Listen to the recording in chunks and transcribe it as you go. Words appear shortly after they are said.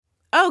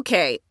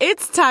Okay,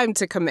 it's time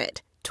to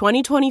commit.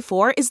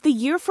 2024 is the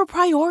year for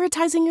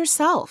prioritizing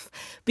yourself.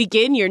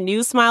 Begin your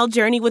new smile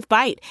journey with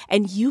Byte,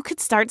 and you could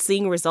start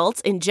seeing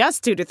results in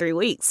just 2 to 3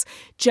 weeks.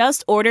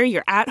 Just order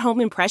your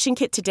at-home impression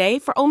kit today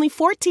for only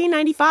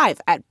 $14.95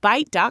 at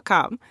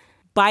Byte.com.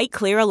 Byte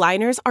Clear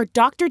aligners are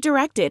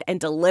doctor-directed and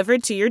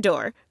delivered to your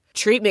door.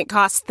 Treatment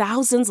costs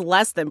thousands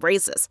less than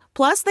braces.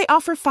 Plus, they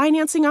offer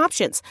financing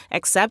options,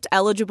 accept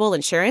eligible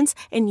insurance,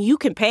 and you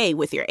can pay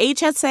with your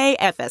HSA,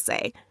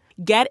 FSA.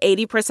 Get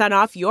 80%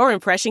 off your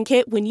impression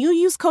kit when you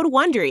use code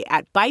WONDERY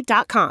at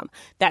Byte.com.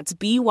 That's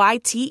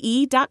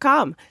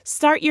BYTE.com.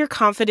 Start your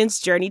confidence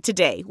journey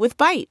today with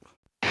Byte.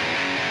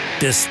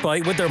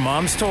 Despite what their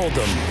moms told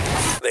them,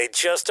 they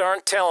just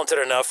aren't talented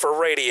enough for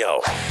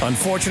radio.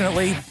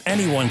 Unfortunately,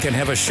 anyone can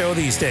have a show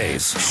these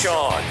days.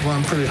 Sean. Well,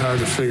 I'm pretty hard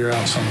to figure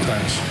out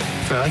sometimes.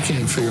 In fact, I can't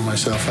even figure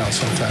myself out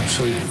sometimes,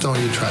 so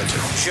don't you try to.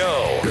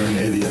 Joe. You're an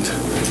idiot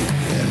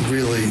and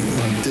really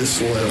a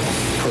disloyal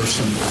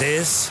person.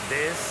 This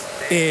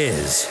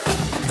is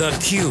the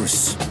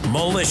Cuse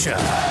Militia.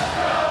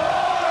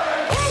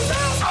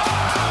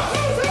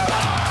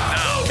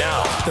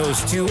 Now,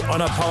 those two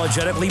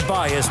unapologetically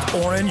biased,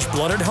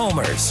 orange-blooded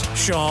homers,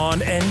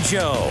 Sean and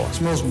Joe. It's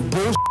the most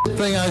bullshit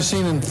thing I've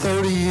seen in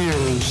 30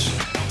 years.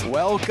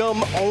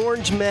 Welcome,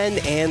 orange men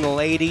and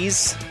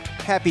ladies.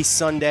 Happy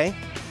Sunday.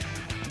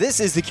 This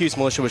is the Cuse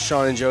Militia with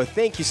Sean and Joe.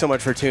 Thank you so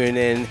much for tuning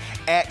in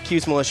at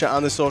Cuse Militia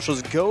on the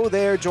socials. Go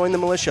there, join the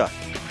militia.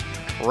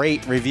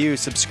 Rate, review,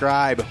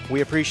 subscribe.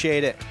 We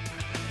appreciate it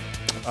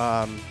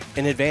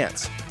in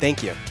advance.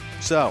 Thank you.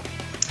 So,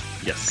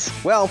 yes.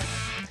 Well,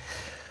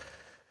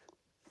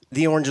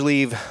 the Orange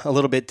leave a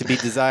little bit to be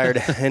desired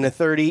in a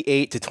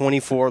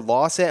 38-24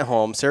 loss at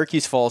home.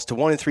 Syracuse falls to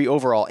 1-3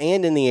 overall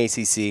and in the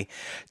ACC.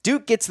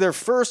 Duke gets their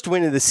first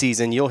win of the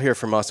season. You'll hear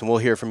from us and we'll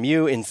hear from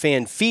you in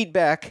fan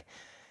feedback.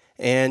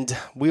 And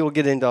we will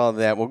get into all of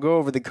that. We'll go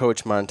over the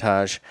coach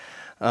montage.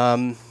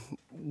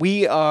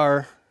 We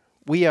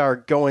are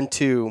going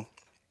to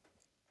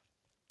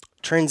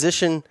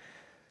transition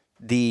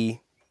the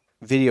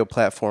video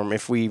platform,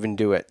 if we even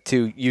do it,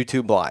 to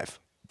YouTube Live.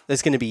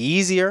 It's going to be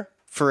easier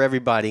for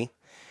everybody.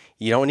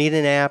 You don't need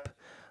an app.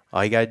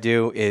 All you got to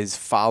do is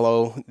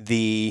follow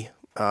the,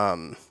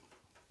 the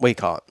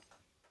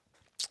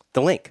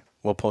link.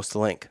 We'll post the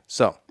link.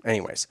 So,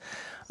 anyways,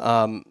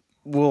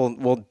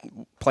 we'll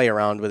play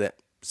around with it,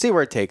 see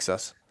where it takes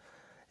us,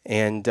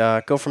 and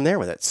go from there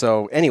with it.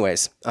 So,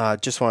 anyways,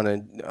 just want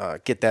to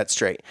get that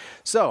straight.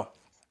 So,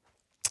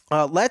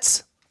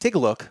 let's take a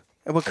look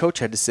at what Coach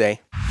had to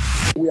say.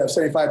 We have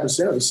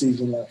 75% of the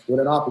season left with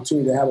an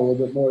opportunity to have a little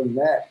bit more than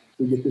that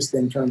to get this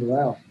thing turned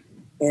around.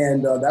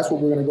 And that's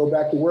what we're going to go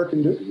back to work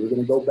and do. We're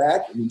going to go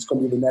back, and it's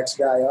going to be the next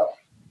guy up.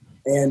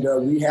 And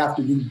we have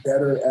to do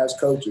better as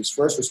coaches.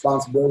 First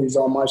responsibility is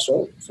on my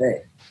shoulders.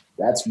 Hey,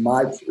 that's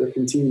my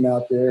freaking team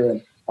out there.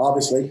 And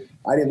obviously,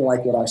 I didn't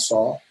like what I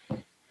saw.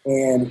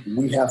 And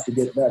we have to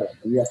get better.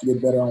 And we have to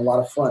get better on a lot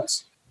of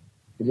fronts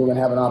if we're going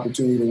to have an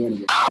opportunity to win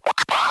again.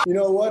 You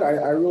know what?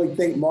 I really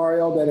think,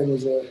 Mario, that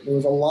there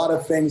was a lot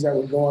of things that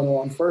were going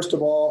on. First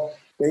of all,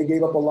 they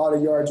gave up a lot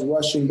of yards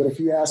rushing. But if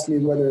you ask me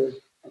whether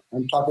 –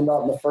 I'm talking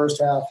about in the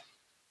first half –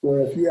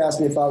 where if you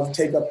ask me if I would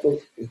take up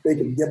if they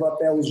could give up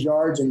those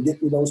yards and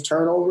get me those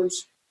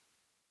turnovers,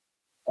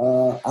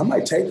 I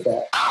might take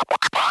that.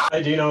 Hi,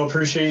 Dino.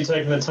 Appreciate you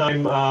taking the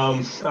time.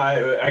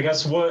 I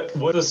guess what's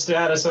the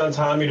status on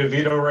Tommy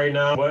DeVito right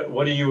now?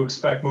 What do you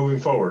expect moving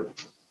forward?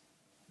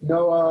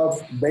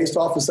 Based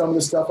off of some of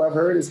the stuff I've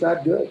heard, it's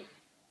not good.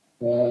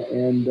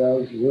 And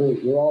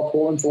we're all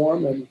pulling for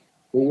him and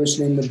we're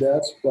wishing him the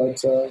best.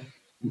 But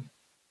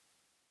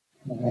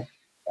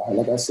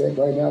like I said,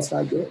 right now it's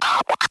not good.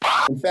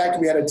 In fact,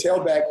 we had a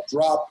tailback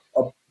drop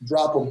a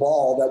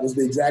ball that was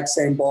the exact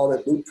same ball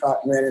that Luke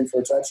ran in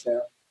for a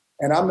touchdown.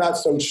 And I'm not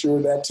so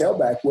sure that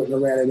tailback wouldn't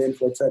have ran it in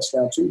for a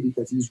touchdown too,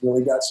 because he's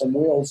really got some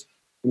wheels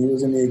and he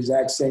was in the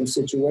exact same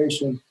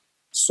situation.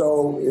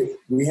 So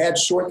we had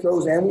short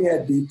throws and we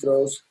had deep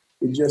throws.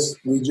 We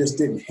just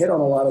didn't hit on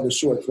a lot of the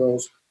short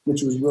throws,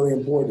 which was really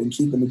important in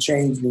keeping the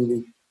chains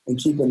moving and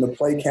keeping the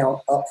play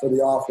count up for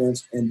the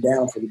offense and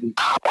down for the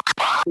defense.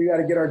 We got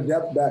to get our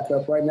depth back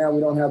up. Right now, we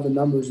don't have the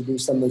numbers to do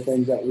some of the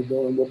things that we're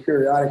doing. We'll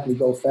periodically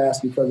go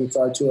fast because it's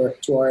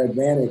to our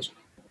advantage.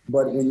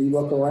 But when you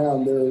look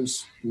around,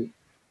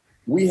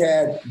 we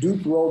had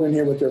Duke rolled in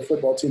here with their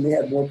football team. They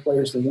had more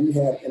players than we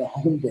had in a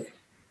home game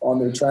on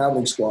their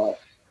traveling squad.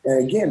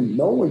 And again,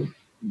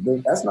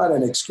 that's not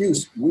an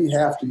excuse. We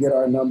have to get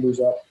our numbers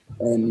up,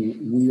 and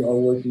we are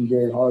working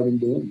very hard in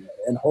doing that.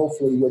 And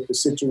hopefully, with the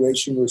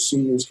situation where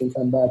seniors can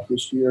come back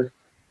this year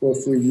for a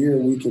free year,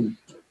 we can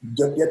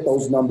get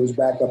those numbers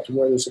back up to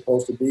where they're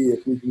supposed to be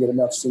if we can get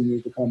enough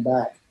seniors to come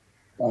back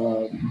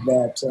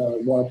that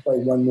want to play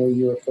one more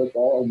year of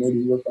football or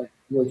maybe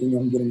working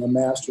on getting a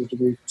master's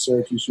degree from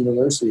Syracuse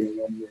University in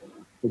 1 year,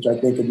 which I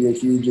think would be a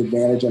huge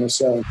advantage and a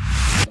selling.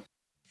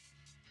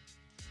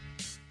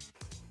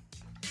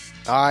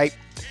 All right.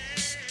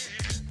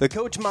 The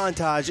Coach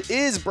Montage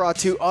is brought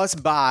to us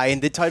by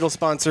the title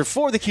sponsor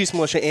for the Cuse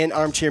Militia and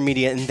Armchair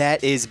Media, and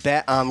that is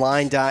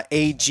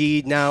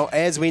betonline.ag. Now,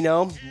 as we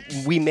know,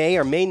 we may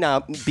or may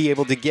not be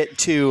able to get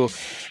to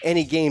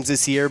any games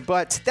this year,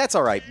 but that's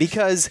all right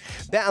because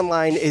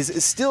BetOnline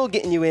is still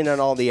getting you in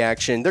on all the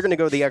action. They're going to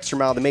go the extra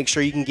mile to make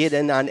sure you can get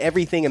in on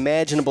everything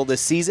imaginable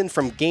this season,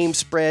 from game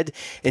spread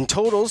and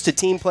totals to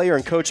team player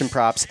and coaching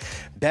props.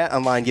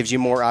 BetOnline gives you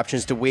more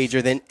options to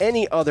wager than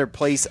any other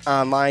place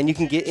online. You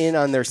can get in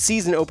on their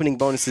season opening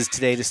bonuses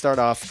today to start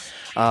off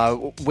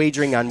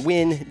wagering on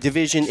win,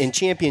 division, and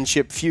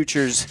championship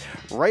futures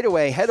right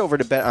away. Head over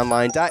to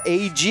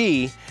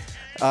betonline.ag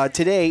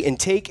today and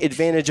take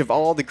advantage of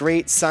all the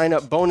great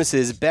sign-up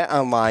bonuses.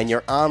 BetOnline,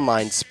 your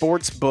online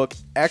sportsbook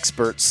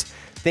experts.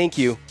 Thank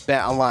you,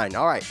 BetOnline.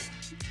 All right,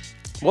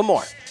 one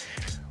more.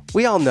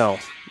 We all know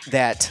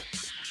that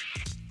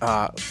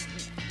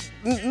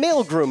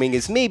male grooming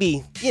is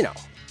maybe,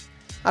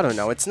 I don't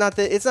know. It's not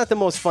the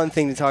most fun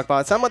thing to talk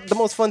about. It's not the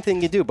most fun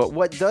thing to do. But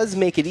what does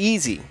make it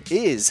easy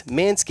is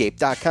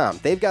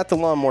Manscaped.com. They've got the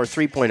Lawnmower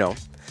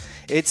 3.0.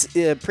 It's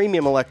a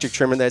premium electric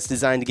trimmer that's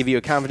designed to give you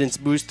a confidence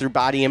boost through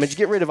body image.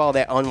 Get rid of all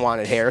that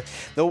unwanted hair.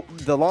 The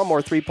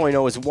Lawnmower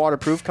 3.0 is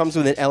waterproof. Comes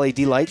with an LED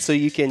light so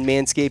you can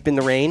manscape in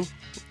the rain.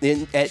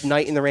 At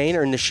night in the rain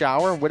or in the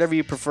shower, whatever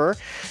you prefer.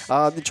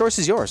 The choice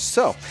is yours.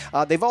 So,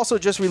 they've also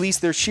just released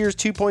their Shears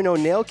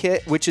 2.0 nail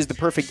kit, which is the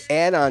perfect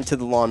add-on to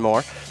the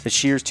lawnmower. The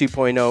Shears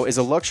 2.0 is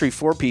a luxury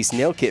 4-piece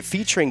nail kit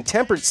featuring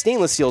tempered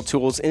stainless steel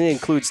tools, and it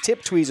includes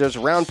tip tweezers,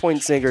 round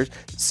point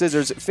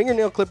scissors,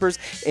 fingernail clippers,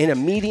 and a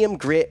medium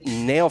grit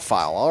nail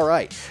file. All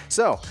right.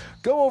 So,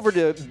 go over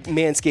to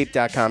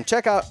manscaped.com.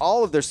 Check out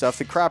all of their stuff,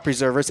 the crop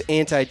preservers,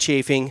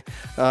 anti-chafing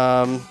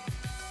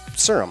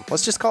serum.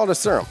 Let's just call it a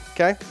serum,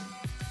 okay?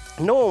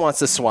 No one wants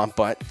the swamp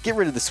butt. Get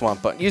rid of the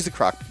swamp butt. Use the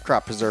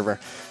crop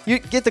preserver. You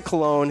get the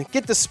cologne,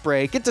 get the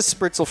spray, get the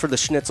spritzel for the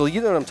schnitzel.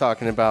 You know what I'm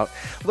talking about.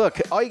 Look,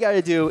 all you got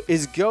to do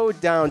is go over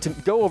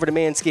to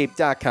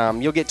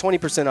manscaped.com. You'll get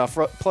 20% off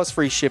plus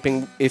free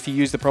shipping if you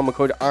use the promo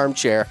code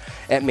armchair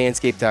at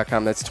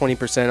manscaped.com. That's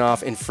 20%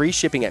 off and free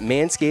shipping at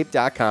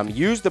manscaped.com.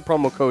 Use the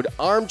promo code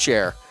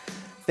armchair.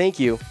 Thank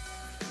you.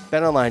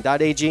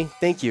 BetOnline.ag.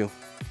 Thank you.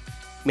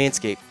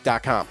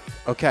 Manscaped.com.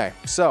 Okay,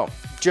 so,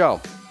 Joe.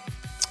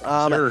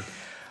 Sure.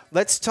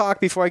 Let's talk,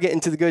 before I get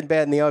into the good,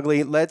 bad, and the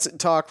ugly, let's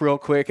talk real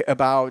quick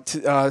about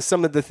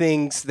some of the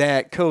things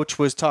that Coach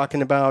was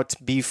talking about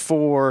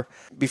before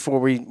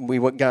we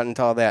got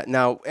into all that.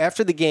 Now,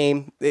 after the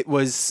game, it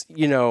was,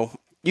 you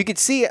could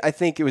see, I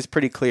think it was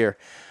pretty clear.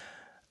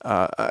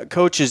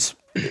 Coach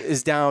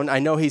is down. I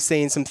know he's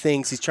saying some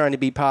things. He's trying to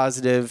be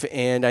positive,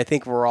 and I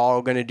think we're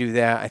all going to do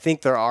that. I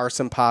think there are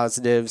some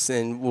positives,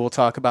 and we'll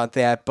talk about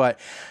that. But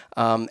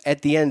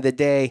at the end of the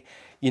day,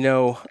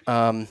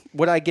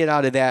 what I get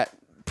out of that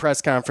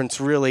press conference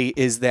really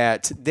is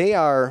that they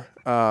are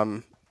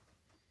they're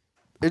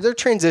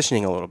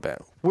transitioning a little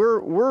bit.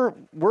 We're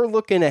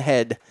looking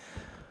ahead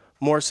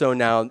more so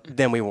now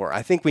than we were.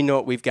 I think we know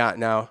what we've got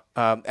now.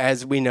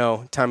 As we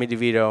know, Tommy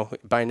DeVito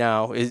by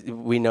now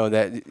we know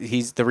that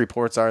the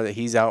reports are that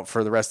he's out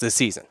for the rest of the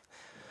season.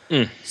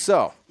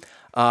 So,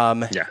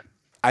 yeah.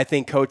 I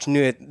think Coach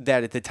knew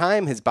that at the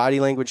time. His body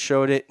language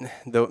showed it.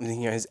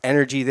 His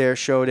energy there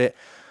showed it.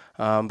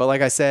 But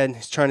like I said,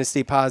 he's trying to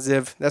stay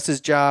positive. That's his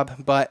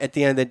job. But at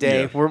the end of the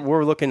day,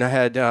 we're looking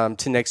ahead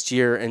to next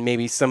year and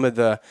maybe some of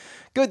the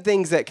good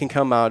things that can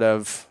come out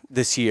of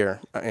this year.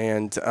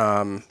 And,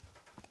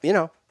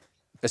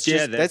 that's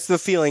the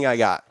feeling I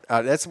got.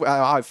 That's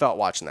how I felt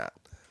watching that.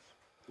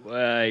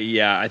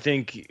 I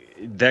think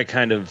that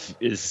kind of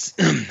is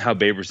how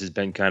Babers has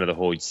been kind of the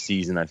whole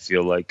season, I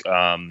feel like.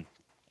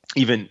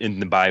 Even in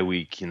the bye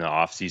week, in the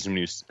off season,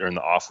 or in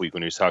the off week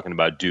when he was talking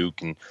about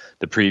Duke and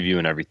the preview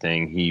and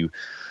everything, he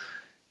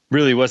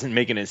really wasn't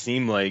making it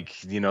seem like,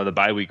 the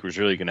bye week was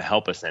really going to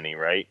help us any,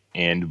 right?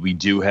 And we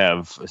do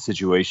have a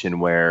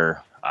situation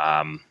where,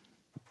 I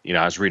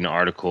was reading an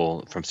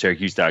article from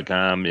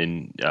Syracuse.com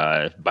and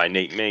by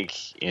Nate Mink,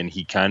 and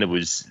he kind of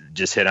was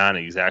just hit on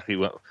exactly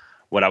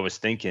what I was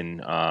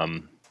thinking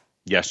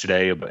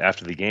yesterday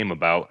after the game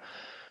about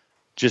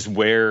just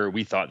where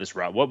we thought this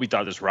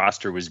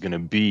roster was going to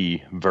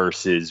be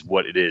versus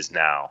what it is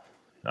now.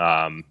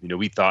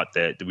 We thought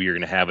that we were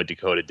going to have a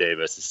Dakota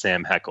Davis, a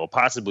Sam Heckel,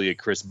 possibly a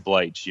Chris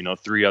Bleich,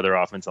 3 other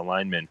offensive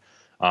linemen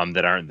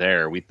that aren't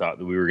there. We thought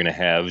that we were going to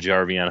have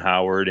Jarvion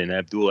Howard and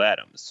Abdul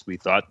Adams. We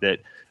thought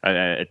that,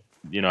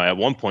 at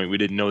one point we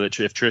didn't know that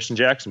if Tristan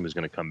Jackson was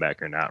going to come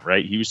back or not,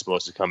 right? He was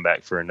supposed to come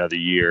back for another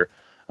year,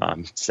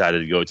 decided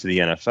to go to the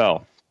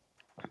NFL.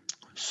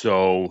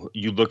 So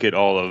you look at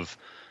all of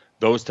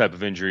those type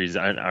of injuries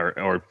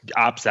or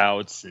ops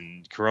outs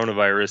and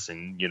coronavirus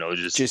and,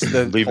 just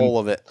the whole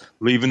of it,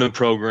 leaving the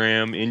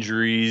program,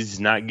 injuries,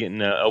 not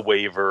getting a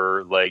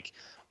waiver, like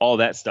all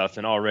that stuff.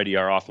 And already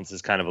our offense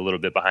is kind of a little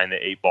bit behind the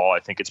 8 ball.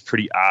 I think it's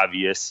pretty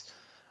obvious.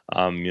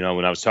 When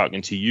I was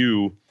talking to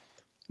you,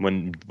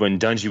 when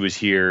Dungy was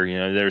here,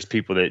 there's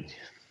people that,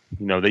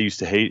 they used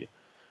to hate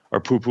or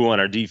poo-poo on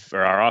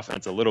our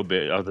offense a little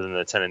bit other than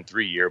the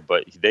 10-3 year,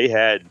 but they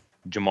had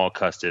Jamal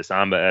Custis,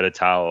 Amba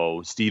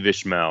Editalo, Steve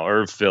Ishmael,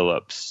 Irv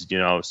Phillips,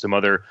 some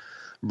other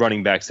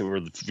running backs that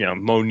were,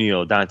 Mo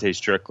Neal, Dante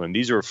Strickland.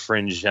 These were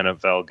fringe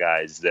NFL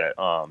guys that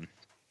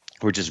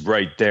were just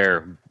right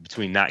there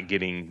between not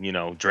getting,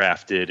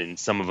 drafted, and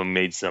some of them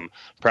made some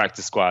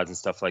practice squads and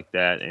stuff like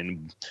that.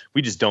 And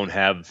we just don't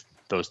have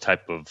those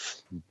type of,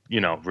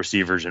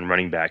 receivers and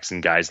running backs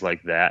and guys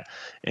like that.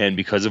 And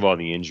because of all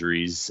the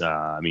injuries,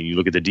 you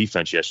look at the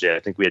defense yesterday, I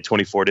think we had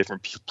 24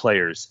 different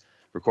players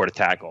record a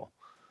tackle.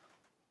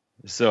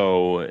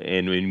 So,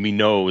 and we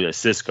know that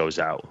Cisco's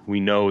out. We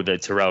know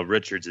that Terrell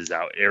Richards is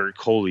out. Eric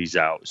Coley's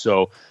out.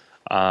 So,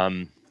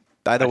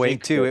 by the way,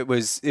 too, it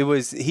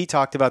was he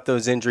talked about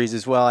those injuries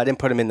as well. I didn't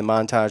put him in the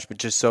montage, but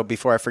just so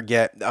before I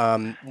forget,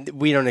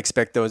 we don't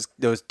expect those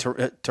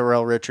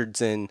Terrell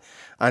Richards and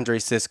Andre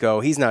Cisco.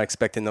 He's not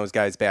expecting those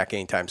guys back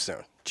anytime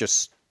soon.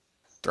 Just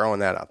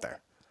throwing that out there.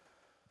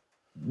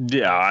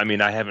 Yeah,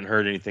 I haven't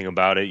heard anything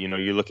about it. You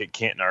look at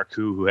Canton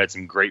Arku, who had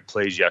some great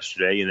plays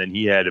yesterday, and then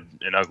he had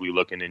an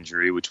ugly-looking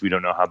injury, which we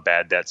don't know how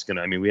bad that's going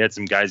to – we had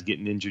some guys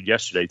getting injured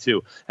yesterday,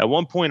 too. At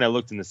one point, I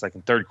looked in the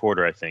third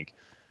quarter, I think,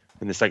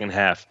 in the second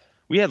half,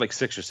 we had like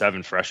 6 or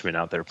 7 freshmen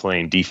out there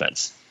playing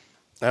defense.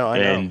 Oh, I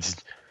know.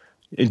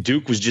 And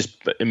Duke was just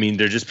 –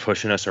 they're just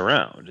pushing us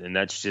around, and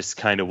that's just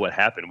kind of what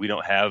happened. We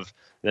don't have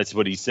 – that's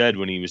what he said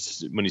when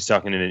he's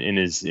talking in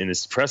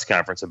his press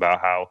conference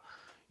about how,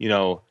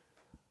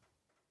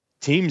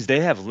 teams, they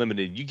have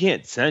limited. You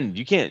can't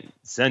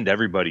send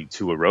everybody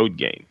to a road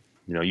game.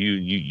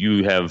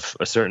 You have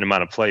a certain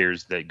amount of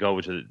players that go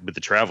with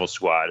the travel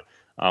squad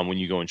when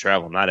you go and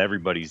travel. Not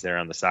everybody's there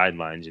on the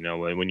sidelines.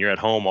 When you're at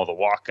home, all the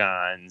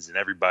walk-ons and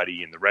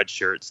everybody in the red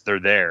shirts, they're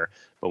there.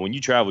 But when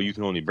you travel, you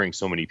can only bring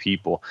so many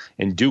people.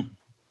 And Duke,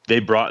 they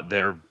brought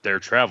their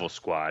travel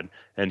squad,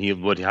 and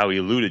how he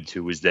alluded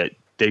to was that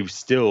they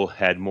still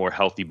had more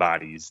healthy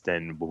bodies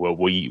than what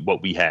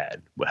we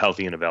had,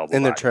 healthy and available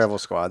in the bodies. travel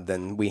squad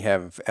than we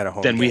have at a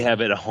home. We have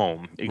at a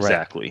home,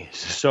 exactly. Right.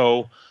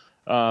 So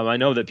I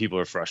know that people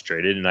are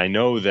frustrated, and I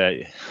know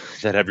that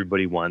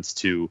everybody wants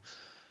to.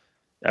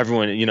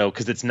 Everyone,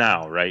 because it's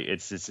now, right?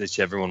 It's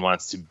everyone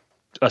wants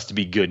us to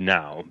be good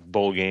now.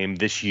 Bowl game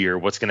this year.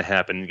 What's going to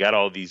happen? We got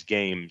all these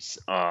games.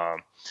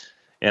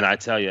 And I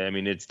tell you,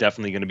 it's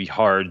definitely going to be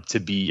hard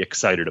to be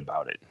excited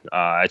about it.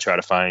 I try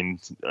to find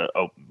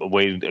a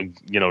way,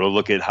 to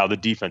look at how the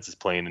defense is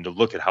playing and to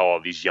look at how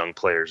all these young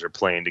players are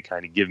playing to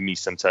kind of give me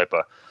some type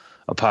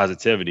of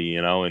positivity,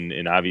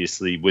 and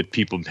obviously with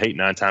people hating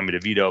on Tommy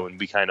DeVito, and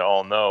we kind of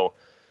all know,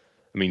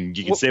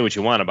 you can say what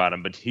you want about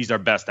him, but he's our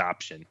best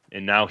option,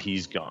 and now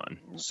he's gone.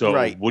 So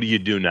right. What do you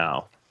do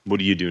now? Well,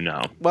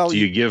 do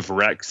you give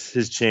Rex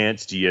his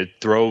chance? Do you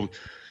throw...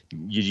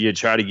 You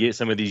try to get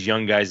some of these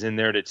young guys in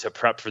there to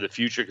prep for the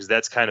future, because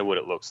that's kind of what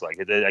it looks like.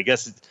 I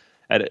guess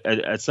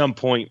at some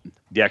point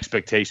the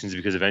expectations,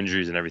 because of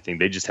injuries and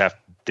everything,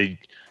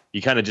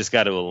 you kind of just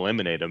got to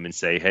eliminate them and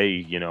say,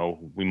 hey,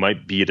 we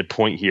might be at a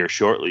point here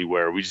shortly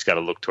where we just got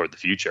to look toward the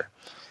future.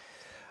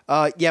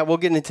 Yeah, we'll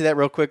get into that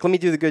real quick. Let me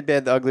do the good,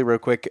 bad, the ugly real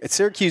quick.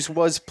 Syracuse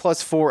was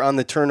 +4 on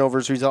the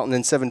turnovers, resulting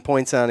in 7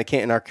 points on a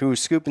Canton Arku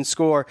scoop and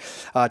score.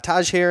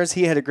 Taj Harris,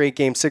 he had a great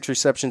game, 6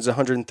 receptions,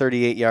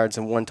 138 yards,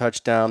 and 1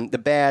 touchdown. The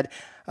bad,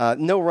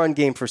 no run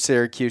game for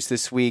Syracuse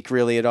this week,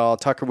 really, at all.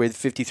 Tucker with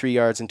 53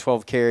 yards and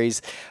 12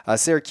 carries.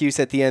 Syracuse,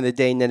 at the end of the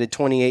day, netted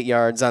 28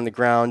 yards on the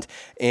ground.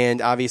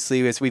 And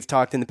obviously, as we've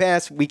talked in the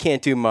past, we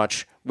can't do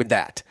much with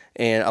that.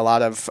 And a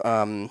lot of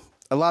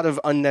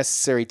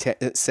unnecessary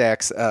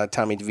sacks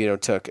Tommy DeVito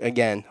took.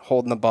 Again,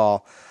 holding the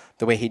ball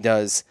the way he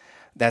does,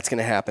 that's going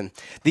to happen.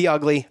 The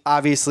ugly,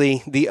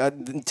 obviously,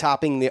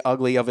 topping the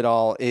ugly of it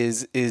all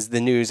is the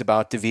news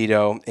about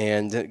DeVito,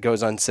 and it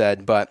goes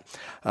unsaid, but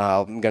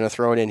I'm going to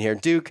throw it in here.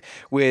 Duke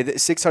with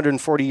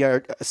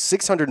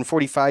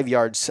 645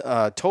 yards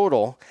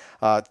total,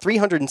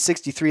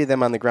 363 of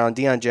them on the ground.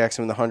 Deion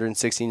Jackson with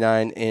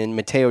 169 and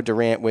Mateo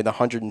Durant with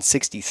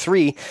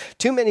 163.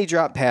 Too many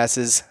drop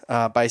passes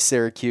by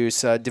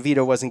Syracuse.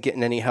 DeVito wasn't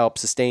getting any help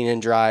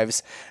sustaining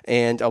drives,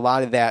 and a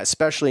lot of that,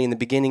 especially in the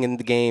beginning of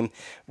the game,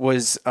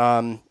 was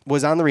on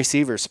the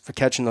receivers for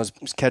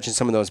catching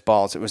some of those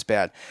balls. It was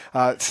bad.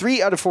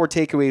 3 out of 4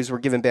 takeaways were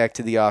given back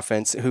to the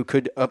offense, who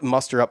could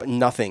muster up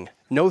nothing,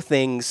 no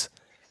things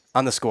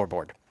on the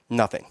scoreboard,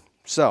 nothing.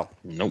 So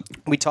nope.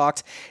 We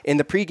talked in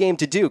the pregame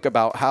to Duke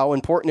about how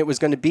important it was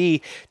going to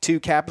be to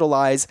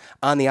capitalize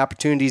on the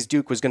opportunities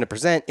Duke was going to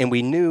present, and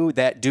we knew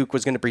that Duke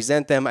was going to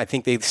present them. I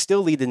think they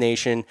still lead the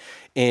nation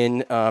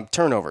in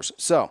turnovers.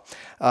 So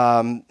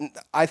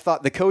I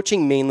thought the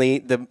coaching, mainly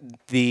the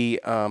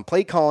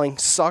play calling,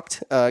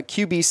 sucked.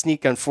 QB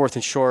sneak on 4th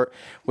and short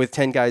with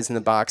 10 guys in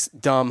the box,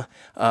 dumb.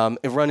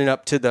 Running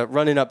up to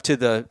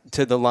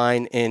the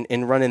line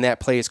and running that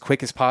play as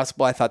quick as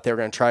possible. I thought they were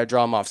going to try to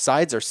draw them off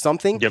sides or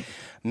something. Yep.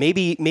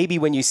 Maybe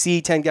when you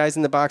see 10 guys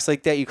in the box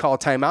like that, you call a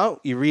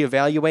timeout, you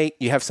reevaluate,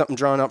 you have something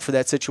drawn up for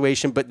that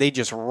situation, but they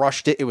just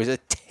rushed it. It was a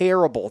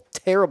terrible,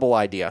 terrible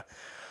idea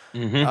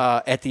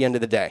at the end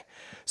of the day.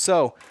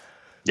 So,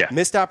 yeah.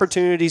 Missed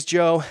opportunities,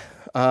 Joe.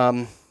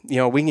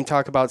 we can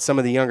talk about some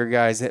of the younger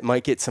guys that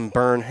might get some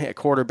burn at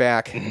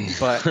quarterback,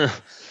 but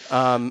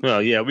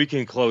well, yeah, we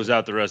can close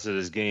out the rest of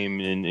this game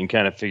and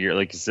kind of figure,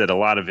 like you said, a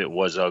lot of it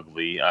was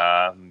ugly.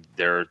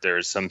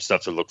 There's some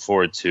stuff to look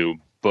forward to,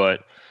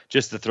 but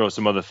just to throw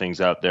some other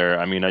things out there,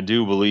 I mean, I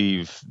do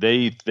believe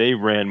they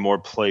ran more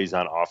plays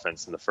on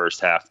offense in the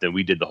first half than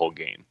we did the whole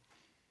game.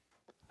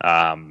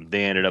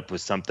 They ended up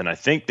with something. I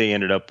think they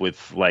ended up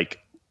with like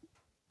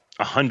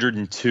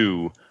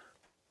 102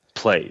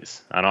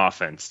 plays on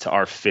offense to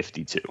our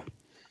 52.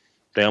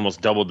 They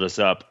almost doubled us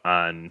up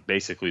on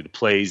basically the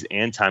plays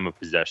and time of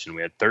possession.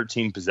 We had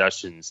 13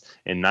 possessions,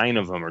 and 9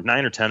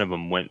 or 10 of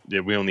them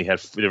there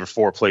were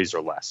 4 plays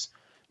or less.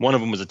 One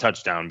of them was a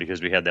touchdown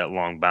because we had that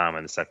long bomb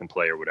on the second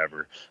play or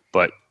whatever.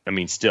 But I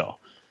mean, still,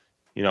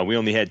 we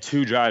only had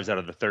 2 drives out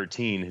of the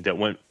 13 that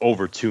went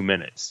over 2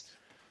 minutes.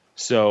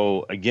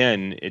 So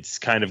again, it's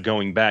kind of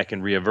going back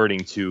and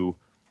reverting to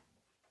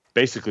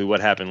basically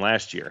what happened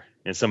last year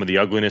and some of the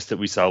ugliness that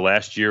we saw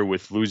last year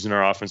with losing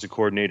our offensive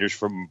coordinators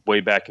from way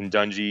back in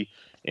Dungy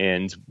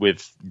and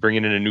with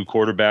bringing in a new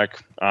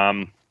quarterback.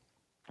 And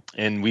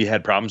we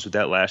had problems with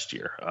that last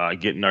year,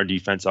 getting our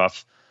defense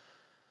off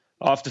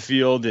the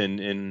field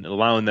and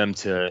allowing them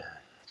to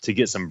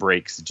get some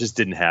breaks. It just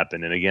didn't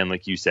happen. And again,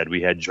 like you said,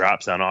 we had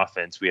drops on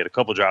offense. We had a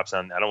couple drops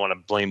on, I don't want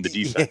to blame the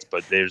defense,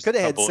 but there's could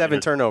have had 7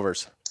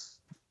 turnovers.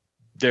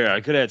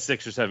 I could have had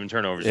 6 or 7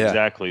 turnovers. Yeah.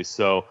 Exactly.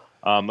 So,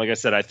 like I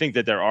said, I think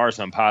that there are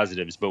some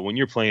positives, but when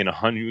you're playing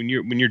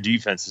 100, when your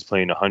defense is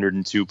playing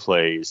 102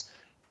 plays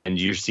and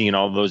you're seeing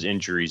all those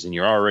injuries and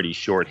you're already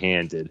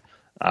shorthanded,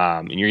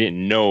 and you're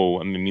getting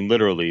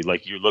literally,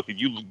 like you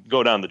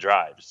go down the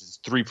drives. It's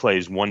 3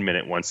 plays, 1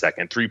 minute, 1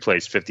 second, 3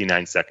 plays,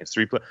 59 seconds,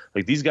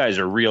 like these guys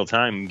are real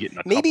time getting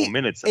a couple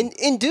minutes.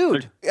 And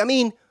dude,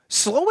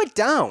 slow it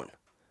down.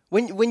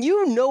 When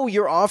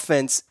your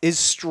offense is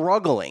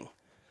struggling,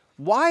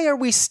 why are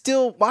we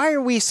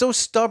so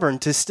stubborn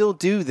to still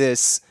do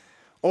this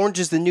orange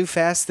is the new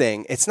fast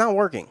thing? It's not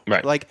working.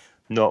 Right. Like,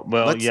 no,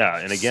 well, yeah.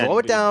 And again, slow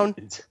it down,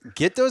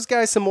 get those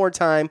guys some more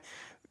time,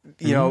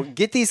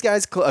 get these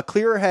guys a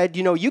clearer head.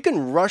 You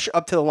can rush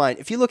up to the line.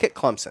 If you look at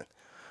Clemson,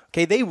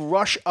 okay, they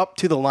rush up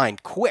to the line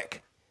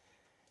quick.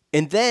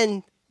 And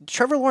then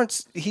Trevor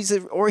Lawrence, he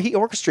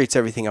orchestrates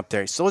everything up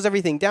there. He slows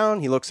everything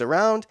down. He looks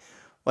around.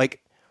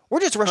 Like, we're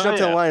just rushing up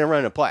to the line and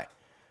running a play.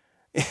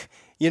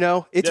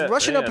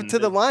 Rushing up to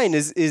the line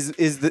is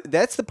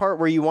that's the part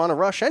where you want to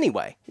rush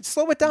anyway.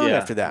 Slow it down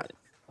after that.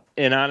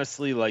 And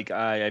honestly, like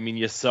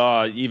you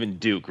saw even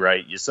Duke,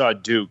 right? You saw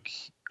Duke.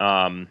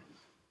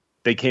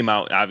 They came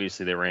out.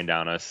 Obviously, they ran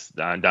down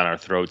our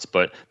throats,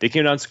 but they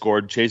came down,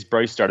 scored. Chase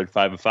Bryce started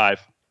 5 of 5,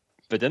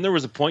 but then there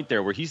was a point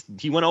there where he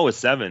went 0 of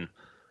 7,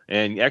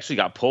 and actually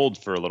got pulled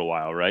for a little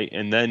while, right?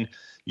 And then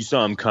you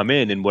saw him come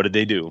in, and what did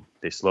they do?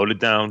 They slowed it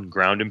down,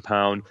 ground and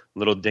pound,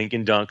 little dink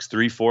and dunks,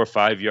 3, 4,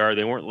 5 yard.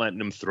 They weren't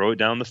letting him throw it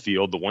down the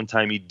field. The one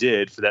time he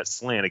did for that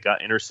slant, it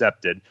got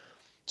intercepted.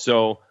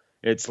 So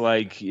it's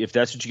like, if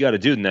that's what you got to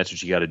do, then that's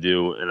what you got to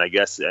do. And I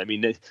guess,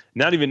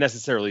 not even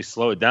necessarily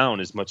slow it down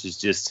as much as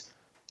just,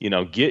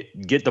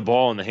 get the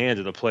ball in the hands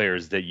of the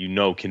players that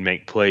can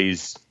make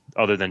plays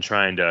other than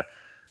trying to,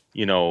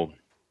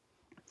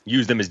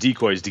 use them as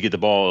decoys to get the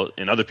ball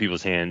in other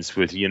people's hands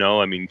with,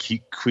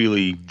 keep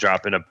Queeley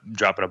dropping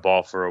a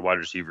ball for a wide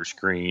receiver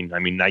screen.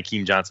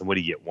 Nykeem Johnson, what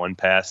did he get? 1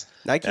 pass?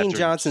 Nykeem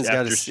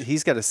Johnson's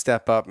he's got to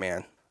step up,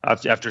 man.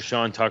 After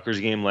Sean Tucker's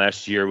game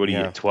last year, what do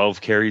you get?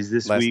 12 carries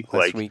this week?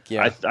 Last week,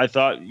 yeah. I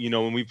thought,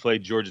 when we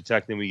played Georgia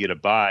Tech, then we get a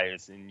bye,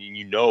 and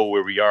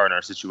where we are in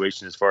our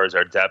situation as far as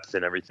our depth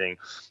and everything.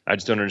 I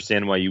just don't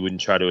understand why you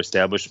wouldn't try to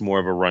establish more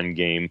of a run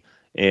game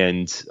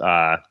and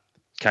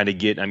kind of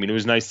get. It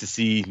was nice to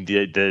see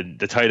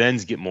the tight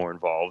ends get more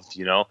involved,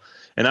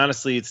 And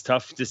honestly, it's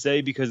tough to say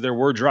because there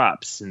were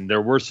drops and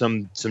there were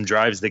some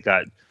drives that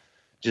got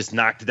just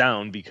knocked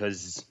down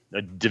because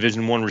a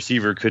Division I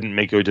receiver couldn't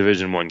make a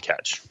Division I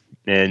catch,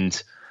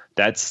 and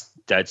that's.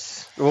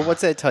 Well,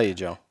 what's that tell you,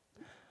 Joe?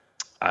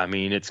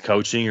 It's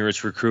coaching or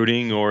it's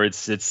recruiting or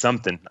it's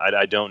something.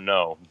 I don't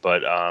know,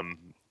 but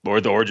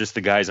or just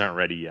the guys aren't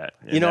ready yet.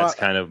 And that's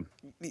kind of.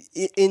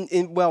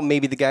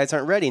 Maybe the guys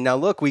aren't ready. Now,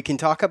 look, we can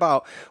talk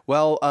about,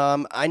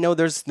 I know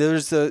there's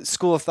a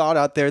school of thought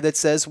out there that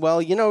says,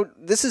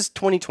 this is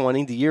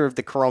 2020, the year of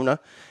the corona,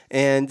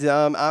 and,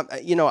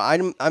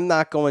 I'm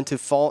not going to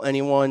fault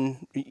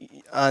anyone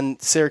on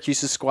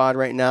Syracuse's squad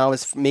right now,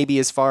 as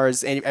far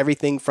as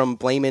everything from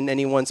blaming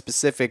any one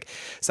specific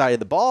side of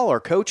the ball or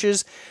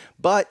coaches,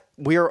 but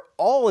we're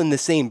all in the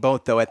same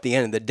boat, though, at the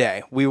end of the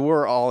day. We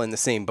were all in the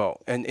same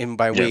boat. And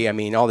by we, I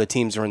mean all the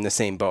teams are in the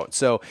same boat.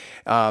 So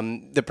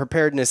the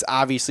preparedness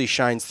obviously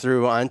shines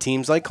through on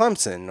teams like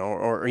Clemson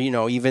or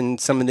even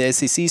some of the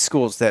SEC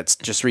schools that's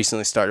just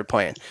recently started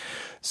playing.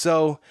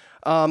 So...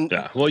 you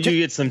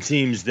get some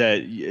teams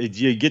that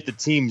you get the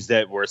teams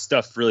that where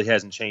stuff really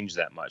hasn't changed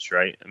that much,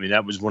 right?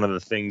 That was one of the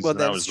things that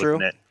I was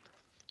looking at.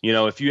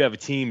 If you have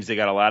teams, they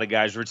got a lot of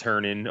guys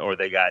returning or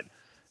they got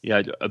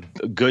a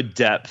good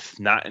depth,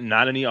 not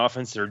any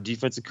offense or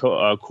defensive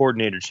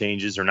coordinator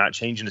changes or not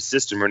changing the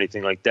system or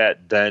anything like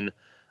that, then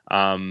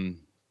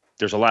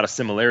there's a lot of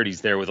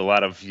similarities there with a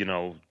lot of,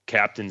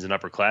 captains and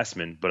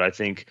upperclassmen, but I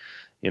think,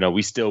 we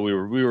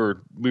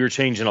were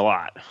changing a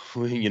lot.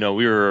 We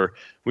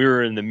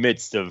were in the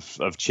midst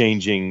of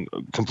changing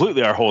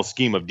completely our whole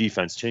scheme of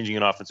defense, changing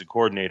an offensive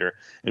coordinator,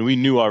 and we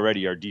knew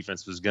already our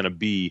defense was going to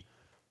be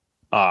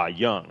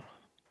young.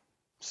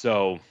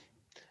 So,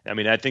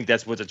 I think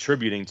that's what's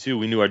attributing to.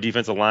 We knew our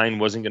defensive line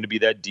wasn't going to be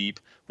that deep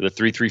with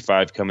a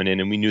 3-3-5 coming in,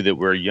 and we knew that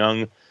we're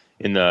young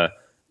in the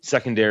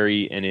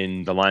secondary and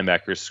in the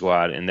linebacker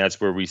squad, and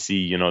that's where we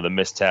see, the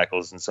missed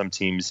tackles and some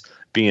teams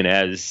being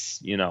as,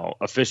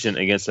 efficient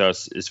against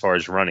us as far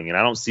as running. And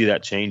I don't see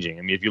that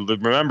changing. If you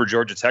remember,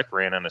 Georgia Tech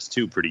ran on us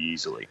too pretty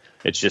easily.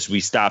 It's just we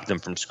stopped them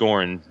from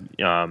scoring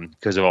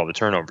because of all the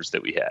turnovers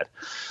that we had.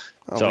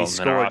 We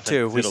scored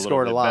too. We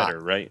scored a lot, better,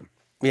 right?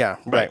 Yeah,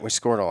 right. We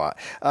scored a lot.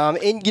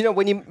 And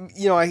when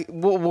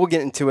we'll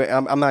get into it.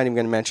 I'm not even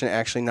going to mention it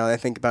actually now that I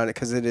think about it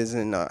because it is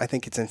in. I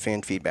think it's in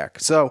fan feedback.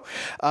 So.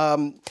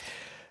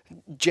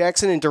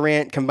 Jackson and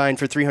Durant combined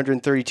for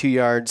 332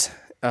 yards.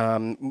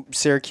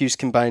 Syracuse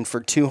combined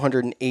for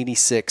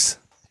 286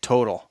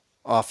 total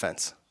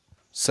offense.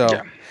 So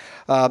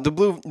the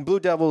Blue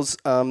Devils,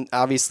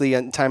 obviously,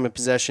 in time of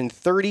possession,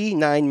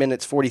 39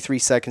 minutes, 43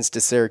 seconds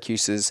to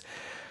Syracuse's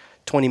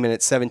 20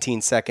 minutes,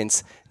 17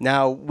 seconds.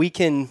 Now, we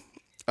can...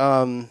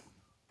 I'm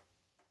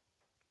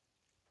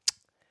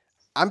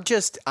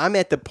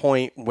at the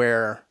point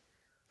where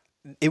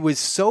it was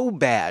so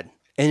bad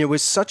and it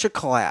was such a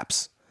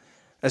collapse,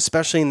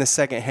 especially in the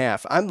second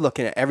half. I'm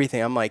looking at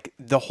everything. I'm like,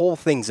 the whole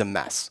thing's a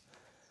mess.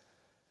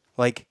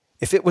 Like,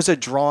 if it was a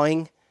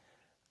drawing,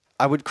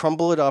 I would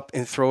crumble it up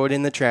and throw it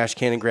in the trash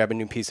can and grab a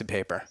new piece of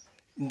paper.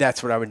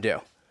 That's what I would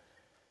do.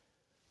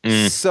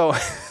 So,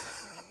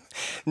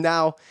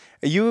 now,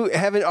 you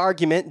have an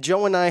argument.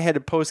 Joe and I had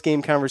a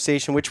post-game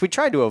conversation, which we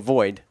tried to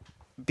avoid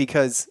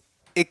because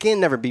it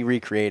can never be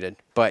recreated.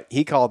 But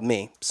he called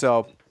me,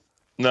 so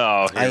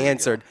I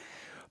answered.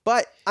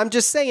 But I'm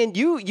just saying,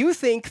 you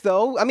think,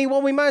 though,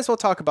 we might as well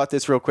talk about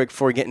this real quick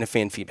before we get into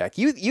fan feedback.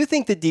 You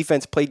think the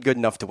defense played good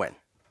enough to win,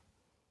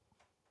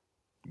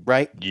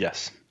 right?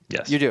 Yes.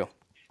 You do.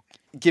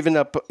 Giving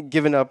up,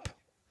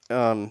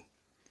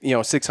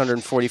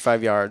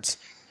 645 yards.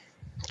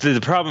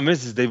 The problem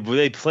is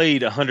they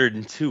played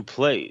 102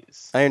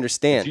 plays. I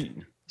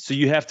understand. So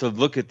you have to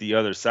look at the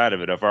other side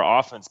of it. If our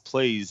offense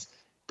plays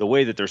the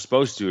way that they're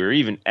supposed to, or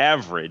even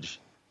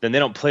average, then they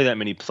don't play that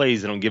many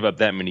plays. They don't give up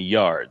that many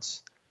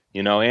yards.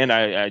 And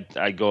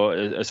I go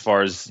as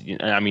far as,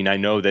 I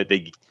know that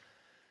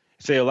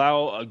if they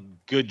allow a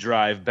good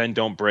drive, bend,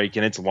 don't break,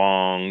 and it's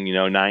long,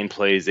 9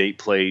 plays, 8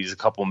 plays, a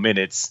couple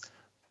minutes,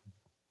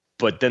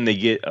 but then they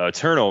get a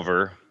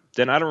turnover,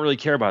 then I don't really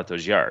care about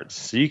those yards.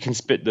 So you can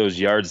spit those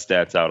yard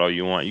stats out all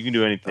you want. You can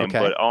do anything, okay.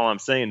 But all I'm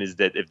saying is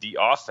that if the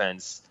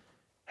offense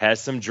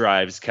has some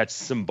drives, catches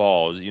some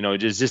balls,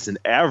 it's just an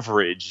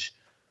average,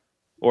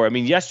 or,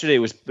 yesterday it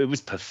was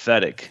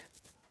pathetic.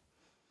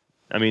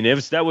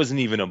 That wasn't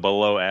even a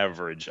below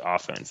average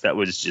offense. That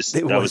was just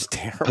terrible.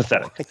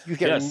 Pathetic.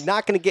 You're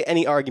not going to get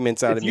any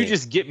arguments out of me. If you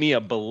just get me a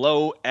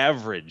below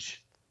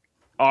average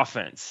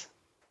offense,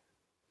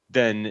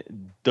 then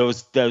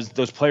those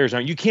players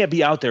aren't. You can't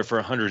be out there for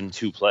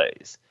 102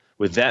 plays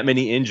with that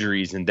many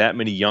injuries and that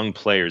many young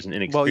players and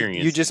inexperience.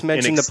 Well, you just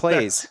mentioned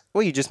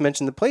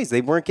the plays.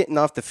 They weren't getting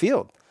off the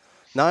field.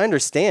 Now, I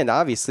understand,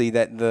 obviously,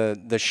 that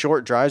the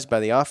short drives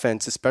by the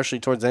offense, especially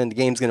towards the end of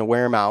the game, is going to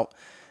wear them out.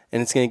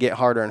 And it's going to get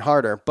harder and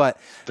harder. But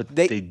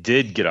they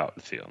did get out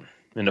the field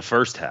in the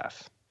first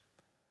half.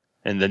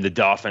 And then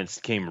the offense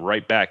came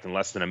right back in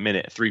less than a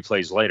minute, 3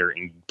 plays later,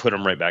 and put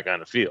them right back on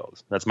the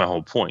field. That's my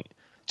whole point.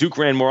 Duke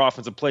ran more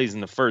offensive plays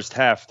in the first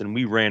half than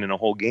we ran in a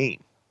whole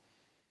game.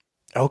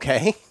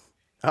 Okay.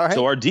 All right.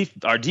 So our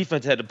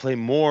defense had to play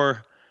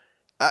more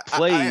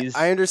plays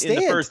I understand.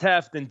 In the first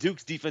half than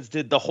Duke's defense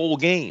did the whole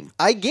game.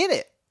 I get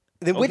it.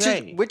 Which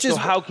is so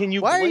how can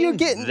you why blame are you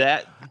getting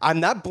that? I'm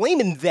not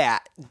blaming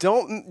that.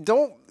 Don't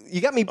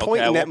you got me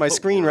pointing at my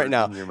screen right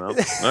now. All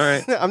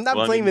right. I'm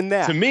not blaming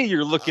that. To me,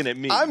 you're looking at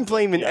me. I'm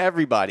blaming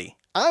everybody.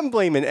 I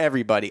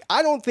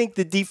don't think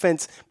the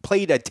defense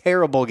played a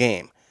terrible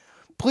game.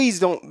 Please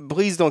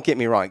don't get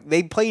me wrong.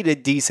 They played a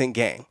decent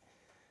game.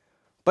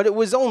 But it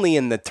was only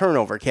in the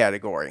turnover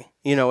category,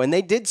 and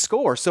they did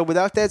score. So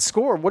without that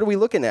score, what are we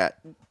looking at?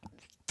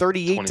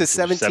 38 to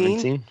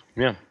 17?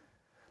 Yeah.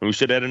 We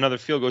should add another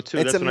field goal too.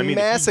 It's That's what I mean.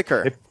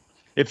 Massacre.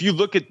 If you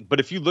look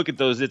at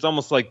those, it's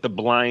almost like the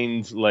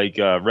blind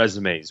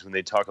resumes when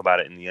they talk about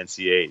it in the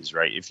NCAAs,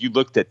 right? If you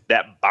looked at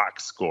that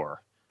box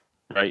score,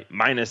 right,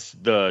 minus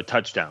the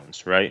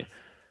touchdowns, right,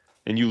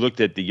 and you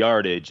looked at the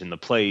yardage and the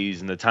plays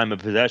and the time of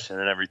possession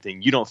and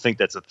everything, you don't think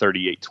that's a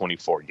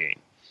 38-24 game.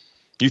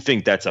 You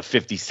think that's a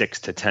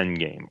 56-10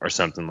 game or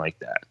something like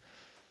that.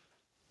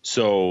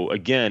 So,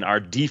 again, our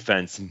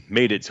defense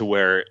made it to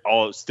where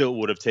all it still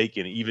would have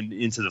taken, even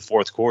into the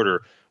fourth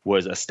quarter,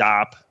 was a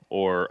stop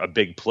or a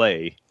big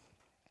play,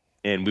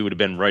 and we would have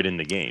been right in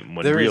the game.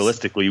 When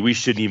realistically, we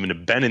shouldn't even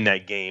have been in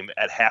that game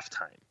at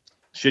halftime.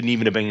 Shouldn't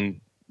even have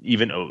been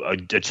even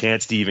a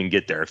chance to even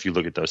get there if you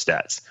look at those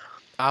stats.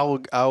 I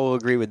will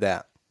agree with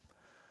that.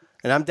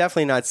 And I'm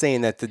definitely not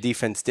saying that the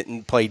defense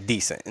didn't play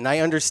decent. And I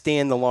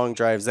understand the long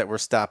drives that were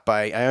stopped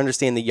by. I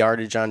understand the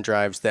yardage on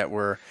drives that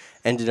were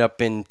ended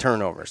up in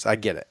turnovers. I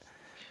get it.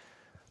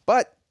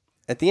 But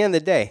at the end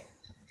of the day,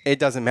 it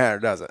doesn't matter,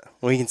 does it?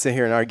 We can sit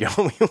here and argue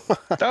all we want.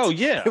 Oh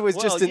yeah, it was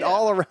just an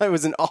all around. It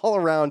was an all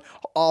around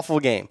awful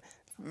game,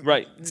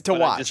 right? To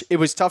watch. It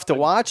was tough to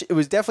watch. It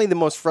was definitely the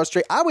most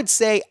frustrating. I would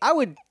say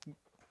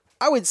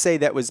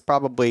that was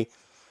probably,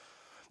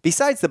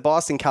 besides the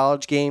Boston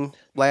College game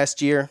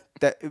last year,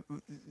 that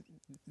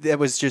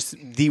was just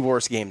the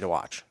worst game to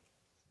watch.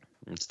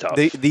 It's tough.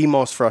 The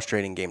most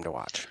frustrating game to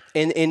watch.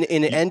 And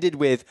it ended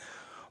with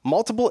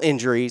multiple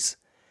injuries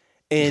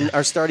and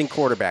our starting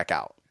quarterback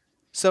out.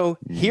 So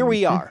here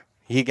we are.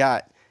 You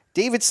got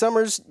David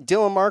Summers,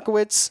 Dylan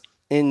Markowitz,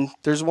 and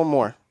there's one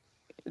more.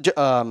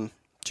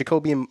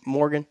 Jacoby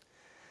Morgan.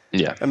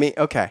 Yeah. I mean,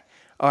 okay.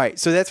 All right.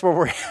 So that's where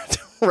we're at,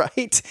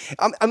 right?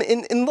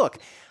 And look,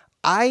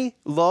 I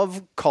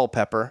love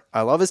Culpepper.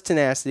 I love his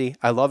tenacity.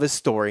 I love his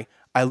story.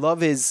 I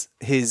love his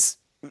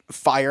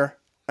fire.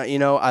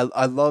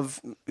 I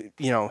love,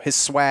 his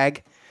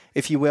swag,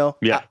 if you will.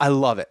 Yeah. I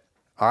love it.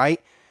 All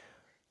right.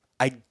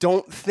 I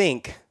don't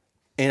think,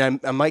 and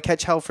I might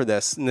catch hell for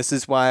this, and this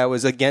is why I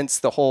was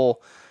against the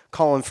whole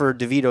calling for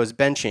DeVito's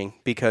benching,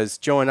 because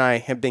Joe and I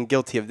have been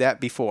guilty of that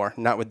before,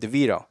 not with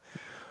DeVito.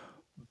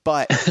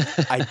 But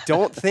I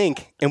don't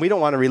think, and we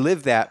don't want to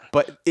relive that,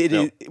 but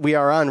we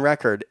are on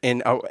record,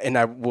 and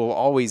I will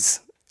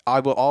always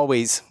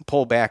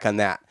pull back on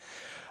that.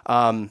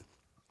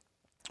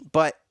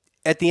 But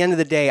at the end of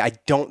the day, I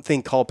don't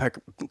think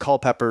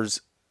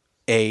Culpepper's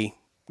a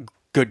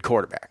good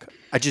quarterback.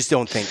 I just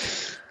don't think.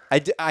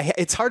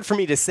 It's hard for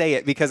me to say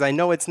it because I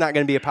know it's not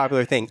going to be a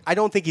popular thing. I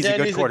don't think he's a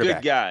good quarterback. He's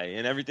a good guy,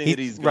 and everything that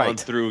he's gone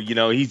through,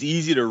 he's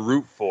easy to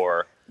root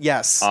for.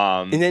 Yes,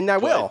 and then I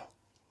will.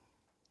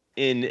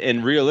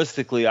 And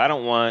realistically, I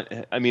don't want.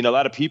 I mean, a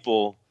lot of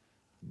people,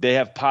 they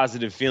have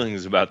positive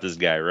feelings about this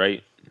guy,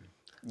 right?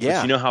 Yeah.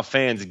 But you know how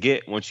fans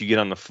get once you get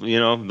on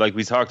the, like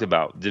we talked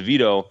about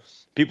DeVito.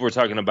 People were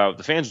talking about,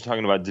 the fans were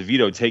talking about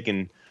DeVito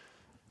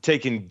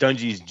taking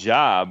Dungy's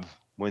job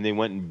when they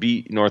went and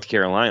beat North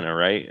Carolina,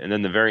 right? And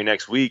then the very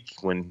next week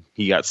when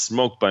he got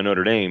smoked by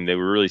Notre Dame, they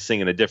were really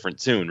singing a different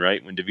tune,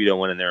 right? When DeVito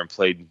went in there and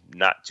played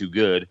not too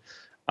good.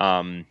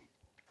 And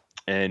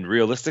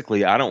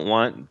realistically, I don't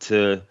want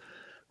to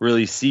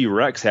really see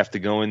Rex have to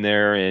go in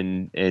there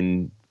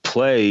and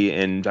play.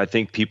 And I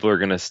think people are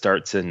going to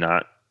start to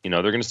not,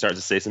 they're going to start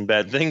to say some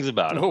bad things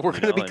about him. Well, we're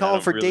going to be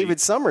calling for David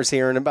Summers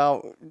here in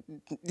about,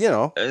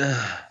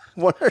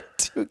 1 or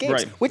 2 games,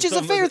 right. Which is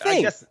a fair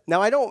thing.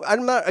 Now,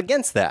 I'm not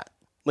against that.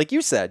 Like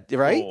you said,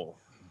 right? Oh,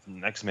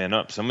 next man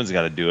up. Someone's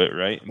got to do it,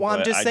 right? Well,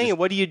 I'm just saying,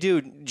 what do you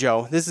do,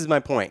 Joe? This is my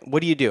point.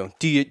 What do you do?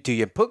 Do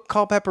you put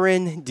Culpepper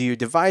in? Do you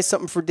devise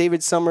something for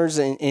David Summers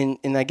and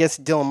I guess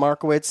Dylan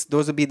Markowitz?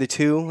 Those would be the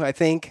two, I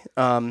think.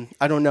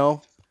 I don't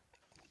know.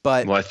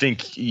 But well, I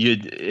think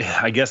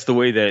I guess the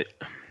way that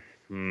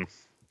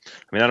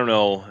I don't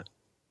know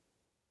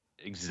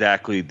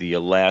exactly the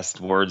last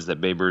words that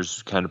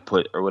Babers kind of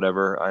put or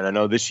whatever. And I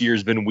know this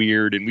year's been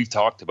weird, and we've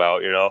talked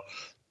about,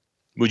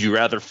 would you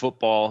rather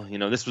football?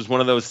 This was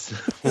one of those.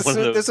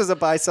 This was a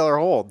buy-seller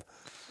hold.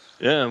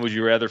 Yeah. Would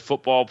you rather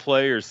football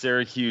play or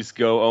Syracuse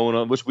go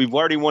 0-0, which we've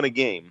already won a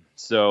game.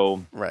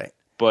 So right.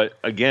 But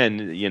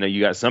again,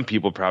 you got some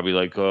people probably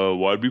like, oh,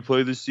 why'd we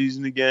play this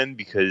season again?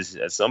 Because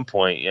at some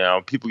point,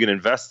 people get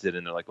invested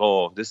and they're like,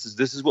 oh, this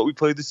is what we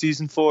played the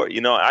season for.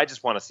 I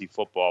just want to see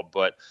football.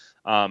 But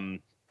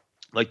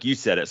like you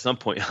said, at some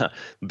point,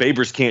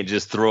 Babers can't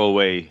just throw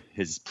away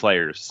his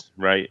players,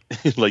 right?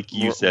 Like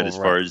you said, as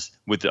far as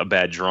with a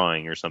bad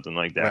drawing or something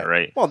like that,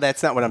 right? Well,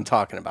 that's not what I'm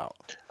talking about.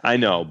 I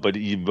know, but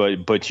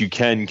you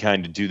can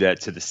kind of do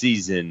that to the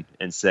season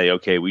and say,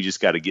 okay, we just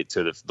got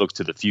to look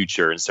to the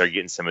future and start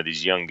getting some of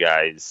these young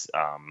guys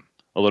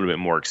a little bit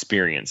more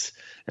experience.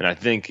 And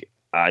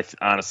I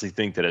honestly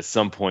think that at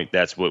some point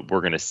that's what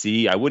we're going to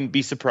see. I wouldn't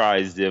be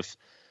surprised if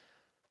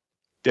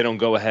they don't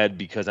go ahead,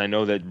 because I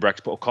know that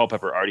Rex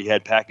Culpepper already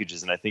had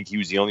packages, and I think he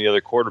was the only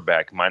other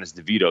quarterback minus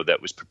DeVito that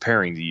was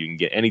preparing to even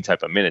get any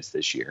type of minutes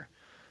this year.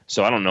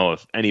 So I don't know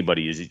if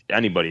anybody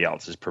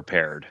else is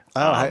prepared.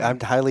 I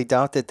highly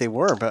doubt that they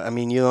were. But I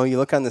mean, you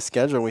look on the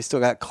schedule. We still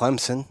got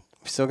Clemson.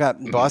 We still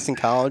got Boston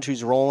College,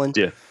 who's rolling.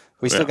 Yeah.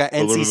 We still got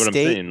NC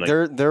State.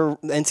 Their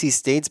NC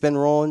State's been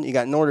rolling. You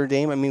got Notre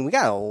Dame. I mean,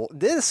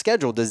 this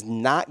schedule does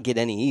not get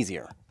any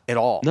easier at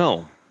all.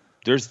 No.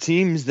 There's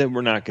teams that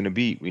we're not going to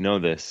beat. We know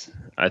this.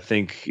 I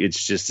think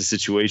it's just a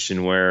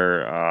situation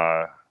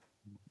where,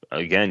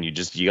 again, you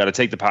got to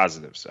take the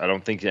positives. I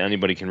don't think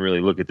anybody can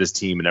really look at this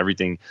team and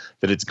everything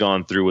that it's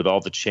gone through with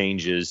all the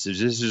changes.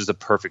 This is a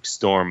perfect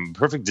storm,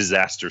 perfect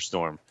disaster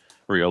storm,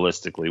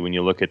 realistically, when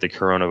you look at the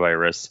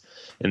coronavirus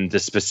and the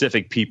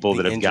specific people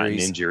that have gotten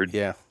injured,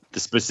 the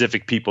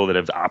specific people that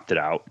have opted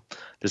out,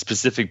 the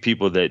specific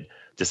people that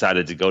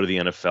decided to go to the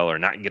NFL or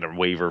not get a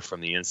waiver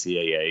from the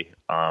NCAA.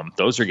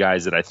 Those are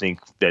guys that I think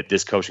that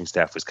this coaching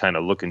staff was kind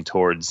of looking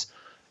towards,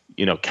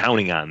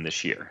 counting on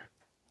this year.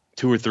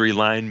 2 or 3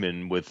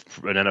 linemen with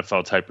an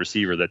NFL type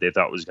receiver that they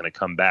thought was going to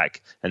come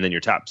back, and then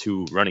your top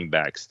 2 running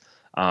backs.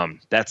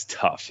 That's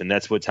tough, and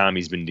that's what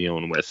Tommy's been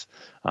dealing with.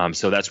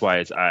 So that's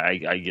why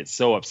I get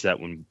so upset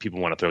when people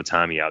want to throw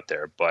Tommy out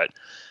there. But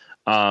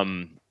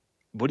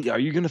are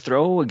you going to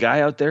throw a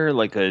guy out there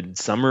like a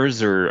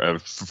Summers or a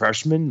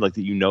freshman like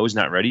that is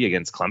not ready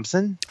against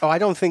Clemson? Oh, I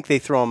don't think they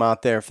throw him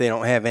out there if they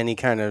don't have any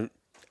kind of.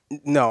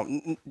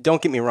 No,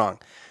 don't get me wrong.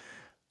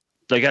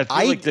 Like I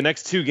feel like the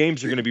next 2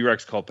 games are going to be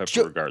Rex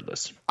Culpepper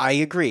regardless. I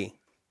agree,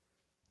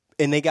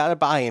 and they got to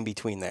buy in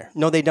between there.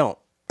 No, they don't.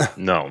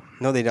 No,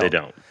 they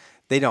don't.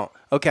 They don't.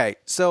 Okay,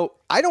 so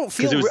I don't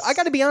feel. I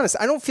got to be honest.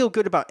 I don't feel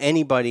good about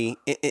anybody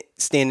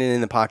standing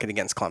in the pocket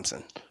against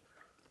Clemson.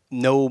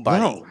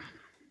 Nobody.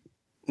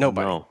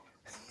 Nobody. No.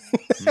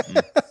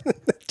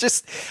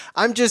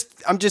 I'm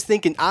just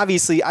thinking.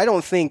 Obviously, I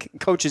don't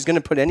think coach is going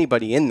to put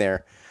anybody in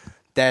there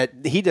that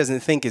he doesn't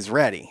think is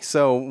ready.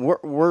 So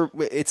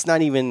it's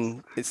not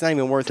even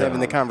worth having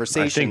the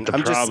conversation. I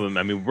think the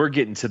problem. We're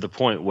getting to the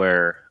point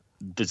where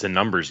it's a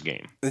numbers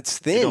game. It's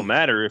thin. It don't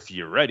matter if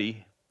you're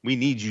ready. We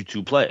need you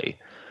to play.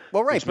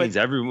 Well, right. Which means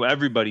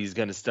everybody's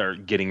going to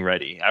start getting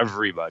ready.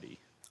 Everybody.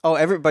 Oh,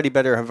 everybody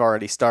better have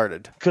already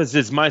started. Because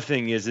it's my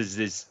thing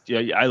is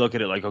I look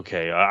at it like,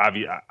 okay,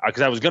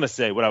 because I was going to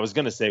say, what I was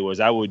going to say was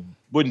I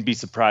wouldn't be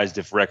surprised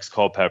if Rex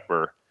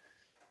Culpepper,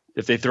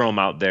 if they throw him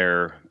out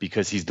there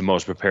because he's the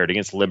most prepared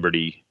against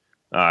Liberty,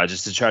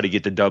 just to try to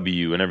get the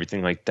W and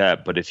everything like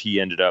that. But if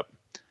he ended up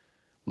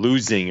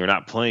losing or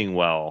not playing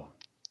well,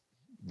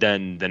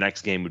 then the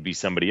next game would be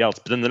somebody else.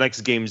 But then the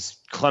next game's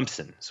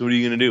Clemson. So what are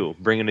you going to do?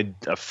 Bring in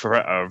a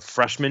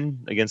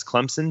freshman against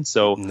Clemson?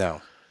 So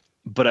no.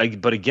 But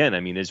again,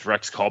 is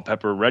Rex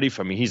Culpepper ready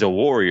for me? He's a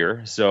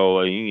warrior.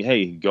 So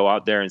hey, go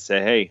out there and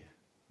say, hey,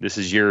 this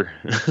is your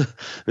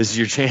this is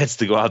your chance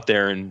to go out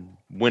there and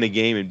win a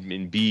game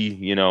and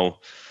be,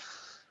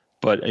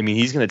 But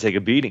he's going to take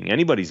a beating.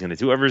 Anybody's going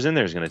to. Whoever's in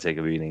there is going to take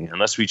a beating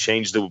unless we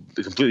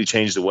completely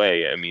change the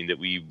way. That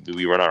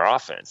we run our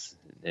offense.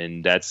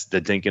 And that's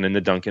the dinking and the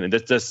dunking. And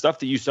that's the stuff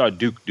that you saw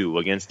Duke do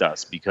against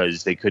us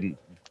because they couldn't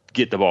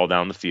get the ball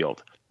down the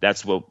field.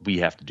 That's what we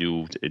have to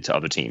do to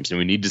other teams. And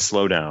we need to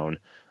slow down.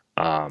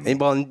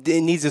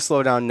 It needs to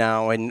slow down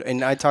now.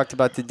 And I talked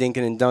about the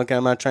dinking and dunking.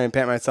 I'm not trying to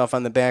pat myself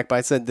on the back, but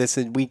I said this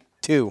is week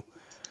 2.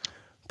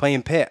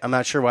 Playing Pitt. I'm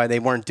not sure why they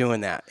weren't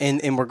doing that.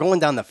 And we're going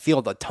down the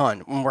field a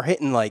ton. When we're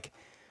hitting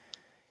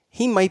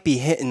he might be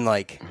hitting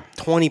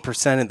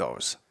 20% of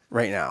those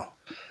right now.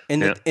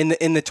 And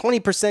the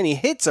 20% he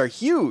hits are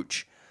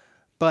huge,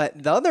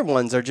 but the other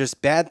ones are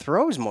just bad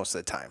throws most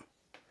of the time.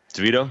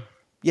 DeVito?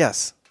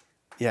 Yes.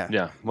 Yeah.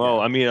 Yeah.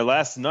 Well,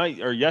 last night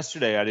or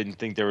yesterday, I didn't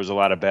think there was a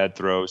lot of bad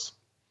throws.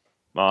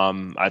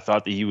 I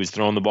thought that he was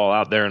throwing the ball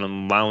out there and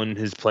allowing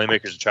his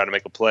playmakers to try to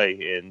make a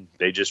play, and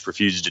they just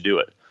refused to do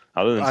it.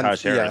 Other than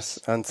Taj Harris. Yes,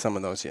 on some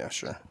of those, yeah,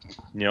 sure.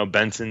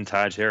 Benson,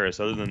 Taj Harris.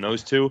 Other than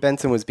those 2.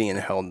 Benson was being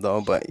held,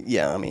 though, but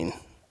yeah,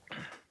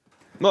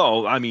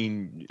 Well,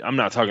 I'm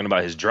not talking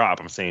about his drop.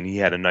 I'm saying he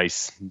had a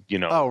nice,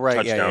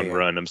 touchdown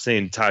run. I'm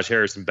saying Taj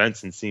Harris and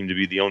Benson seem to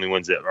be the only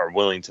ones that are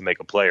willing to make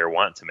a play or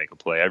want to make a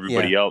play.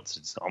 Everybody else,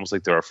 it's almost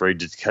like they're afraid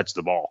to catch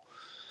the ball.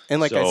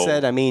 And I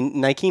said,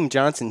 Nykeem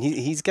Johnson,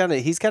 he's got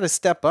to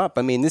step up.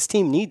 This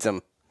team needs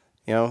him,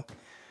 to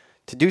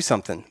do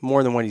something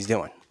more than what he's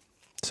doing.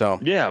 So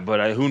yeah,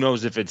 but who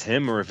knows if it's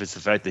him or if it's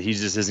the fact that he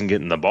just isn't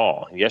getting the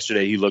ball.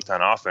 Yesterday, he looked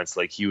on offense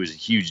like he was a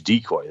huge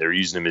decoy. They're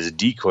using him as a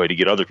decoy to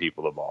get other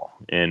people the ball.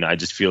 And I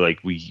just feel like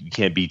we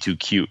can't be too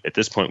cute. At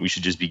this point, we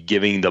should just be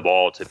giving the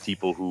ball to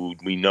people who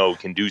we know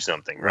can do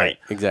something, right?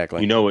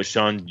 Exactly. You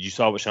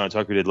saw what Sean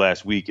Tucker did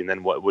last week, and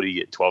then what did he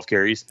get, 12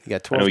 carries? He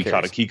got 12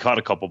 carries. He caught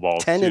a couple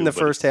balls, 10 in the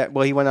first half.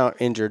 Well, he went out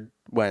injured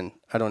when?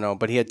 I don't know.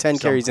 But he had 10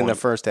 carries in the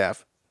first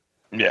half.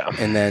 Yeah.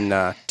 And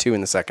then 2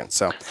 in the second.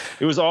 So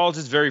it was all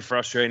just very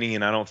frustrating.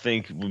 And I don't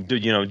think,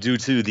 due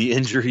to the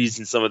injuries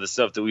and some of the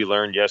stuff that we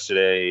learned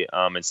yesterday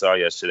and saw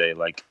yesterday,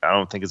 I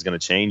don't think it's going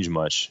to change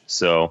much.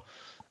 So,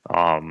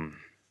 and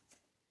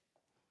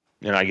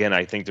again,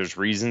 I think there's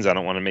reasons. I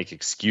don't want to make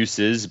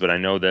excuses, but I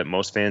know that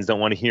most fans don't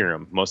want to hear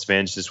them. Most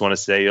fans just want to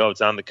say, oh,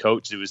 it's on the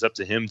coach. It was up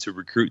to him to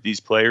recruit these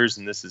players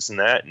and this and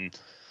that. And,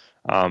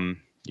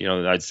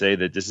 I'd say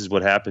that this is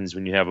what happens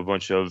when you have a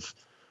bunch of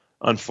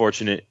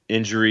unfortunate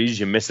injuries.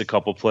 You miss a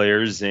couple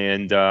players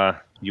and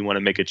you want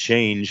to make a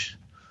change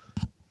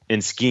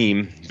in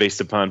scheme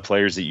based upon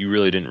players that you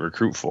really didn't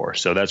recruit for.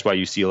 So that's why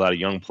you see a lot of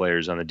young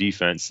players on the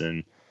defense.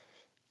 And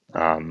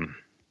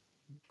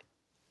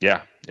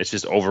it's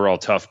just overall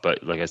tough.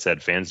 But like I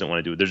said, fans don't want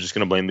to do it. They're just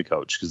going to blame the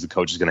coach because the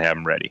coach is going to have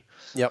them ready.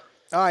 Yep.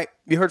 All right.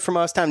 You heard from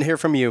us. Time to hear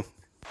from you.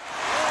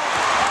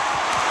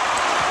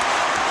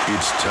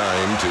 It's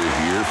time to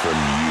hear from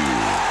you.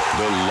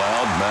 The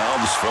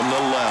loudmouths from the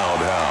Loud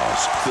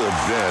House. The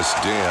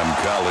best damn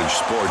college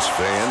sports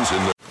fans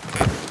in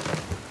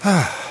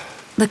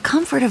the... The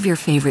comfort of your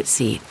favorite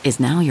seat is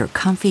now your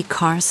comfy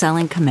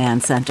car-selling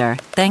command center,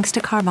 thanks to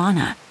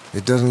Carvana.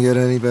 It doesn't get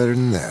any better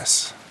than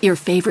this. Your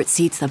favorite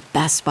seat's the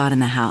best spot in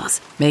the house.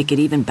 Make it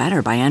even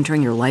better by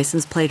entering your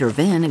license plate or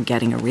VIN and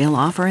getting a real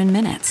offer in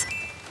minutes.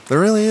 There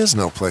really is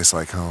no place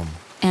like home.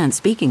 And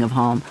speaking of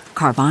home,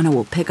 Carvana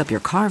will pick up your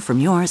car from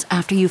yours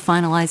after you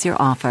finalize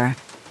your offer.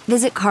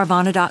 Visit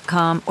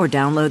Carvana.com or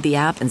download the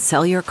app and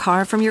sell your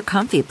car from your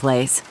comfy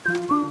place.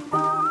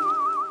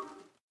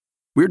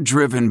 We're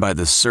driven by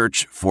the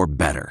search for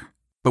better.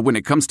 But when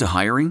it comes to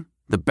hiring,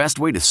 the best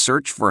way to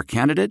search for a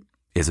candidate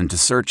isn't to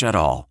search at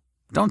all.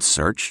 Don't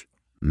search.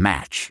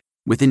 Match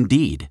with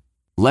Indeed.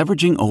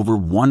 Leveraging over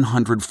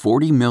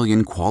 140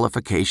 million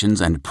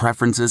qualifications and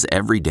preferences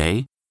every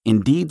day,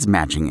 Indeed's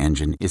matching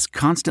engine is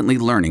constantly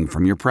learning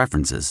from your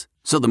preferences.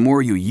 So the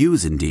more you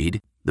use Indeed,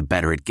 the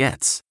better it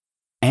gets.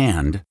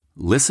 And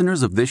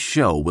listeners of this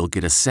show will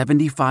get a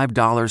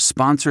 $75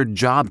 sponsored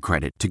job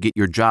credit to get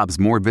your jobs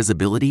more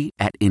visibility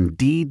at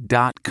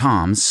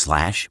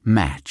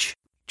Indeed.com/match.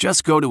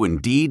 Just go to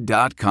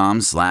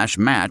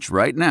Indeed.com/match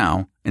right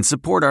now and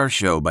support our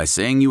show by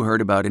saying you heard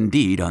about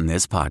Indeed on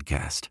this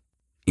podcast.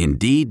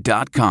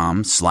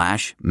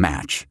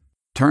 Indeed.com/match.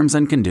 Terms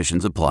and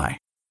conditions apply.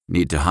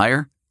 Need to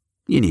hire?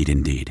 You need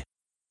Indeed.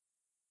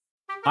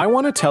 I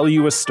want to tell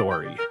you a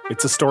story.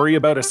 It's a story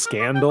about a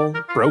scandal,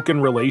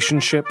 broken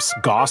relationships,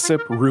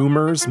 gossip,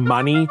 rumors,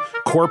 money,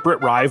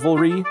 corporate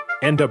rivalry,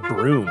 and a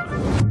broom.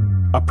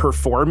 A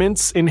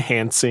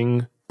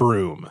performance-enhancing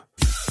broom.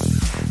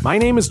 My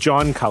name is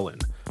John Cullen.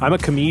 I'm a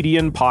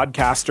comedian,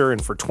 podcaster, and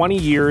for 20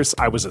 years,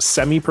 I was a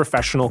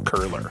semi-professional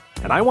curler.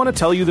 And I want to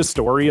tell you the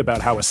story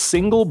about how a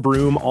single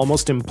broom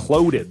almost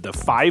imploded the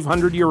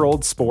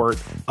 500-year-old sport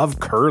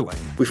of curling.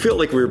 We felt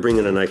like we were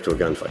bringing a knife to a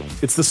gunfight.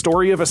 It's the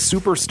story of a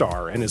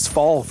superstar and his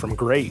fall from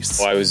grace.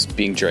 Well, I was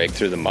being dragged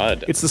through the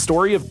mud. It's the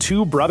story of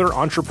two brother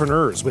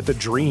entrepreneurs with a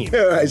dream.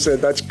 I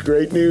said, that's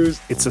great news.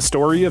 It's a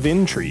story of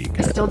intrigue.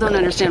 I still don't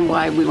understand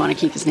why we want to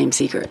keep his name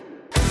secret.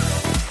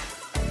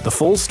 The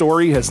full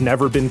story has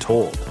never been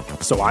told,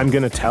 so I'm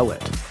going to tell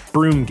it.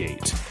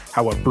 Broomgate,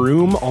 how a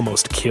broom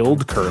almost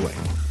killed curling.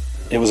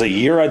 It was a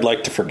year I'd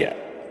like to forget.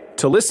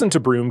 To listen to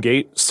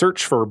Broomgate,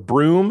 search for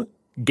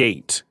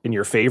Broomgate in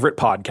your favorite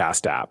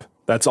podcast app.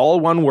 That's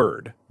all one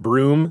word,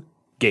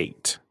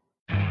 Broomgate.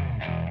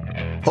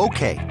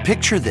 Okay,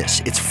 picture this.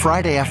 It's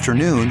Friday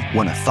afternoon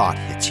when a thought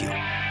hits you.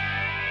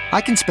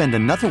 I can spend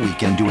another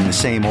weekend doing the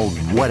same old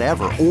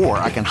whatever, or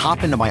I can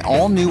hop into my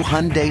all-new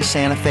Hyundai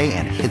Santa Fe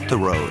and hit the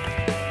road.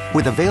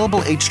 With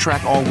available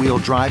H-Track all-wheel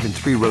drive and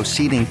 3-row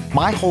seating,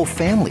 my whole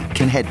family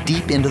can head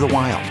deep into the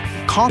wild.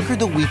 Conquer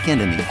the weekend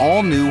in the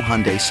all-new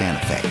Hyundai Santa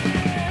Fe.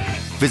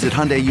 Visit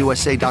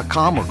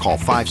HyundaiUSA.com or call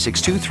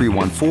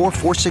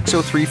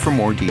 562-314-4603 for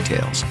more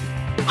details.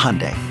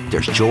 Hyundai,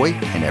 there's joy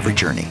in every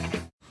journey.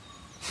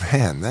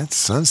 Man, that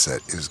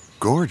sunset is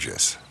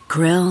gorgeous.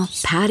 Grill,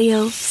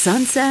 patio,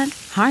 sunset.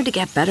 Hard to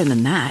get better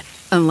than that.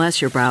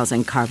 Unless you're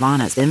browsing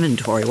Carvana's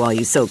inventory while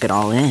you soak it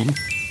all in.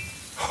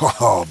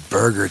 Oh,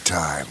 burger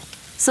time.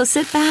 So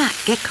sit back,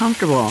 get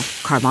comfortable.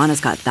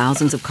 Carvana's got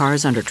thousands of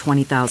cars under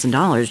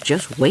 $20,000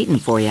 just waiting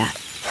for you.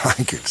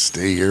 I could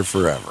stay here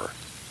forever.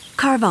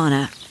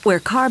 Carvana, where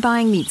car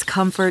buying meets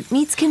comfort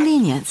meets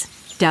convenience.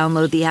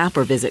 Download the app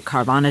or visit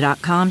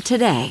Carvana.com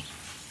today.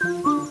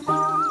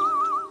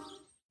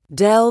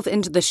 Delve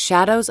into the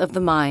shadows of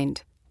the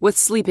mind with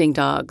Sleeping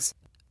Dogs,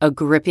 a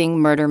gripping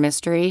murder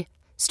mystery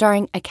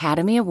starring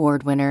Academy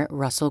Award winner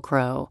Russell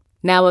Crowe.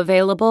 Now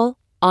available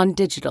on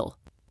digital.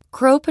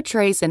 Crowe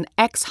portrays an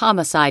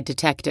ex-homicide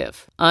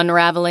detective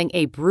unraveling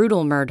a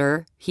brutal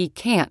murder he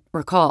can't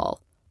recall.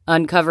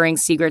 Uncovering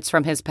secrets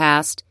from his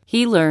past,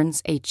 he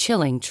learns a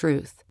chilling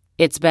truth.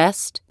 It's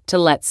best to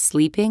let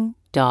sleeping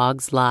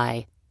dogs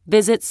lie.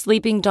 Visit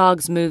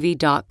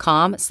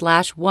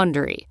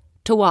sleepingdogsmovie.com/Wondery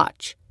to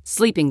watch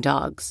Sleeping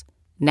Dogs,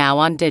 now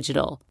on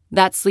digital.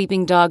 That's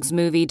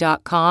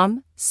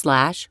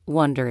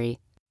sleepingdogsmovie.com/Wondery.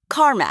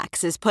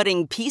 CarMax is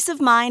putting peace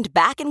of mind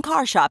back in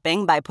car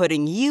shopping by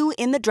putting you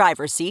in the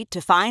driver's seat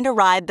to find a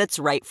ride that's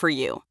right for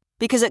you.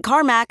 Because at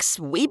CarMax,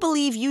 we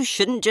believe you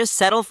shouldn't just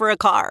settle for a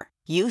car.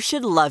 You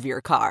should love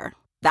your car.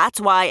 That's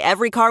why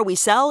every car we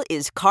sell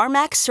is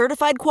CarMax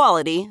certified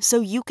quality, so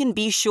you can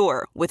be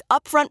sure with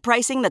upfront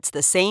pricing that's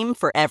the same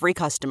for every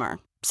customer.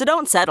 So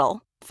don't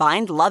settle.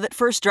 Find love at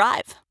first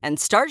drive and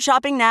start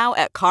shopping now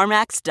at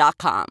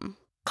CarMax.com.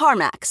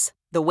 CarMax,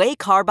 the way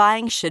car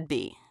buying should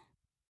be.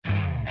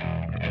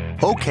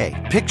 Okay,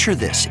 picture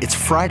this. It's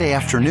Friday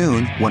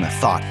afternoon when a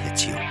thought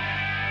hits you.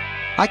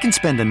 I can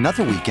spend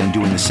another weekend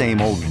doing the same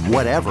old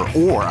whatever,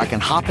 or I can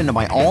hop into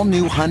my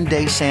all-new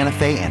Hyundai Santa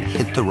Fe and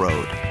hit the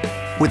road.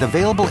 With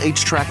available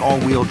H-Track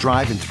all-wheel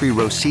drive and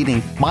 3-row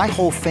seating, my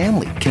whole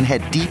family can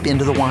head deep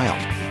into the wild.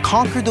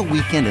 Conquer the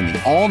weekend in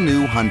the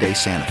all-new Hyundai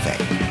Santa Fe.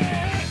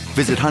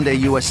 Visit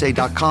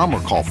HyundaiUSA.com or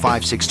call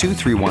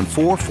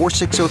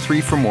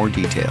 562-314-4603 for more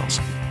details.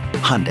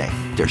 Hyundai,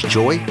 there's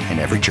joy in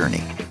every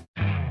journey.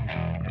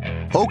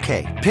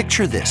 Okay,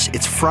 picture this.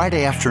 It's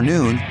Friday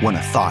afternoon when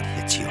a thought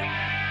hits you.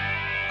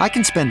 I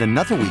can spend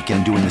another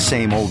weekend doing the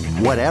same old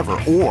whatever,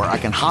 or I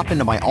can hop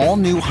into my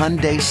all-new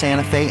Hyundai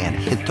Santa Fe and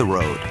hit the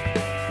road.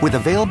 With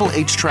available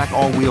H-Track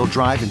all-wheel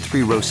drive and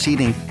 3-row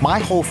seating, my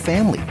whole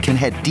family can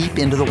head deep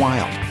into the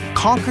wild.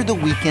 Conquer the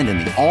weekend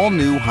in the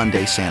all-new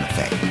Hyundai Santa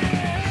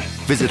Fe.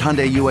 Visit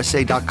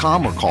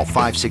HyundaiUSA.com or call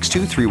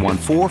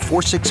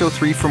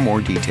 562-314-4603 for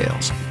more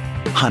details.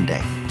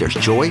 Hyundai, there's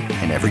joy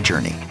in every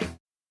journey.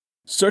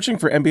 Searching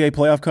for NBA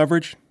playoff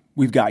coverage?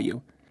 We've got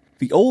you.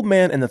 The Old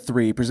Man and the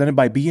Three, presented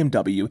by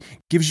BMW,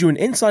 gives you an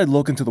inside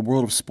look into the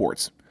world of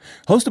sports.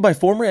 Hosted by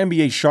former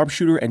NBA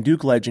sharpshooter and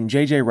Duke legend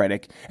J.J.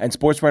 Redick and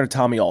sports writer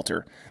Tommy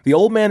Alter, The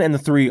Old Man and the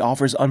Three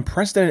offers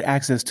unprecedented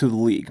access to the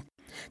league.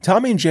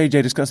 Tommy and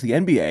JJ discuss the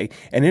NBA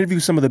and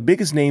interview some of the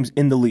biggest names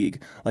in the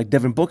league, like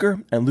Devin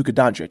Booker and Luka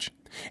Doncic.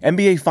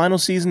 NBA final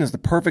season is the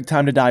perfect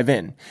time to dive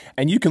in,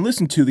 and you can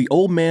listen to The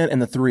Old Man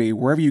and the Three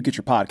wherever you get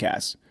your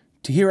podcasts.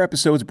 To hear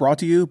episodes brought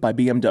to you by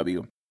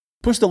BMW.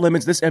 Push the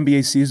limits this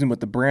NBA season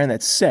with the brand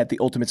that set the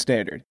ultimate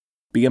standard.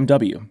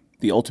 BMW,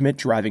 the ultimate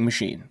driving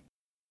machine.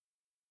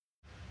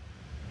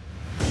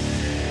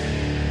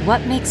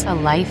 What makes a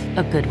life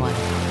a good one?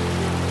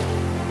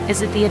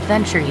 Is it the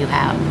adventure you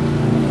have?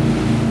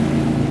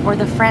 Or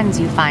the friends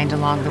you find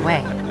along the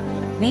way?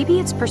 Maybe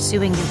it's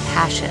pursuing your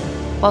passion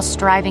while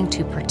striving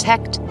to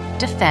protect,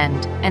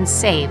 defend, and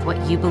save what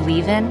you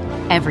believe in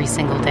every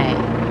single day.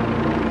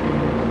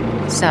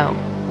 So,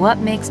 what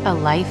makes a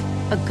life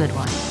a good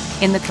one?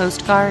 In the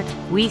Coast Guard,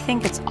 we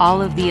think it's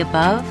all of the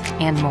above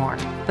and more,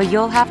 but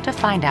you'll have to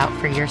find out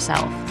for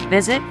yourself.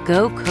 Visit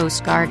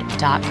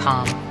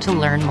gocoastguard.com to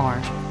learn more.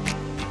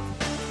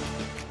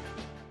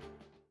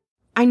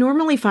 I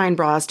normally find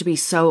bras to be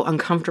so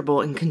uncomfortable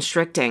and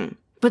constricting,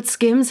 but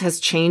Skims has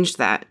changed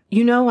that.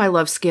 You know I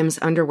love Skims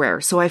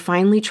underwear, so I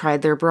finally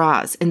tried their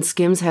bras, and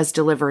Skims has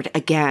delivered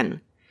again.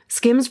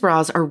 Skims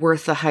bras are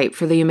worth the hype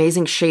for the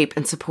amazing shape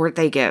and support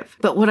they give,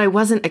 but what I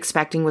wasn't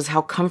expecting was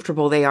how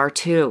comfortable they are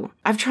too.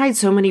 I've tried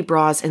so many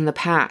bras in the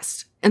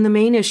past, and the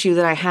main issue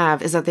that I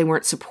have is that they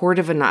weren't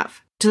supportive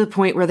enough, to the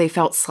point where they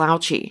felt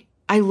slouchy.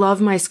 I love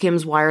my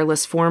Skims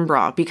wireless form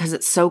bra because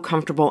it's so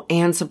comfortable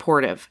and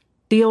supportive.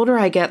 The older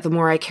I get, the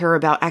more I care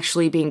about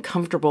actually being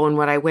comfortable in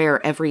what I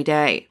wear every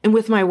day. And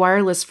with my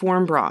wireless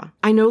form bra,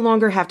 I no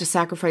longer have to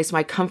sacrifice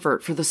my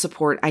comfort for the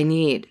support I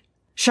need.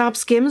 Shop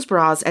Skims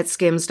bras at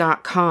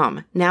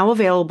skims.com, now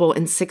available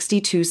in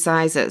 62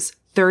 sizes,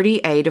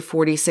 30A to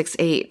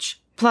 46H.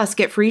 Plus,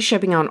 get free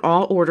shipping on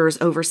all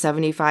orders over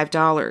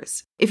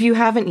 $75. If you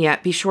haven't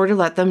yet, be sure to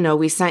let them know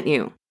we sent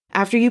you.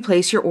 After you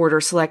place your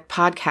order, select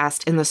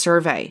Podcast in the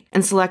survey,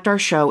 and select our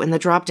show in the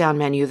drop-down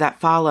menu that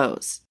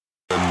follows.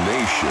 The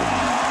Nation.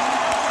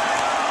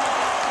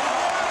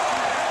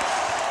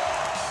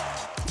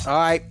 All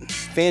right,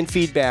 fan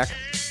feedback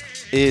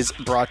is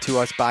brought to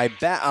us by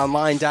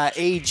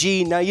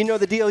betonline.ag. Now, you know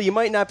the deal. You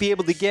might not be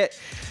able to get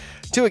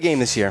to a game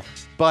this year,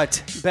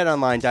 but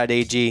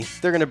betonline.ag,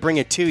 they're going to bring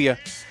it to you.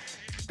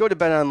 Go to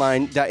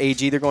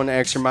betonline.ag. They're going the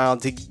extra mile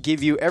to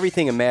give you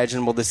everything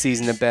imaginable this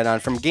season to bet on.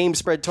 From game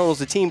spread totals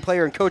to team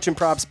player and coaching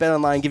props,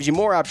 BetOnline gives you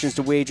more options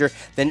to wager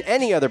than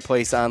any other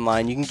place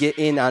online. You can get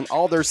in on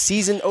all their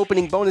season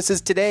opening bonuses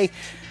today.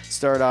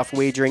 Start off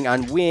wagering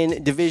on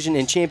win, division,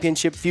 and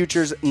championship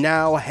futures.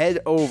 Now head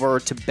over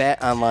to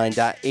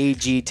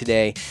betonline.ag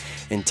today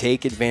and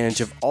take advantage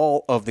of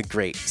all of the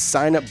great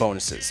sign-up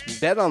bonuses.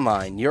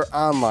 BetOnline, your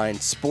online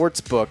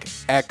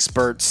sportsbook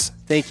experts.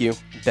 Thank you,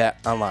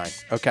 BetOnline.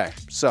 Okay,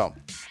 so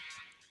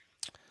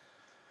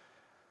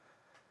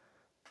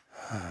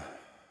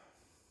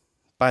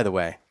by the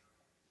way,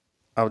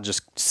 I'll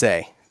just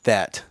say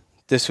that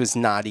this was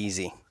not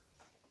easy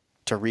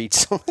to read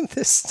some of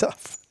this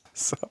stuff.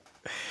 So,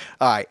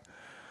 all right,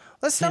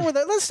 let's start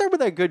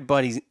with our good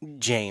buddy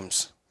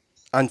James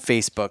on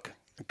Facebook.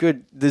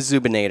 The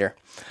Zubinator.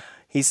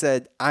 He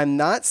said, "I'm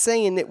not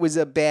saying it was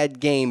a bad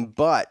game,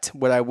 but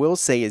what I will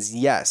say is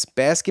yes,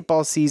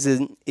 basketball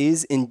season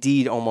is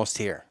indeed almost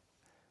here."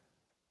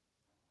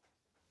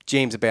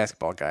 James, a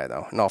basketball guy,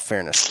 though, in all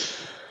fairness.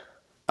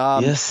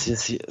 Yes.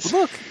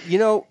 Look,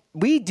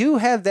 we do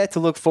have that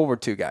to look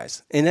forward to,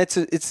 guys. And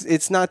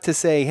it's not to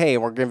say, hey,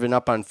 we're giving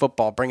up on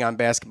football, bring on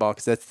basketball,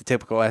 because that's the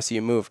typical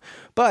SU move.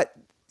 But,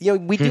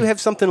 we do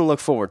have something to look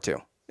forward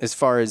to as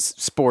far as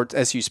sports,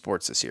 SU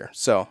sports this year.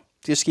 So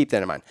just keep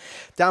that in mind.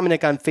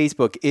 Dominic on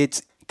Facebook,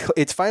 it's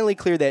finally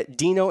clear that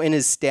Dino and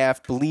his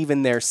staff believe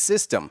in their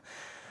system.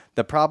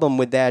 The problem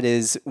with that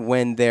is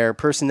when their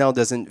personnel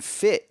doesn't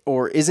fit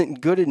or isn't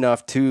good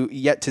enough to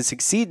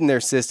succeed in their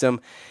system,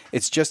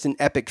 it's just an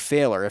epic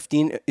failure. If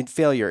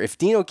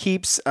Dino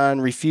keeps on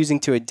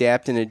refusing to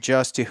adapt and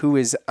adjust to who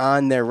is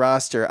on their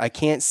roster, I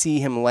can't see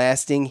him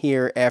lasting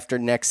here after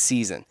next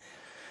season.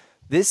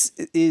 This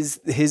is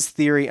his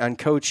theory on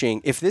coaching.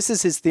 If this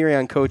is his theory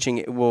on coaching,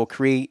 it will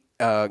create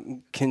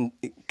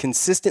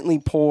consistently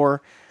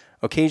poor,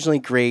 occasionally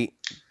great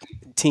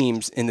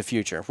teams in the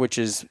future, which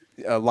is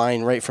a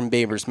line right from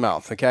Baber's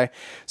mouth, okay?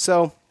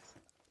 So,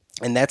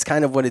 and that's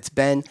kind of what it's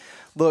been.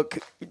 Look,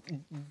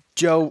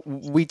 Joe,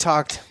 we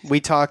talked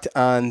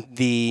on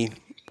the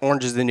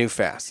Orange is the new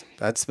fast.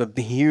 That's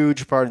a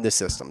huge part of the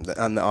system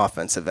on the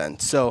offensive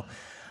end. So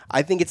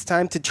I think it's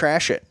time to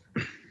trash it.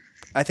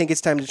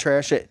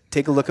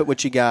 Take a look at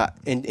what you got,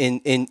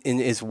 in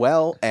as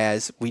well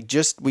as we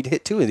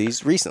hit 2 of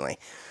these recently.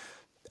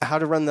 How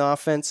to run the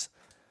offense,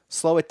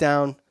 slow it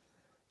down,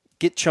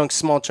 get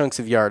small chunks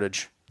of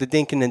yardage. The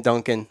dinking and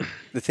dunking,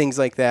 the things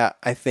like that,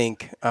 I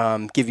think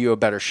give you a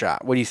better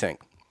shot. What do you think?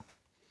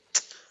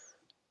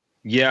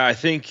 Yeah, I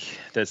think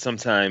that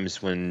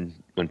sometimes when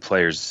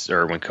players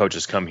or when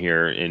coaches come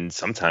here, and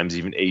sometimes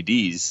even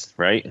ADs,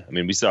 right? I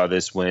mean, we saw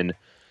this when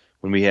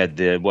we had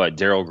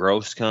Daryl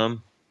Gross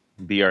come,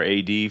 be our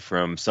AD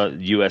from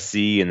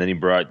USC, and then he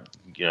brought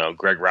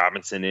Greg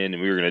Robinson in,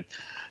 and we were going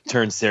to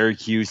turn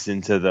Syracuse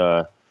into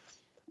the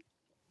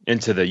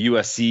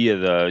USC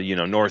of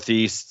the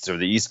Northeast or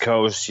the East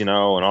Coast, and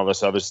all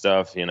this other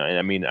stuff.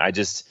 I mean,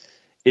 there's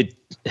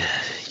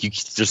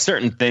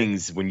certain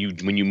things when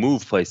you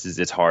move places,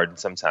 it's hard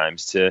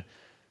sometimes to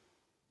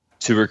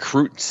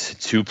recruit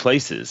to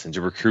places and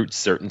to recruit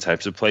certain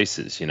types of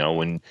places.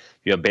 When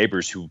you have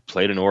Babers who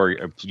played in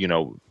Oregon,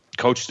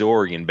 coached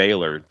Oregon,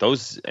 Baylor,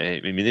 those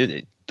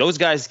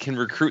guys can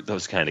recruit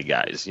those kind of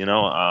guys.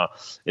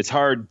 It's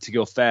hard to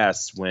go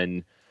fast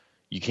when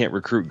you can't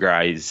recruit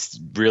guys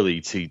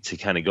really to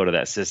kind of go to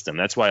that system.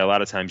 That's why a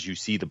lot of times you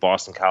see the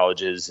Boston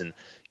colleges and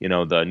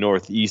the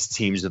Northeast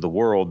teams of the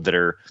world that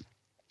are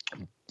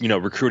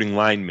recruiting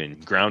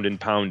linemen, ground and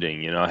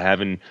pounding,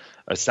 having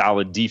a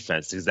solid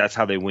defense, because that's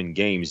how they win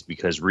games,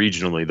 because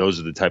regionally those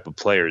are the type of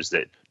players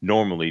that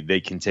normally they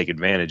can take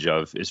advantage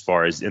of as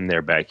far as in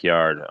their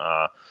backyard.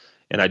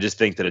 And I just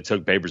think that it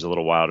took Babers a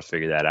little while to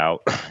figure that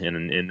out.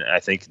 And I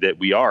think that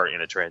we are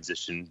in a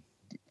transition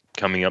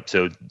coming up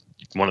to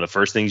one of the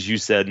first things you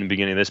said in the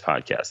beginning of this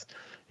podcast,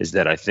 is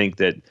that I think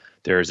that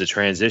there is a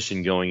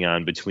transition going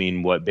on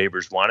between what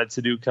Babers wanted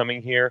to do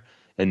coming here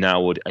and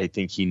now what I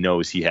think he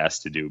knows he has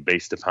to do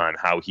based upon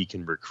how he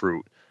can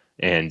recruit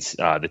and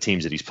the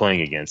teams that he's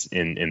playing against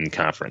in the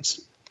conference.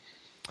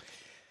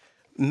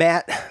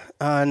 Matt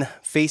on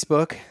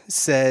Facebook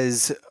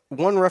says,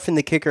 one roughing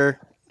the kicker,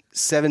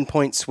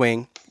 7-point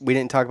swing. We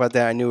didn't talk about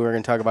that. I knew we were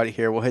going to talk about it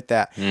here. We'll hit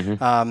that.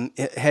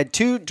 It had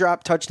 2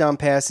 drop touchdown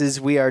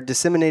passes. We are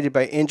disseminated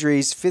by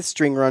injuries. 5th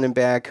string running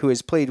back who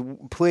has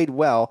played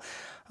well.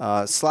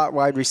 Slot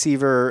wide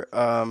receiver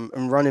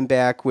and running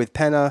back with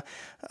Penna.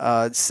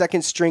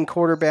 2nd string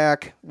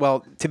quarterback.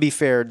 Well, to be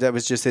fair, that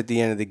was just at the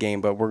end of the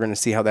game, but we're going to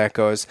see how that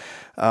goes.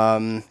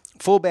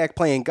 Fullback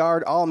playing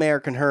guard,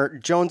 All-American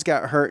hurt. Jones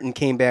got hurt and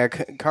came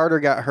back. Carter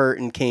got hurt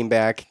and came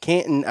back.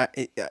 Canton,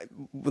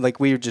 like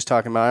we were just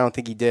talking about, I don't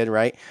think he did,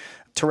 right?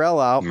 Terrell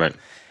out. Right.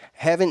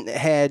 Haven't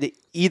had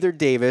either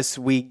Davis.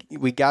 We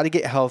got to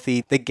get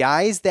healthy. The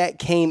guys that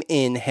came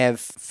in have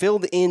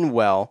filled in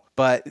well,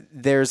 but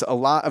there's a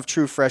lot of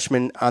true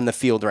freshmen on the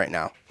field right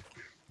now.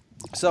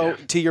 So,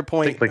 to your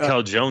point... I think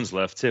Lakel Jones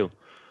left, too.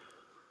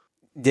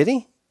 Did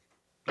he?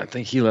 I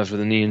think he left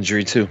with a knee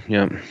injury, too.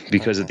 Yeah,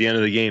 because at the end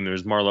of the game, there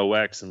was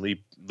Marlo X and Lee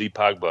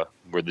Pogba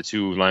were the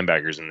 2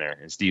 linebackers in there,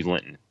 and Steve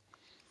Linton.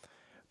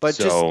 But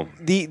so,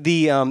 just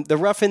the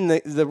rough in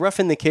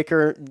the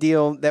kicker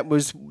deal,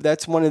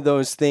 that's one of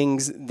those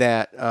things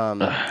that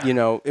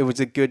it was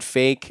a good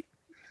fake,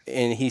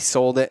 and he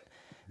sold it.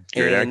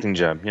 Great acting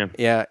job, yeah.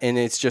 Yeah, and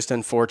it's just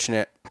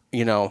unfortunate,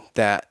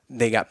 that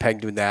they got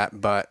pegged with that,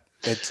 but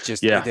it's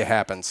just it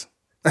happens.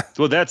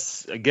 Well,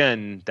 that's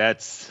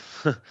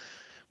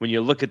when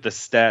you look at the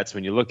stats,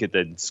 when you look at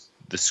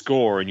the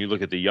score and you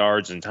look at the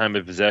yards and time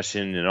of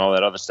possession and all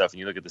that other stuff, and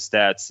you look at the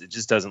stats, it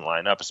just doesn't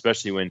line up,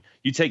 especially when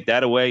you take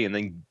that away and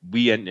then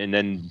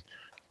then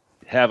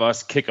have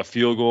us kick a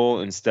field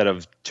goal instead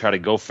of try to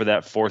go for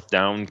that 4th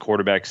down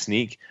quarterback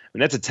sneak. I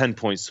mean, that's a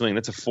 10-point swing.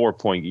 That's a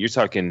 4-point. You're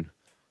talking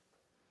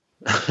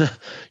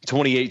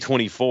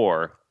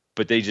 28-24,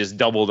 but they just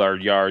doubled our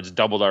yards,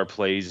 doubled our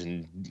plays,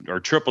 or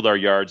tripled our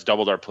yards,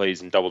 doubled our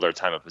plays, and doubled our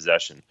time of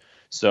possession.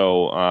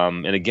 So,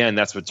 and again,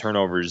 that's what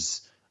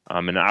turnovers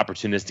an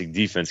opportunistic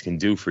defense can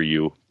do for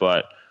you.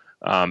 But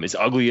as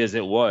ugly as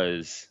it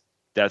was,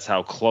 that's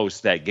how close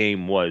that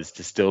game was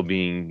to still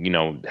being,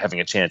 having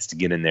a chance to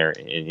get in there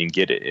and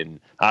get it. And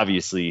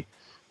obviously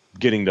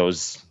getting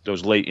those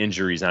late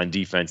injuries on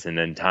defense, and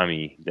then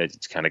Tommy,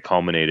 that's kind of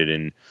culminated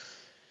in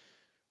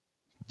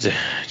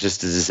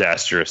just a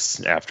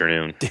disastrous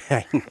afternoon.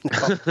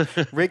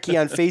 Ricky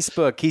on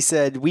Facebook, he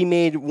said, we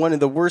made one of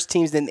the worst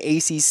teams in the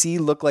ACC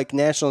look like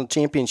national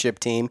championship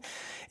team.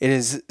 It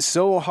is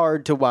so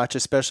hard to watch,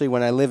 especially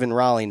when I live in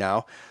Raleigh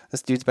now.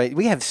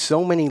 We have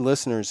so many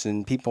listeners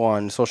and people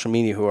on social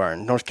media who are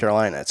in North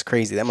Carolina. It's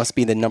crazy. That must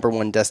be the number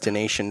 1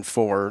 destination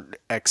for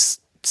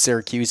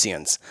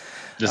ex-Syracuseans.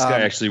 This guy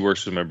actually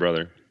works with my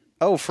brother.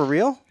 Oh, for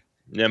real?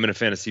 Yeah, I'm in a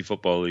fantasy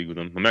football league with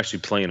him. I'm actually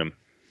playing him.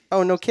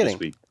 Oh, no kidding. This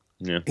week.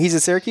 Yeah. He's a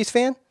Syracuse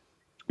fan?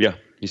 Yeah,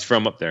 he's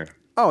from up there.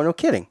 Oh, no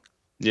kidding.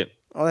 Yep.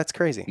 Oh, that's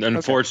crazy.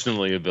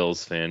 Unfortunately, a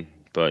Bills fan,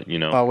 but we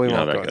won't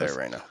go there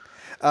right now.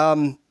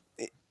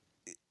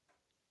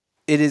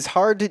 It is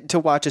hard to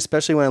watch,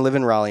 especially when I live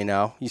in Raleigh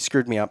now. You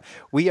screwed me up.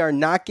 We are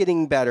not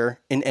getting better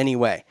in any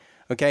way.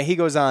 Okay, he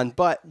goes on.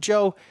 But,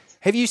 Joe,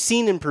 have you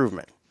seen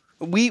improvement?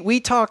 We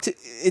talked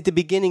at the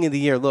beginning of the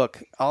year,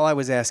 look, all I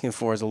was asking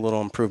for is a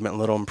little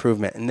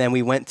improvement. And then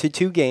we went to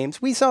 2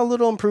 games. We saw a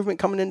little improvement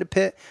coming into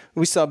Pitt.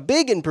 We saw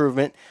big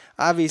improvement,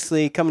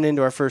 obviously, coming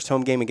into our first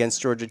home game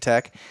against Georgia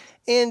Tech.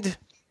 And,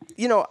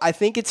 I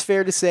think it's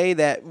fair to say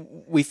that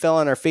we fell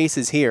on our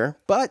faces here.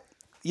 But,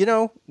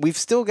 we've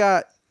still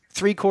got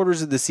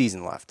 3/4 of the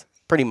season left,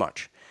 pretty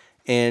much.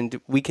 And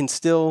we can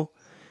still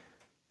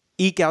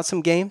eke out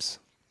some games.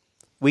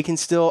 We can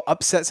still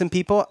upset some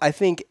people. I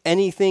think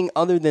anything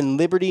other than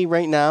Liberty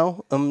right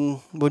now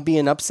would be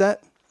an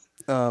upset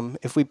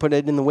if we put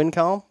it in the win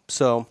column.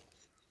 So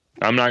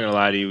I'm not gonna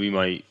lie to you. We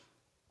might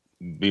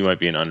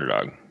be an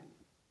underdog.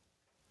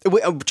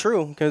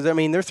 True, because they're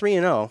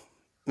 3-0.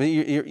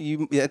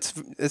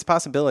 It's a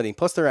possibility.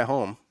 Plus they're at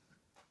home.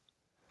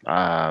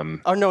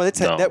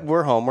 That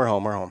we're home. We're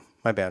home.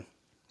 My bad.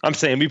 I'm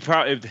saying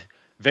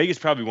Vegas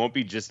probably won't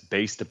be just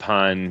based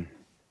upon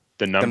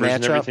the numbers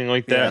and everything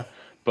like that. Yeah.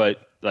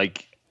 But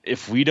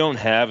if we don't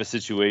have a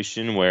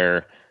situation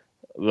where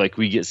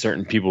we get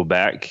certain people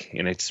back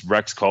and it's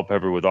Rex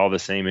Culpepper with all the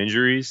same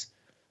injuries,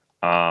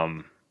 we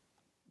might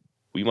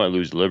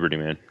lose Liberty,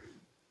 man.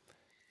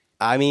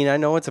 I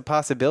know it's a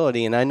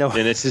possibility, and I know,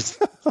 and it's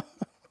just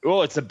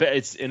well, it's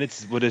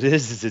what it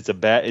is. It's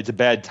a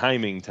bad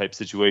timing type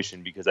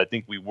situation because I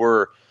think we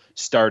were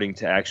starting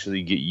to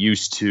actually get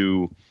used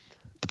to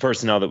the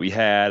personnel that we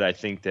had. I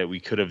think that we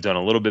could have done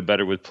a little bit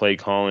better with play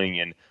calling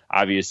and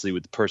obviously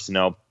with the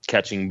personnel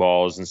catching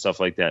balls and stuff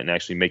like that and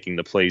actually making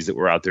the plays that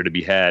were out there to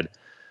be had.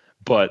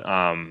 But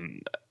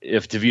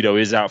if DeVito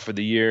is out for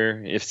the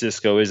year, if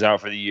Cisco is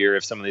out for the year,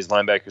 if some of these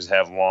linebackers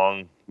have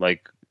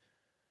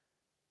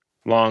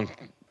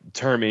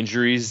long-term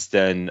injuries,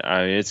 then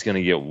it's going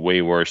to get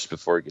way worse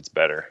before it gets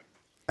better.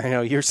 I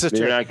know you're such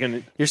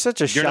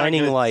a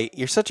shining light.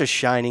 You're such a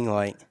shining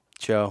light,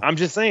 Joe. I'm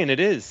just saying it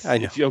is. I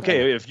know.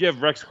 If you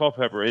have Rex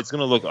Culpepper, it's going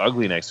to look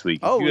ugly next week.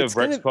 If you have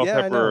Rex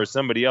Culpepper or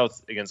somebody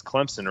else against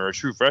Clemson or a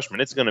true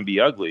freshman, it's going to be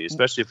ugly,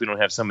 especially if we don't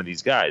have some of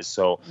these guys.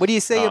 So what do you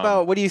say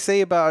about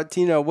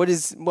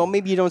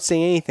maybe you don't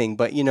say anything,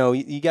 but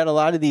you got a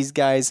lot of these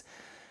guys.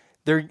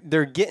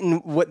 They're getting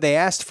what they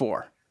asked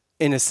for.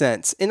 In a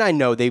sense, and I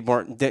know they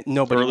weren't.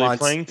 Nobody early wants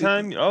playing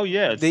time. Oh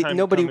yeah, it's time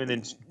nobody. To come in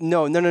and...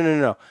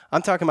 No.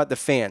 I'm talking about the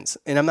fans,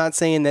 and I'm not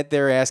saying that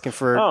they're asking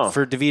for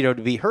DeVito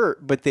to be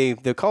hurt, but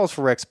the calls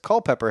for Rex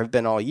Culpepper have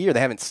been all year. They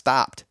haven't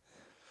stopped.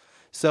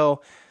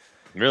 So,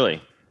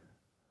 really,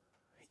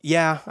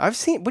 yeah, I've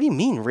seen. What do you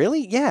mean,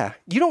 really? Yeah,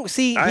 you don't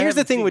see. Here's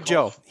the thing with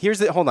Joe. Here's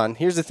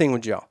the thing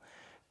with Joe.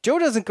 Joe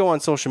doesn't go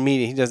on social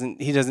media.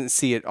 He doesn't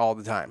see it all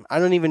the time. I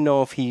don't even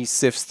know if he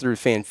sifts through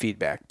fan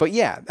feedback. But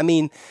yeah,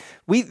 the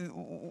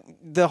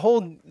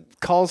whole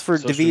calls for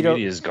social DeVito. Social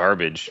media is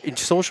garbage.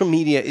 Social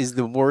media is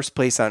the worst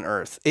place on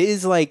earth. It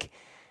is like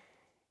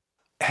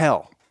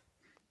hell.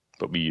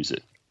 But we use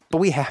it. But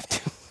we have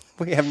to.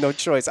 We have no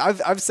choice.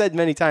 I've said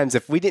many times,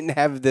 if we didn't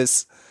have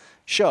this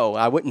show,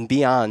 I wouldn't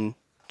be on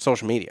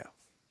social media.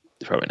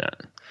 Probably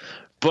not.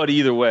 But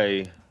either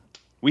way,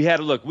 we had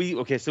a look.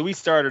 So we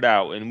started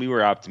out and we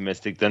were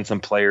optimistic. Then some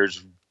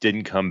players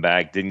didn't come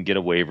back, didn't get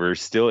a waiver,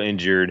 still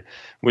injured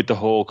with the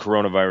whole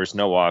coronavirus,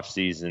 no off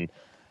season.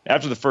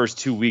 After the first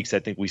 2 weeks, I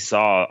think we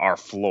saw our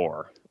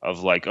floor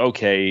of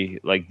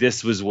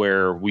this was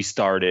where we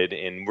started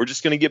and we're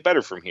just going to get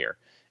better from here.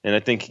 And I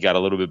think he got a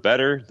little bit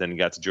better. Then he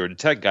got to Georgia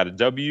Tech, got a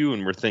W,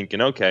 and we're thinking,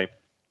 okay,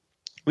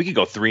 we could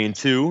go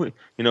 3-2,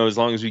 as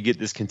long as we get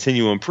this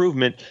continual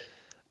improvement.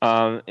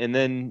 And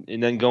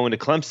then going to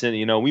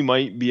Clemson, we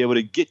might be able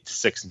to get to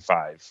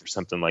 6-5 or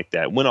something like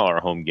that, win all our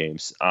home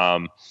games.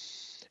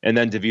 And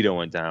then DeVito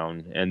went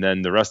down, and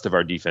then the rest of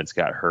our defense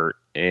got hurt.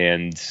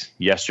 And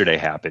yesterday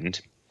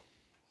happened.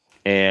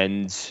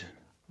 And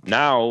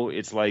now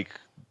it's like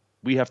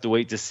we have to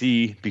wait to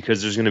see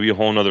because there's going to be a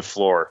whole nother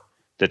floor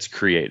that's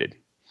created.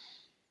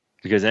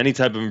 Because any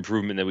type of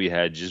improvement that we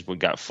had just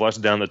got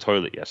flushed down the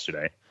toilet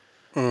yesterday.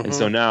 Mm-hmm. And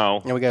so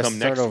now, come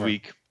next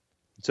week.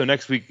 So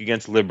next week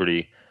against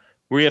Liberty,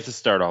 we have to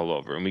start all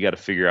over, and we got to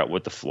figure out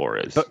what the floor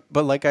is.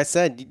 But like I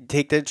said, you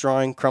take that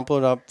drawing, crumple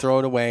it up, throw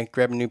it away,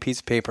 grab a new piece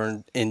of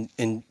paper,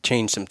 and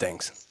change some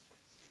things.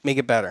 Make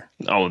it better.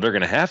 Oh, they're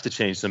going to have to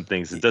change some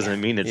things. It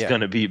doesn't mean it's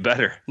going to be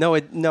better. No,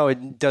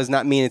 it does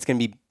not mean it's going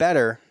to be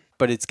better,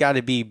 but it's got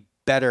to be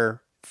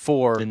better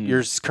for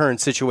your current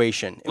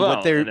situation. And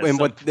what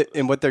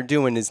they're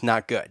doing is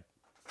not good.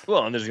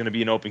 Well, and there's going to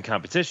be an open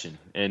competition.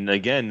 And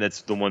again,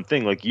 that's the one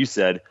thing, like you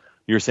said,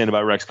 you were saying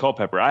about Rex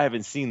Culpepper. I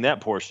haven't seen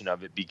that portion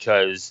of it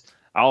because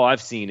all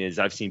I've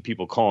seen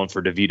people calling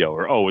for DeVito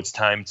or, it's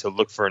time to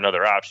look for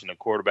another option, a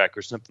quarterback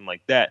or something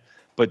like that.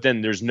 But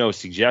then there's no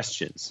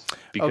suggestions.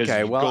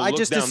 Okay, well, I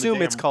just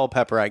assume it's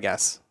Culpepper, I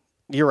guess.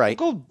 You're right.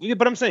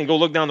 But I'm saying go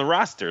look down the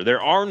roster.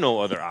 There are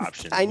no other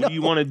options. I know. What do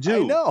you want to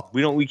do? I know.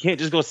 We can't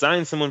just go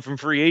sign someone from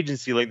free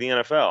agency like the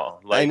NFL.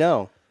 I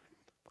know.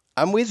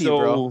 I'm with you,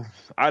 bro.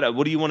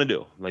 What do you want to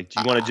do? Do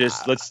you want to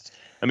just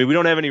we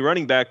don't have any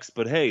running backs,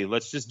 but hey,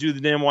 let's just do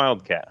the damn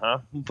Wildcat, huh?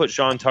 We'll put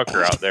Sean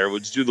Tucker out there. We'll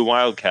just do the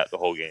Wildcat the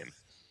whole game.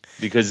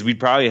 because we'd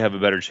probably have a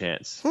better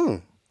chance.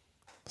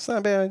 It's not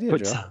a bad idea,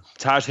 Put Joe.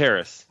 Taj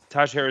Harris,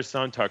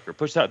 Son Tucker.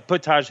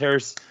 Put Taj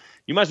Harris.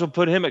 You might as well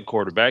put him at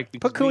quarterback.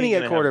 Put Cooney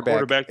at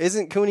quarterback.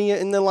 Isn't Cooney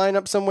in the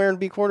lineup somewhere and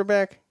be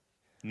quarterback?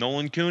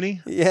 Nolan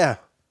Cooney? Yeah.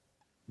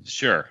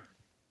 Sure.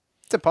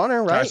 It's a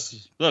punter, right?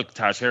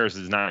 Taj Harris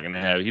is not going to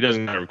have. He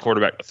doesn't have a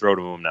quarterback to throw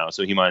to him now,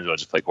 so he might as well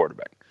just play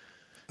quarterback.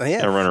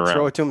 Yeah. And run around.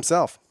 Throw it to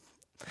himself.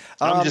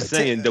 I'm just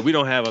saying that we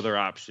don't have other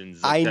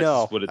options. I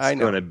know. That's what it's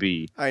going to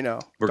be. I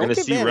know. We're going to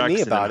see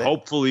Rex, and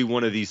hopefully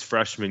one of these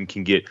freshmen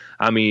can get.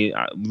 I mean,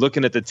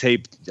 looking at the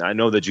tape, I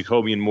know that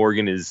Jacobian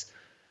Morgan is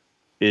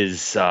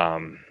he's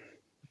not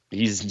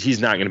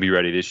going to be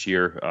ready this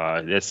year.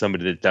 That's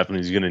somebody that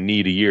definitely is going to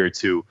need a year or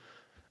two,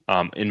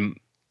 in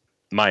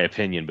my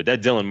opinion. But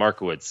that Dylan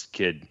Markowitz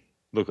kid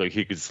looked like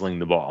he could sling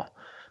the ball.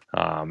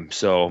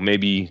 So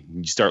maybe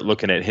you start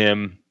looking at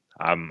him.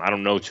 I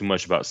don't know too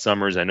much about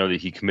Summers. I know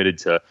that he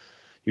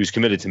was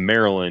committed to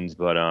Maryland,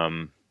 but I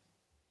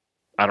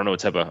don't know what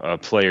type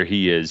of player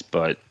he is.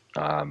 But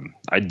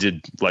I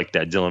did like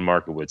that Dylan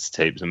Markowitz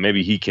tape, so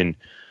maybe he can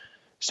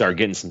start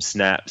getting some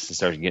snaps and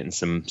start getting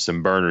some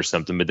burn or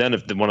something. But then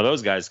if one of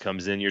those guys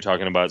comes in, you're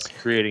talking about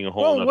creating a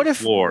whole other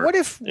floor. What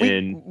if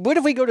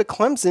we go to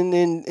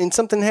Clemson and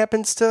something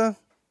happens to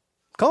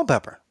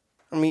Culpepper?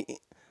 I mean,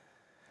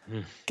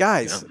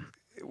 guys. Yeah.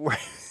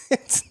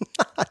 It's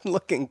not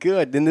looking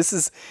good. And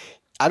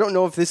I don't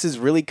know if this is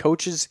really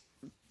coach's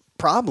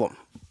problem.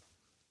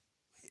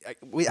 I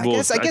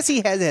guess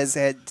he has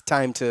had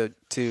time to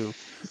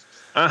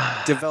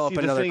develop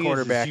another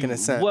quarterback in a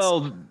sense.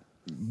 Well,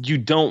 you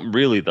don't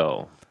really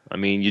though. I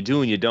mean, you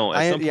do and you don't.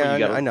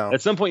 I know.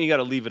 At some point, you got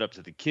to leave it up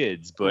to the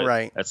kids. But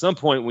at some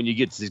point, when you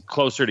get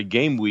closer to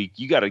game week,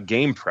 you got to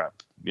game prep.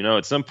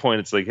 At some point,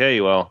 it's like,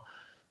 hey, well,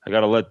 I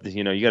got to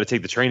you got to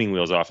take the training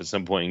wheels off at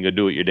some point and go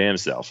do it your damn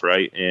self,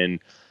 right? And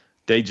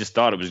they just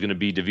thought it was going to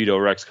be DeVito,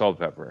 Rex,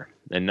 Culpepper.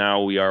 And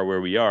now we are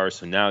where we are.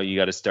 So now you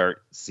got to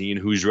start seeing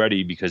who's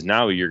ready, because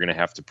now you're going to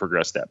have to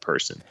progress that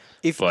person.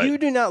 If you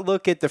do not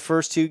look at the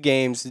first two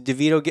games,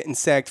 DeVito getting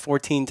sacked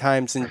 14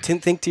 times, and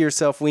think to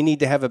yourself, we need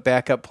to have a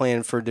backup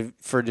plan for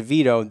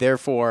DeVito,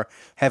 therefore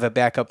have a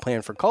backup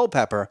plan for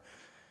Culpepper,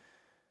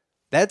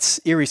 that's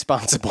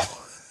irresponsible.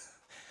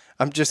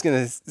 I'm just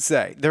going to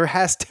say, there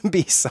has to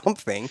be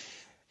something.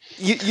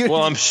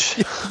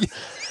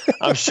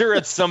 I'm sure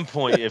at some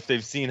point, if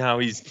they've seen how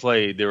he's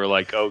played, they were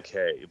like,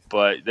 okay.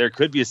 But there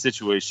could be a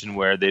situation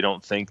where they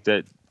don't think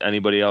that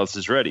anybody else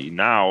is ready.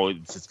 Now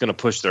it's going to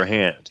push their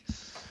hand.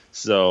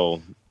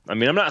 So, I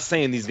mean, I'm not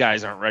saying these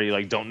guys aren't ready,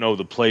 like don't know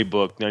the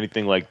playbook,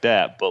 anything like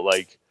that. But,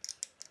 like,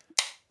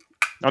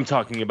 I'm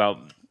talking about.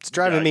 It's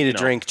driving me to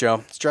drink,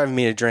 Joe. It's driving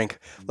me to drink.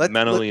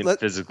 Mentally and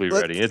physically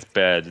ready. It's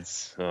bad.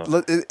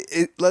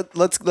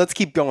 Let's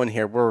keep going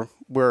here.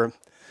 We're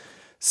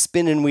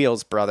spinning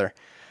wheels, brother.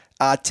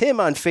 Tim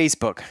on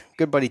Facebook,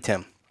 good buddy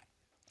Tim.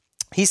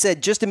 He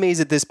said, just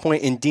amazed at this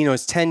point in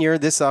Dino's tenure.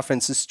 This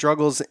offense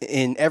struggles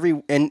in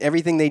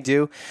everything they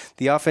do.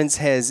 The defense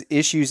has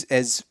issues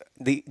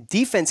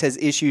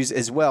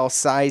as well,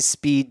 size,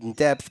 speed, and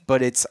depth,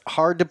 but it's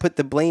hard to put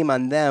the blame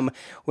on them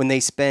when they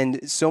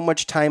spend so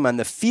much time on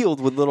the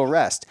field with little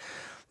rest.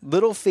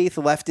 Little faith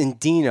left in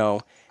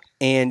Dino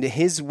and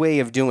his way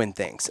of doing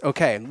things.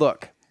 Okay,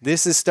 look,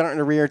 this is starting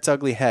to rear its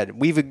ugly head.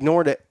 We've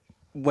ignored it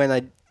when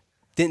I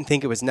didn't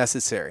think it was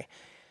necessary.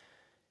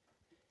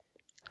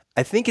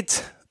 I think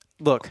it's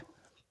look.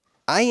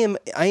 I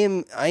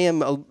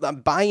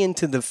buy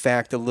into the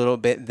fact a little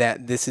bit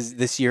that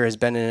this year has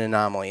been an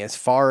anomaly as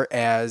far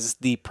as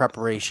the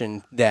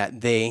preparation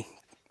that they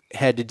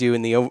had to do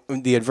and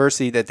the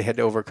adversity that they had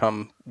to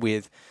overcome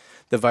with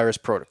the virus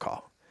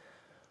protocol.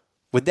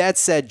 With that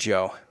said,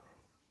 Joe,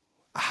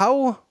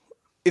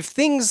 if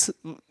things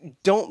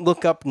don't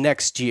look up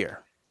next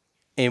year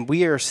and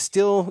we are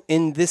still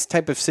in this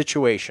type of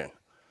situation,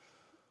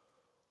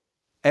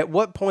 at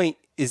what point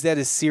is that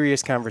a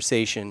serious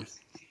conversation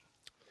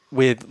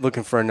with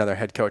looking for another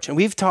head coach? And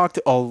we've talked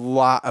a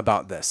lot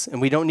about this,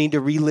 and we don't need to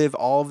relive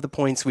all of the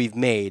points we've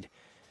made,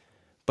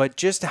 but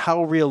just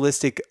how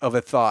realistic of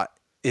a thought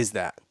is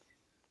that?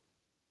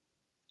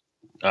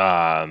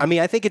 I mean,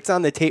 I think it's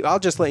on the table.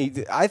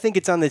 I think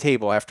it's on the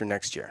table after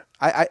next year.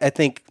 I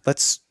think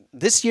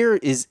this year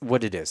is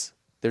what it is.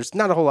 There's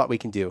not a whole lot we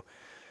can do.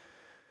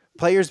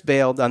 Players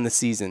bailed on the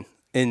season,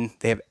 and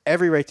they have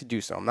every right to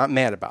do so. I'm not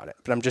mad about it,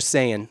 but I'm just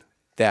saying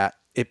that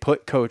it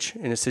put Coach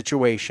in a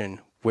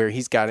situation where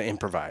he's got to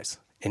improvise,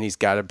 and he's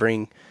got to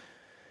bring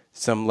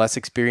some less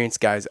experienced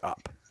guys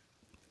up.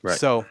 Right.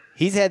 So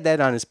he's had that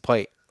on his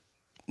plate.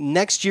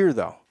 Next year,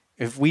 though,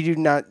 if we do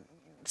not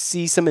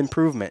see some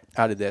improvement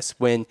out of this,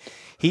 when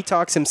he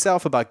talks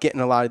himself about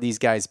getting a lot of these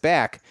guys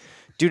back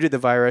due to the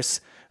virus,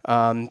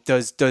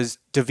 does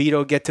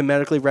DeVito get to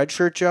medically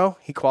redshirt, Joe?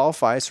 He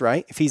qualifies,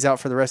 right? If he's out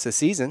for the rest of the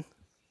season,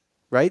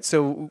 right?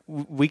 So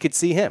we could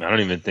see him. I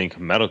don't even think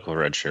medical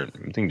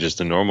redshirt. I think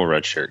just a normal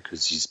redshirt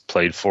because he's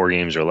played 4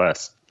 games or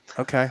less.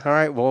 Okay. All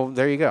right. Well,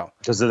 there you go.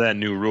 Because of that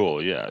new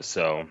rule, yeah.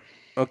 So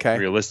okay.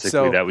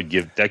 Realistically,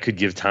 that could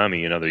give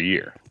Tommy another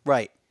year.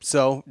 Right.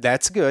 So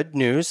that's good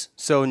news.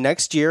 So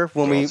next year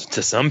when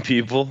to some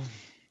people,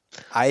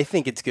 I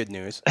think it's good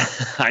news.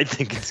 I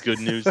think it's good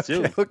news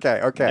too. Okay.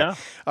 Yeah.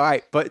 All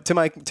right, but to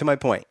my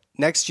point,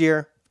 next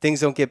year things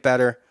don't get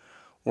better.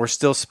 We're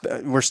still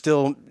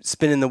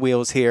spinning the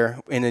wheels here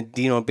in the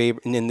Dino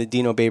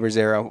Babers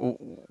era.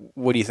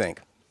 What do you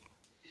think?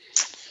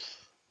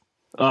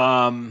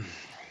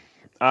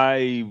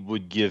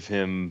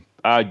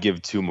 I'd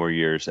give 2 more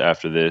years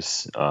after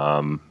this.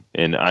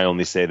 And I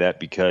only say that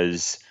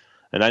because,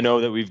 and I know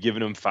that we've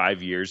given him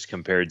 5 years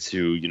compared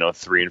to,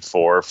 3 and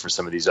 4 for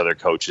some of these other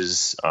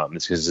coaches.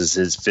 It's because this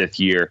is his 5th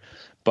year.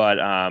 But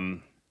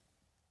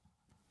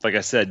like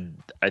I said,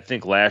 I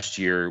think last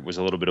year was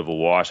a little bit of a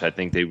wash. I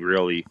think they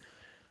really,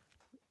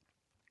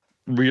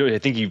 I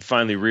think he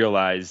finally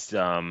realized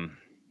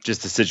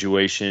just the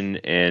situation,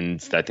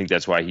 and I think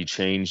that's why he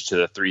changed to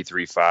the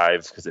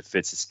 3-3-5 because it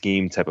fits the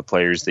scheme type of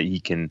players that he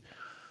can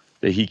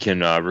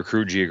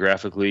recruit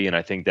geographically, and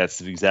I think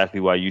that's exactly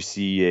why you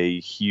see a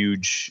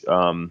huge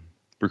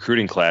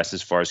recruiting class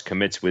as far as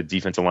commits with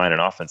defensive line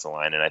and offensive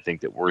line, and I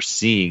think that we're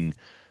seeing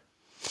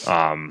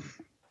that.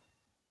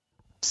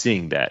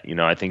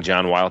 I think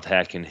John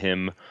Wildhack and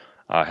him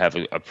have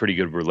a pretty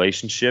good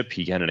relationship.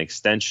 He had an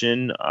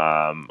extension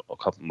a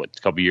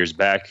couple years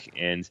back,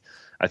 and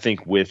I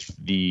think with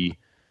the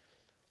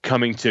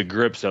coming to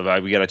grips of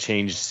we got to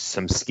change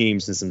some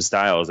schemes and some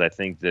styles, I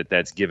think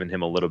that's given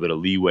him a little bit of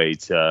leeway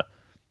to,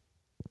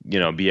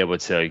 be able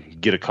to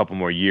get a couple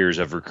more years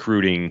of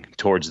recruiting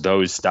towards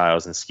those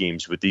styles and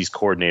schemes with these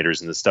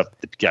coordinators and the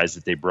guys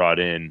that they brought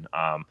in.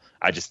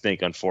 I just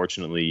think,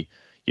 unfortunately,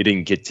 you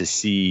didn't get to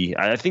see.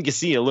 I think you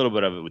see a little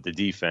bit of it with the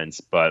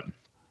defense, but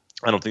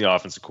I don't think the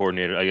offensive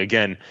coordinator,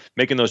 again,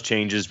 making those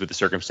changes with the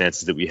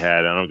circumstances that we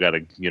had. I don't got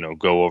to,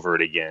 go over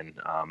it again.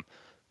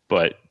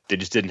 But they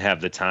just didn't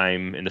have the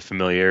time and the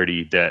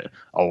familiarity that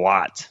a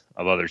lot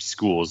of other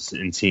schools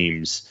and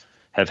teams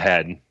have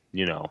had,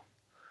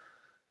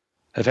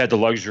 have had the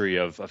luxury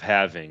of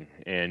having,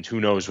 and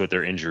who knows what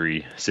their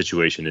injury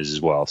situation is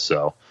as well.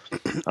 So,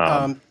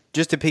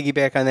 just to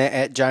piggyback on that,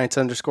 at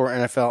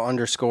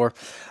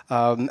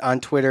Giants_NFL_ on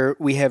Twitter,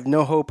 we have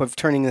no hope of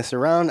turning this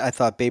around. I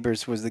thought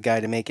Babers was the guy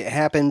to make it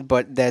happen,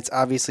 but that's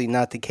obviously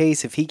not the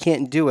case. If he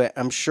can't do it,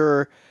 I'm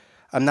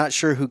not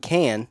sure who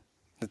can.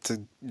 That's a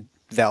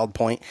valid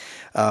point.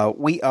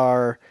 We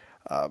are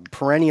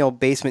perennial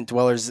basement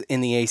dwellers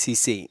in the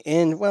ACC,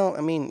 and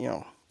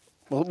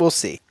we'll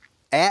see.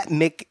 At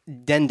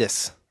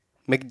McDendis,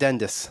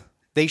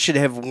 they should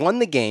have won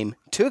the game,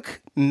 took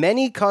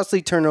many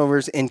costly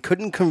turnovers, and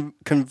couldn't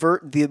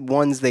convert the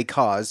ones they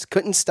caused,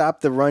 couldn't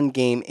stop the run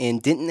game,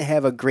 and didn't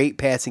have a great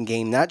passing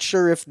game. Not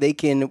sure if they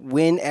can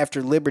win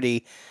after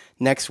Liberty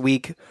next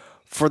week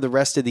for the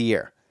rest of the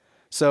year.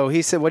 So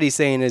he said what he's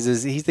saying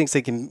is he thinks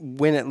they can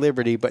win at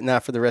Liberty, but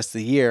not for the rest of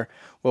the year.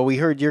 Well, we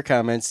heard your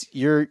comments.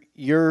 You're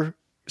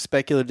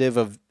speculative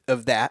of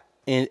that,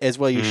 and as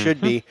well you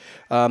should be.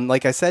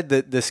 Like I said,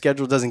 the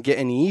schedule doesn't get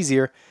any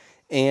easier,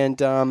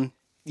 and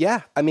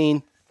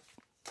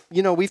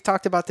we've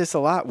talked about this a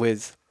lot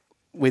with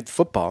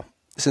football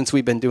since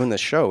we've been doing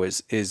this show.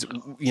 Is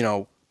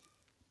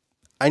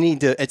I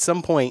need to, at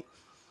some point,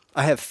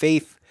 I have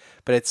faith,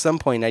 but at some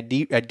point I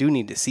do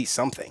need to see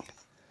something.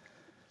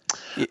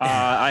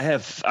 I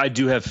have faith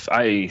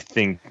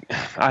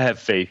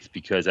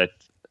because I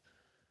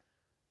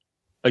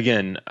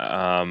think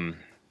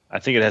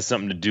it has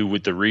something to do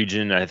with the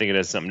region. I think it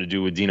has something to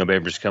do with Dino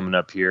Babers coming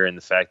up here and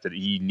the fact that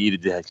he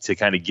needed to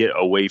kind of get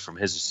away from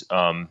his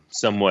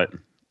somewhat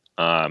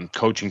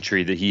coaching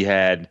tree that he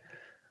had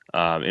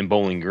in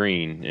Bowling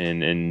Green.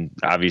 And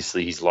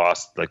obviously he's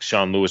lost. Like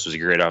Sean Lewis was a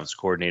great offensive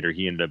coordinator.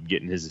 He ended up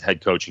getting his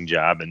head coaching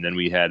job. And then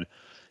we had,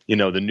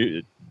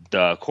 the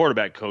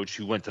quarterback coach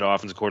who went to the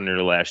offensive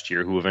coordinator last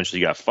year, who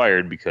eventually got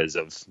fired because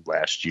of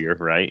last year,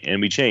 right?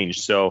 And we changed.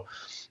 So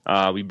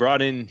he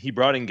brought in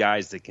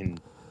guys that can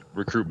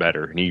recruit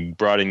better, and he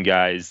brought in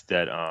guys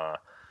that are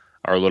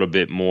a little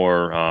bit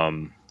more.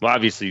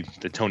 Obviously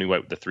the Tony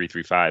White with the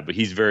 3-3-5, but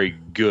he's very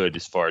good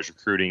as far as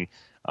recruiting.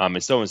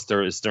 And so is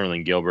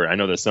Sterling Gilbert. I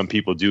know that some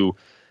people do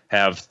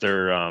have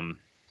their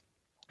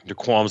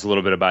qualms a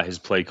little bit about his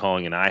play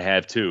calling, and I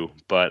have too.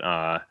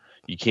 But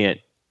you can't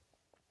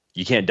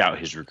doubt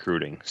his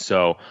recruiting.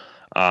 So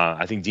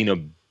I think Dino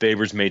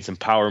Babers made some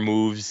power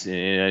moves,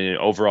 and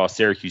overall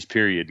Syracuse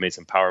period made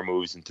some power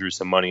moves and threw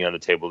some money on the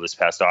table this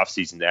past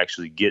offseason to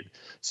actually get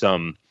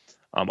some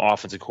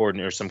offensive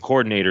coordinators, some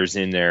coordinators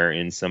in there,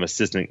 and some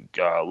assistant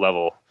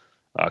level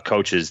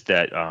coaches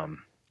that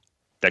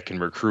can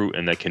recruit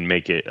and that can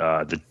make it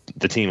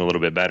the team a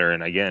little bit better.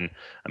 And again,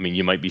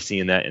 you might be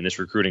seeing that in this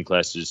recruiting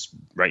class just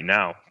right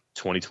now.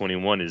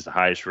 2021 is the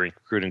highest ranked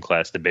recruiting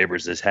class that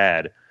Babers has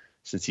had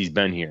since he's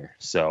been here.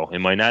 So it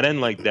might not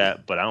end like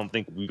that, but I don't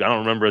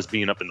remember us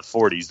being up in the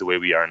 40s the way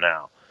we are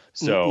now.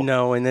 So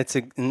no, and that's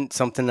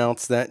something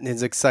else that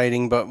is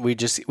exciting, but we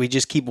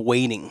just keep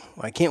waiting.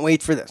 I can't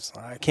wait for this.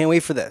 I can't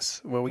wait for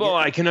this.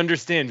 I can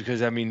understand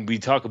because we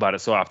talk about it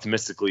so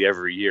optimistically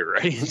every year,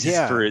 right?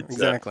 Exactly.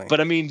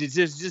 But it's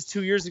just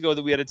 2 years ago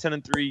that we had a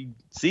 10-3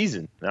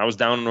 season. I was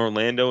down in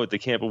Orlando at the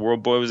Camp of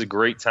World. Boy, it was a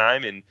great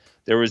time, and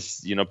there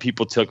was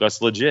people took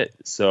us legit,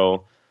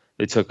 so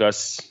they took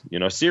us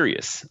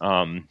serious.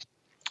 And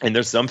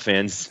there's some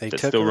fans that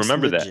still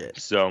remember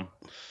that. So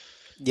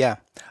yeah.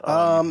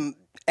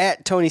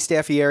 At Tony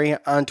Staffieri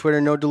on Twitter,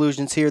 no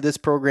delusions here. This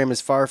program is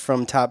far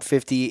from top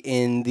 50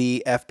 in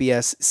the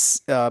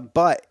FBS,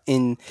 but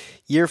in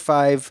year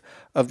 5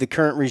 of the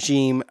current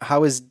regime,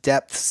 how is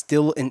depth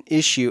still an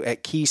issue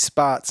at key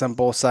spots on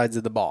both sides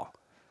of the ball?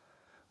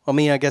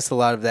 I guess a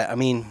lot of that.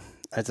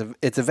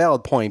 It's a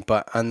valid point,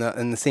 but on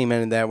the same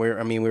end of that,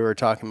 we were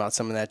talking about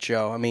some of that,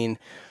 Joe.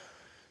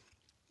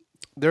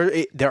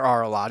 There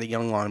are a lot of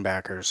young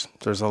linebackers.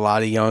 There's a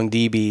lot of young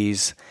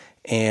DBs.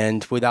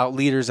 And without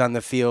leaders on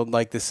the field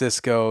like the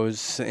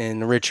Siscos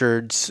and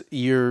Richards,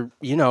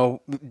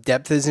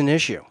 depth is an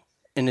issue.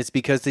 And it's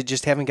because they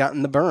just haven't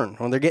gotten the burn.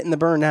 Well, they're getting the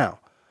burn now.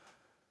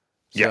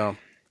 Yeah.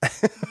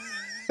 So.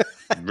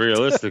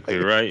 Realistically,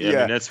 right?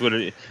 Yeah. That's what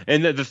it.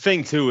 And the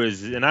thing too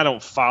is, and I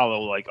don't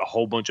follow a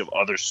whole bunch of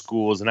other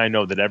schools, and I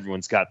know that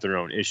everyone's got their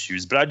own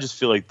issues, but I just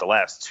feel like the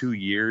last 2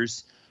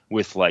 years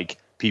with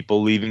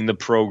people leaving the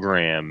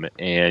program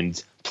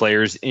and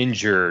players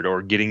injured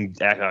or getting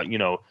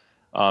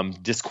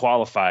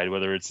disqualified,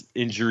 whether it's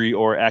injury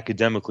or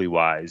academically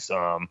wise.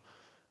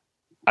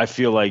 I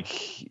feel like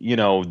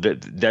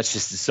that's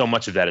just so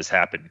much of that has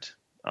happened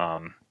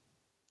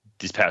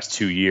these past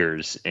 2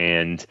 years,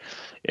 and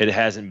it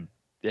hadn't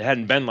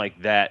been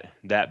like that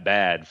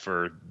bad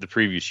for the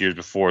previous years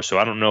before. So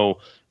I don't know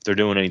if they're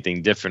doing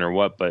anything different or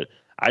what, but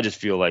I just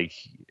feel like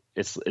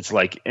it's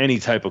like any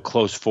type of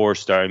close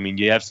 4-star.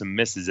 You have some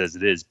misses as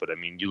it is, but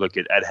you look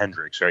at Ed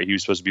Hendricks, right? He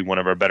was supposed to be one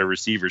of our better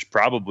receivers.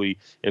 Probably,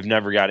 if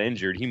never got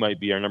injured, he might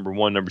be our number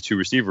 1, number 2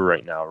 receiver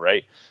right now,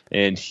 right?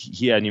 And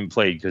he hadn't even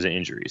played because of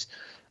injuries.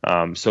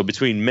 So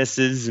between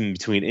misses and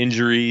between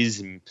injuries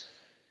and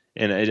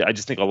I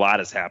just think a lot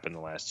has happened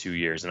the last 2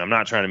 years. And I'm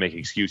not trying to make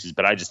excuses,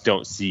 but I just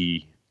don't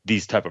see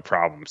these type of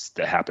problems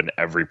that happen to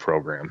every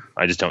program.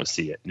 I just don't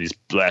see it. These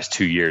last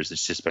 2 years,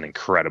 it's just been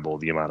incredible,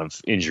 the amount of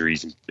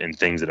injuries and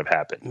things that have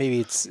happened. Maybe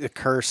it's a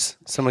curse.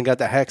 Someone got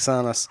the hex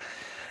on us.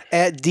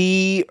 At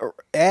D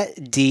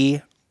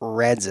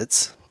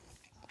Radzitz,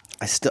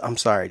 I'm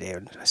sorry,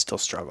 David. I still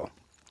struggle.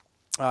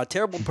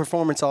 Terrible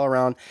performance all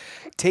around.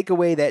 Take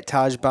away that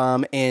Taj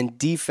bomb and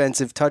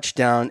defensive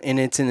touchdown, and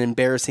it's an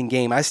embarrassing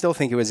game. I still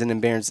think it was an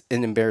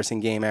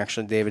embarrassing game,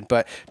 actually, David.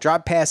 But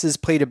drop passes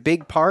played a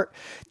big part.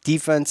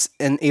 Defense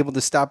and able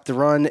to stop the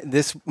run.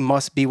 This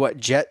must be what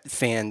Jet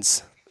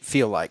fans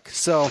feel like.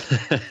 So,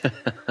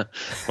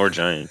 or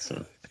Giants.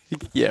 So.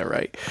 Yeah,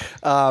 right.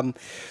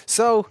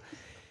 So,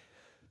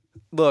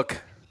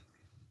 look,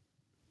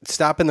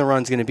 stopping the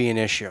run is going to be an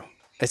issue.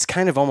 It's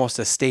kind of almost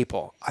a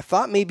staple. I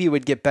thought maybe it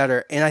would get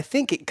better, and I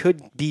think it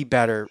could be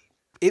better.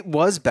 It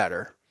was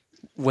better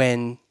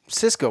when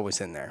Cisco was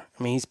in there.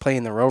 He's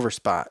playing the rover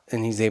spot,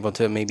 and he's able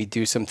to maybe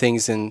do some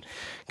things and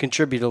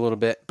contribute a little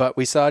bit. But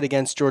we saw it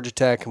against Georgia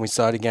Tech, and we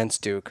saw it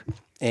against Duke,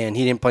 and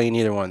he didn't play in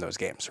either one of those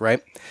games,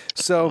 right?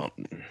 So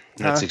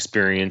that's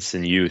experience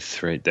and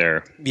youth right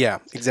there. Yeah,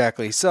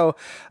 exactly. So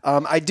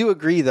I do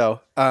agree,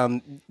 though.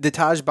 The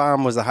Taj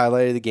bomb was the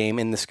highlight of the game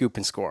in the scoop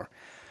and score.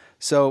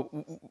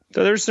 So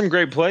there's some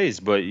great plays,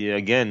 but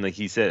again, like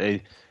he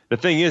said, the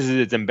thing is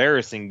it's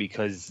embarrassing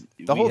because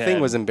the whole thing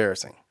was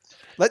embarrassing.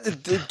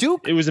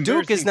 Duke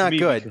is not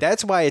good.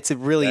 That's why it's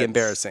really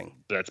embarrassing.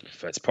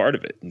 That's part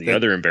of it. The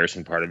other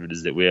embarrassing part of it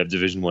is that we have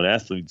Division I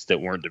athletes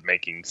that weren't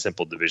making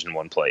simple Division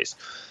I plays,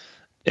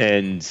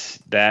 and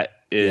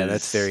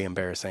that's very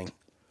embarrassing.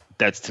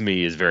 That to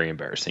me is very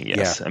embarrassing.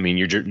 Yes, yeah.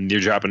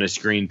 You're dropping a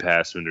screen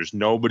pass when there's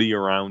nobody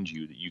around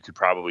you that you could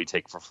probably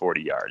take for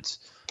 40 yards.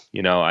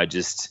 I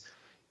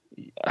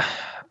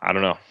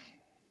don't know.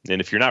 And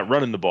if you're not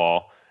running the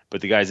ball,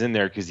 but the guy's in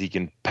there because he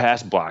can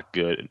pass block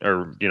good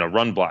or,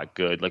 run block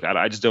good,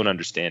 I just don't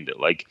understand it.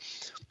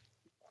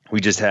 We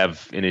just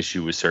have an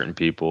issue with certain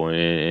people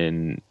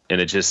and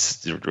it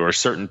just, or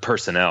certain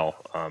personnel.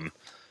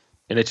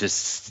 And it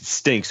just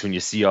stinks when you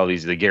see all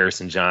the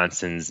Garrison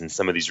Johnsons and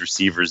some of these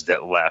receivers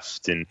that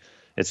left. And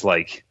it's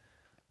I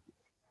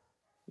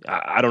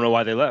don't know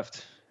why they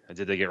left.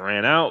 Did they get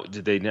ran out?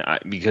 Did they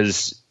not?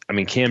 Because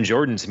Cam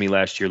Jordan to me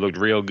last year looked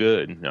real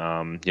good.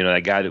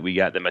 That guy that we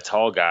got, the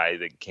Mattel guy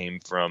that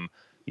came from,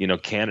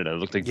 Canada,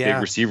 looked like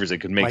big receivers that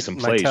could make some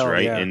plays,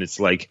 right? Yeah. And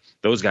it's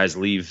those guys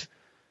leave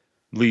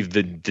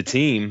the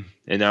team,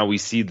 and now we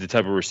see the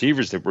type of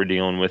receivers that we're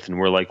dealing with, and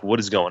we're like, what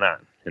is going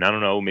on? And I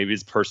don't know, maybe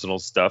it's personal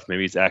stuff,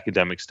 maybe it's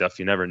academic stuff,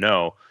 you never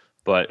know.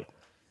 But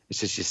it's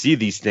just you see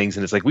these things,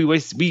 and it's like I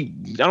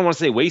don't want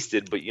to say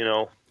wasted, but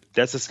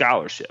that's a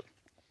scholarship.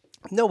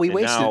 No, we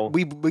wasted.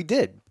 We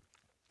did.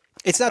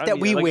 It's not that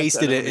we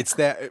wasted it. It's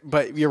that,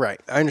 but you're right.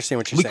 I understand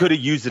what you're saying. We could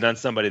have used it on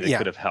somebody that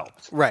could have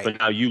helped. Right. But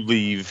now you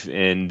leave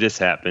and this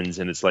happens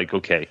and it's like,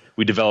 okay,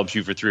 we developed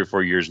you for 3 or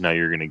 4 years. Now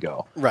you're going to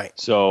go. Right.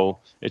 So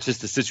it's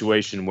just a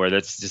situation where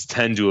that's just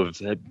tend to have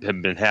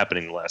been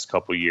happening the last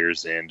couple of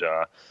years. And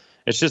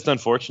it's just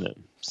unfortunate.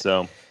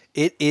 So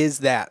it is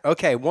that.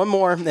 Okay. One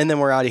more and then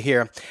we're out of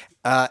here.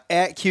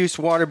 At Cuse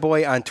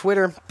Waterboy on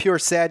Twitter, pure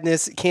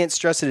sadness. Can't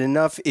stress it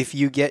enough. If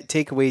you get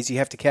takeaways, you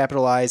have to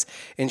capitalize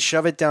and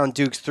shove it down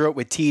Duke's throat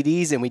with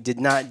TDs, and we did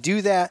not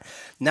do that.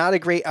 Not a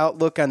great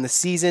outlook on the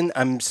season.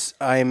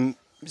 I'm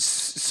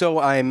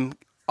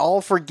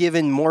all for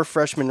giving more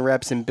freshman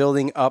reps and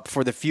building up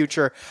for the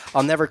future.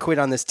 I'll never quit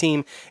on this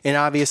team, and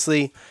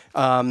obviously,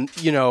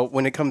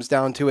 when it comes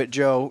down to it,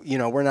 Joe,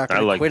 we're not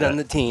going to quit on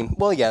the team.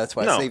 Well, yeah, that's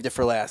why I saved it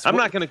for last. I'm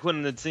not going to quit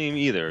on the team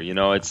either.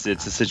 It's a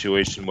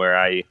situation where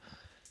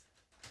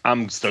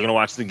I'm still going to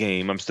watch the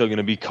game. I'm still going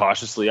to be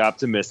cautiously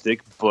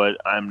optimistic, but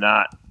I'm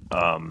not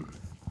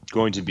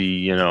going to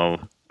be,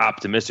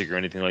 optimistic or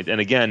anything like that.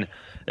 And again,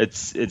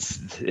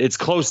 it's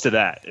close to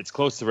that. It's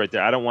close to right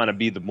there. I don't want to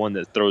be the one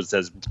that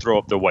throw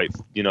up the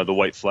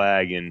white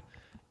flag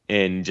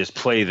and just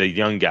play the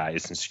young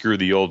guys and screw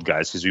the old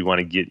guys because we want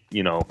to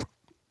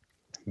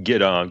get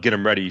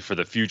them ready for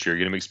the future,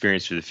 get them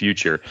experience for the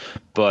future.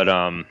 But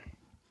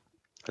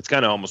it's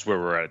kind of almost where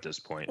we're at this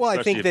point. Well,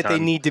 I think that they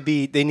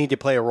need to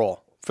play a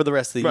role for the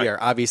rest of the year.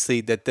 Obviously,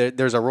 that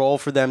there's a role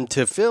for them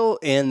to fill,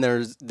 and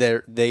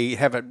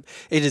it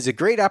is a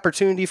great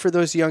opportunity for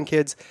those young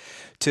kids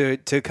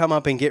to come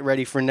up and get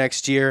ready for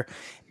next year.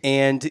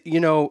 And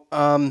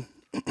well,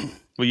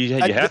 you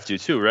have to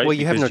too, right? Well,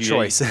 you have no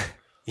choice.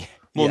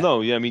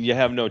 No, you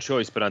have no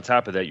choice. But on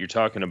top of that, you're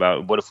talking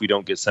about what if we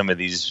don't get some of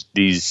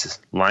these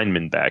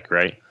linemen back,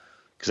 right?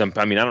 Because I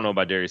don't know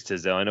about Darius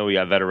Tisdale. I know we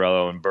got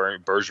Vettorello and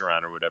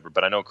Bergeron or whatever,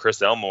 but I know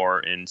Chris Elmore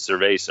and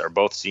Cervais are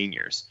both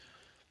seniors.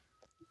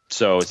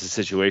 So it's a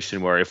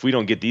situation where if we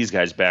don't get these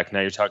guys back,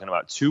 now you're talking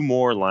about 2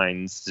 more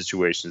line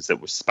situations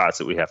spots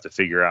that we have to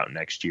figure out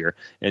next year.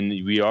 And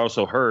we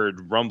also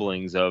heard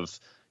rumblings of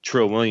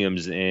Trill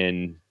Williams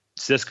and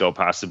Cisco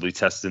possibly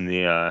testing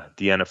the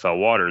NFL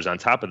waters, on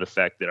top of the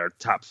fact that our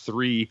top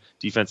 3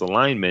 defensive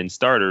linemen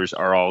starters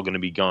are all going to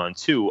be gone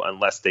too,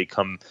 unless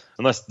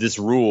this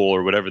rule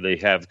or whatever they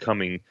have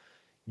coming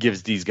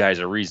gives these guys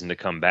a reason to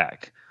come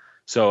back.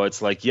 So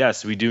it's like,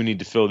 yes, we do need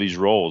to fill these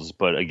roles,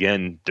 but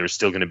again, there's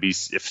still going to be,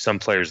 if some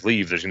players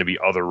leave, there's going to be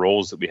other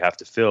roles that we have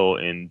to fill,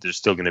 and there's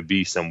still going to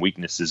be some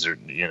weaknesses, or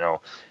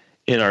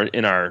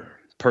in our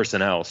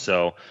personnel.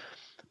 So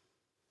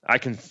I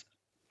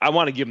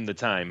want to give them the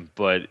time,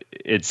 but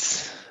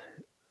it's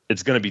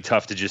going to be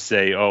tough to just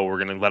say, oh,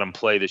 we're going to let them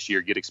play this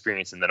year, get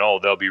experience, and then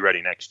they'll be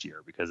ready next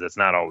year, because that's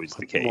not always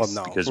the case. Well,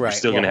 no, because we're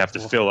still going to have to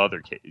fill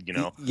other,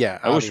 Yeah,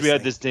 I wish we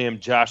had this damn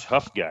Josh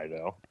Huff guy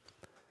though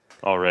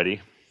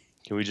already.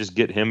 Can we just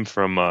get him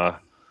from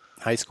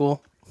high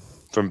school?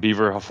 From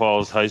Beaver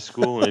Falls High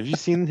School? Have you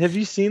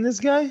seen this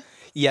guy?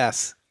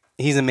 Yes,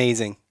 he's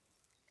amazing.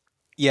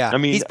 Yeah,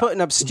 he's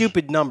putting up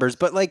stupid numbers,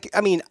 but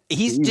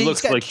he's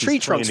got like tree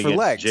trunks for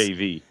legs.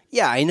 JV.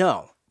 Yeah, I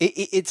know.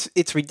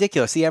 It's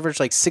ridiculous. He averaged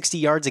like 60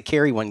 yards a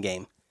carry one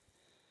game.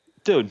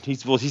 Dude,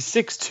 he's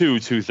 6'2",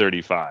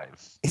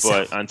 235.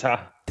 But on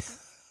top,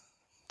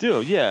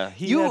 dude, yeah.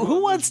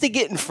 Who wants to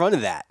get in front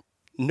of that?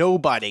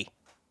 Nobody.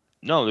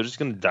 No, they're just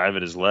going to dive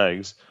at his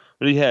legs.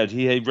 But he had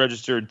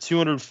registered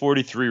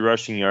 243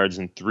 rushing yards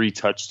and 3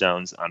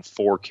 touchdowns on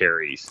 4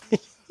 carries.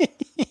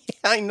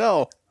 I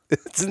know.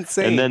 It's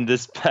insane. And then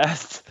this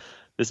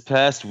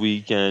past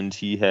weekend,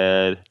 he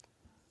had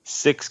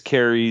 6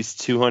 carries,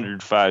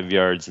 205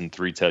 yards, and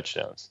 3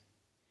 touchdowns.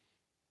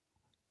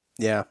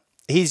 Yeah.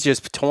 He's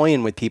just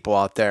toying with people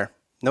out there.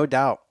 No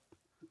doubt.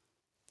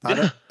 I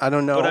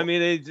don't know. But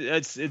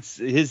it's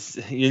his,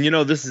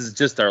 and this is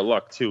just our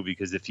luck too,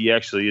 because if he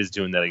actually is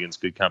doing that against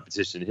good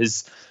competition,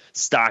 his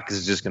stock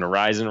is just going to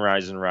rise and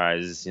rise and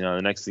rise.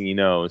 The next thing you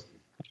know,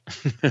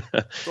 he's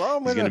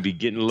going to be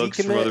getting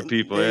looks from other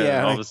people. Yeah.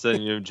 And all of a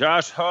sudden,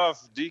 Josh Huff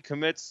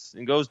decommits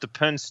and goes to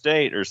Penn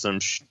State or some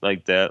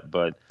like that.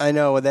 But I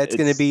know that's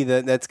going to be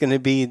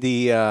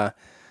the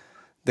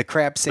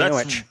crab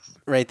sandwich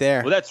right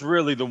there. Well, that's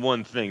really the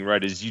one thing,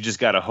 right? Is you just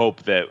got to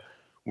hope that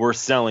we're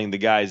selling the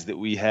guys that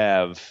we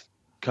have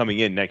coming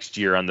in next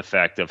year on the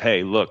fact of,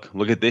 hey, look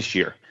at this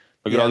year.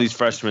 Look at all these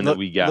freshmen that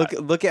we got.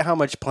 Look at how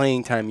much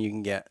playing time you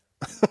can get.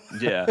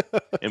 Yeah.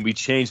 And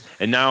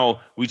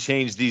now we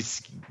changed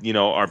these,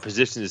 our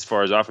positions as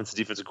far as offensive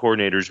defensive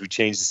coordinators. We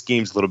changed the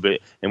schemes a little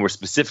bit, and we're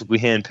specifically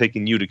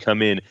handpicking you to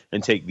come in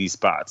and take these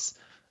spots.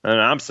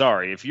 And I'm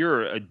sorry, if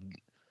you're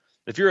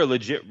a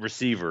legit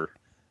receiver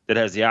that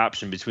has the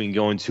option between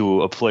going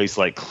to a place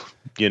like,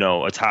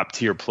 a top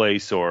tier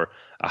place or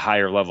a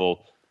higher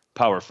level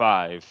Power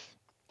 5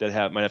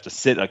 that might have to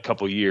sit a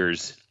couple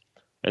years,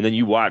 and then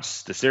you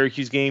watch the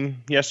Syracuse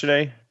game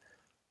yesterday,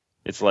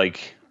 it's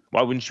like,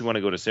 why wouldn't you want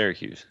to go to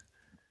Syracuse?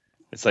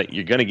 It's like,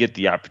 you're going to get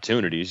the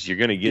opportunities. You're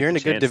going to get you're in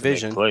the a good chance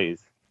division. to make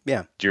plays.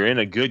 Yeah. You're in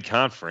a good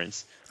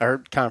conference.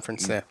 Our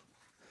conference, yeah.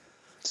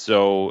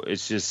 So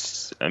it's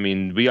just, I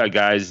mean, we got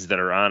guys that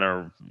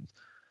are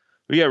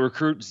we got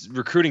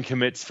recruiting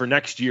commits for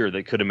next year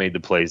that could have made the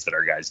plays that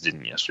our guys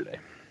didn't yesterday.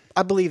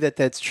 I believe that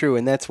that's true,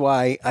 and that's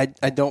why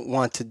I don't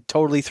want to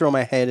totally throw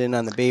my head in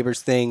on the Babers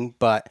thing,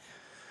 but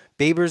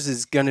Babers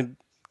is gonna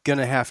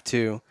have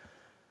to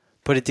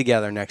put it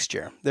together next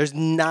year. There's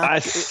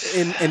not,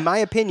 in my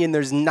opinion,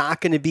 there's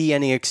not going to be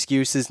any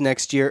excuses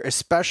next year,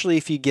 especially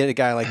if you get a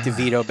guy like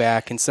DeVito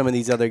back and some of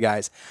these other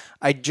guys.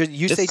 I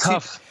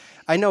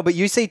know, but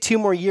you say 2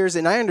 more years,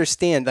 and I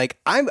understand. Like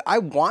I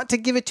want to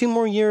give it 2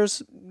 more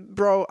years,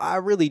 bro. I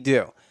really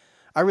do.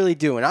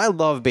 And I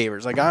love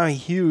Babers. Like, I'm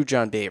huge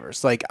on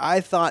Babers. Like, I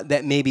thought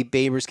that maybe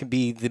Babers could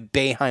be the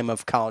Boeheim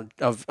of college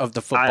of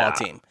the football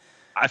team.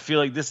 I feel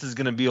like this is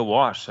going to be a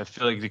wash. I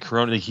feel like the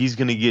Corona, he's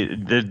going to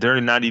get.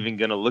 They're not even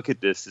going to look at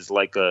this as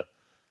like a.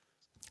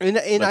 And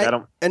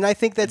I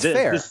think that's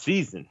fair. This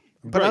season,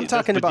 but right, I'm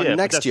talking about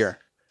next year.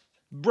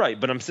 Right,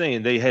 but I'm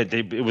saying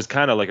it was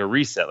kind of like a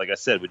reset. Like I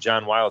said, with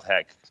John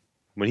Wildhack,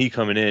 when he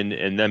coming in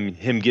and then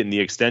him getting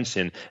the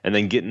extension and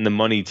then getting the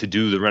money to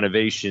do the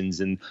renovations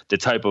and the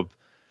type of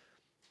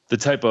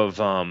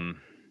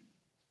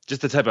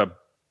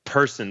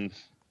person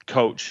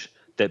coach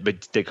that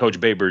Coach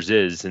Babers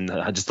is, and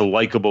just a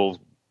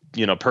likable,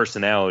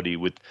 personality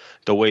with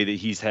the way that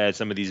he's had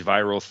some of these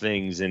viral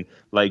things, and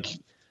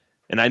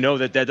I know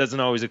that doesn't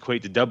always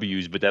equate to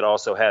W's, but that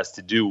also has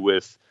to do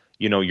with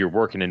your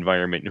working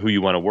environment and who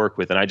you want to work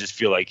with. And I just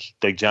feel like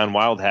John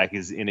Wildhack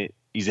is in it.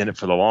 He's in it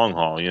for the long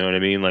haul. You know what I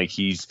mean? Like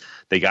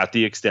they got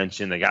the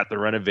extension, they got the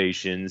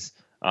renovations.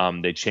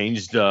 They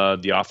changed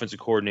the offensive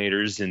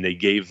coordinators, and they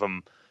gave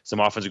them some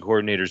offensive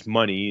coordinators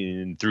money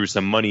and threw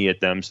some money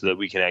at them so that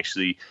we can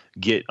actually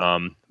get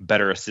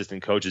better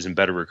assistant coaches and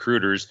better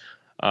recruiters.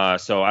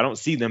 So I don't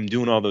see them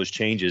doing all those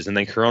changes. And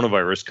then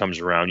coronavirus comes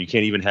around. You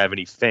can't even have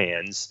any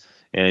fans,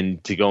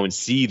 and to go and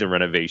see the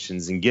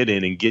renovations and get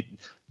in and get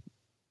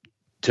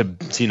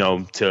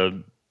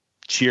to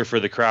cheer for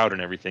the crowd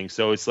and everything.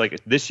 So it's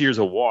like this year's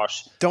a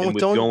wash.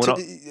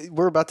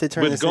 We're about to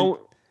turn this in.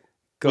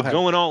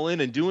 Going all in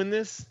and doing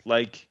this,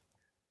 like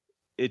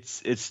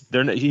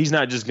he's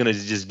not just gonna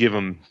just give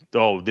them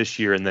this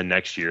year and then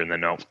next year and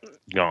then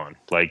gone.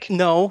 Like,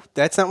 no,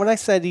 that's not what I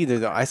said either.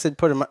 Though I said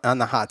put him on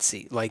the hot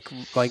seat, like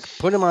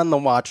put him on the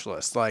watch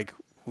list, like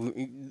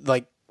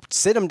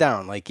sit him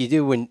down like you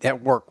do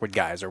at work with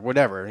guys or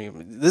whatever.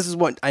 This is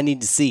what I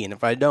need to see, and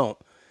if I don't,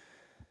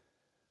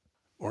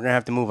 we're gonna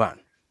have to move on.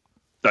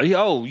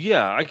 Oh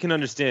yeah, I can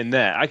understand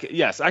that. I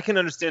can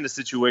understand a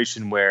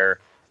situation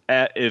where,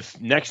 if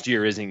next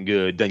year isn't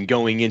good, then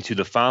going into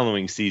the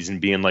following season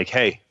being like,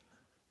 hey,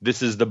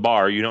 this is the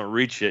bar. You don't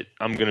reach it,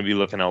 I'm going to be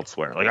looking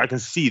elsewhere. Like, I can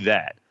see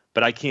that,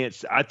 but I can't.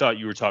 I thought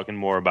you were talking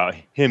more about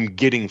him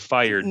getting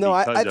fired. No,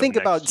 I think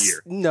about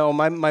year. No.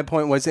 My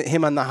point was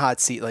him on the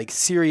hot seat, like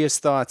serious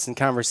thoughts and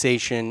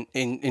conversation,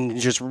 and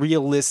just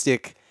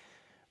realistic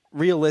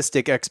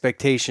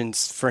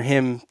expectations for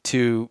him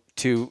to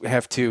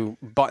have to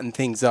button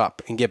things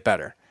up and get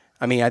better.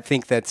 I mean, I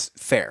think that's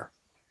fair.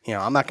 I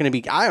am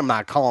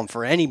not calling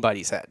for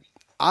anybody's head.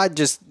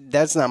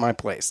 That's not my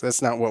place.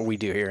 That's not what we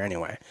do here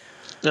anyway.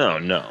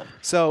 No.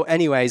 So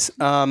anyways,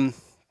 in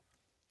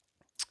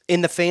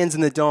the fans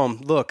in the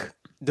dome, look,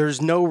 there's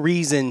no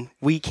reason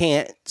we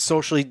can't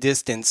socially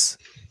distance,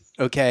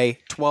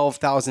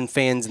 12,000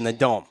 fans in the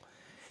dome.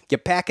 You're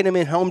packing them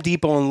in Home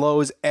Depot and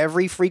Lowe's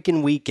every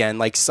freaking weekend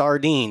like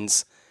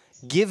sardines.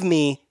 Give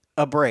me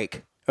a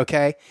break.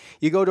 Okay,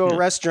 you go to a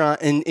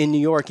restaurant in New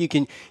York. You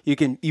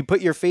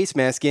put your face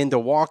mask in to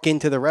walk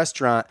into the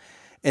restaurant,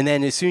 and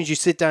then as soon as you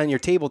sit down at your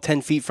table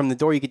 10 feet from the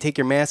door, you can take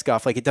your mask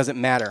off. Like, it doesn't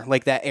matter.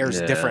 Like, that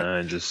air's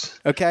different.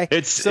 Okay,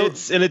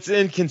 it's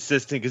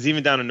inconsistent, because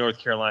even down in North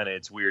Carolina,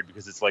 it's weird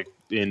because it's like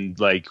in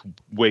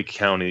Wake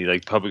County,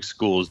 like public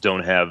schools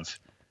don't have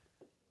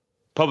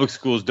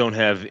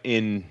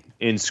in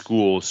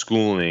school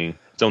schooling.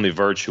 It's only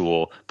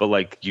virtual,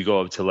 but you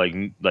go up to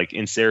like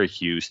in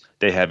Syracuse,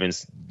 they have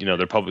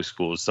their public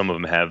schools. Some of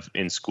them have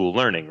in school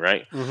learning,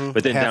 right? Mm-hmm.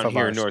 But then down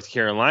here in North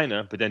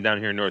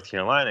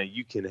Carolina,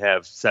 you can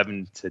have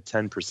 7 to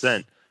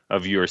 10%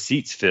 of your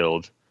seats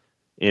filled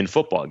in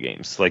football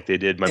games, like they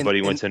did. My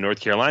buddy went to a North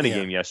Carolina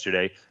game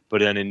yesterday, but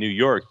then in New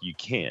York, you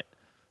can't.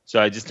 So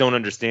I just don't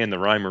understand the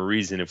rhyme or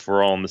reason if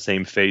we're all in the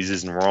same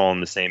phases and we're all on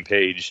the same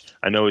page.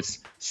 I know it's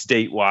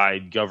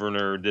statewide,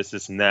 governor,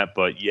 this and that,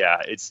 but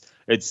yeah, it's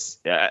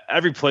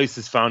every place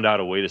has found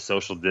out a way to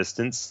social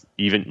distance,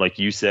 even like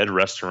you said,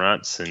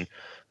 restaurants and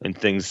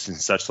things and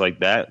such like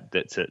that.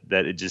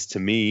 That it just, to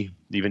me,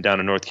 even down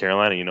in North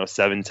Carolina,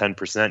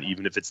 7-10%,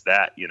 even if it's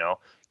that,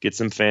 get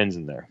some fans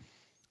in there.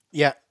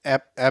 Yeah,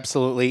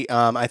 absolutely.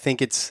 I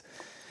think it's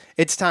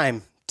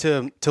time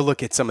to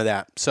look at some of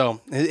that.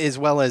 So, as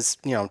well as,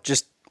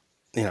 it's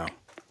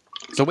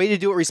a way to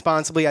do it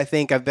responsibly. I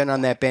think I've been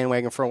on that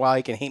bandwagon for a while.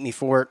 You can hate me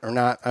for it or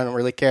not. I don't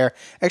really care.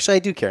 Actually, I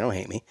do care. Don't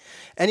hate me.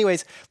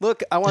 Anyways,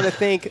 look, I want to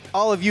thank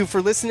all of you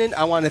for listening.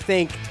 I want to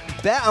thank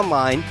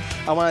BetOnline.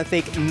 I want to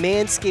thank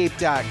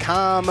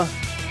Manscaped.com.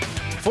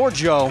 For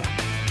Joe,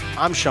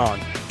 I'm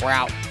Sean. We're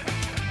out.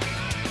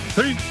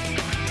 Peace.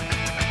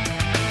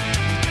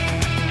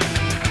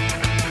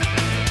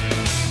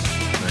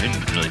 I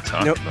didn't really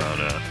talk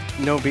about...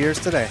 No beers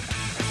today?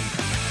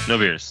 No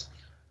beers.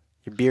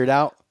 Your beard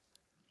out?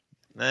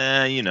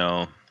 You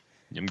know,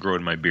 I'm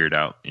growing my beard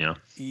out, you know.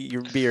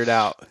 Your beard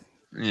out.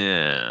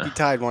 Yeah. You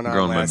tied one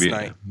on last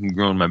night. I'm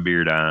growing my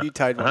beard out. You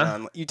tied one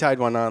on. You tied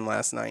one on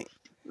last night.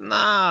 No,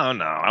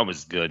 I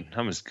was good.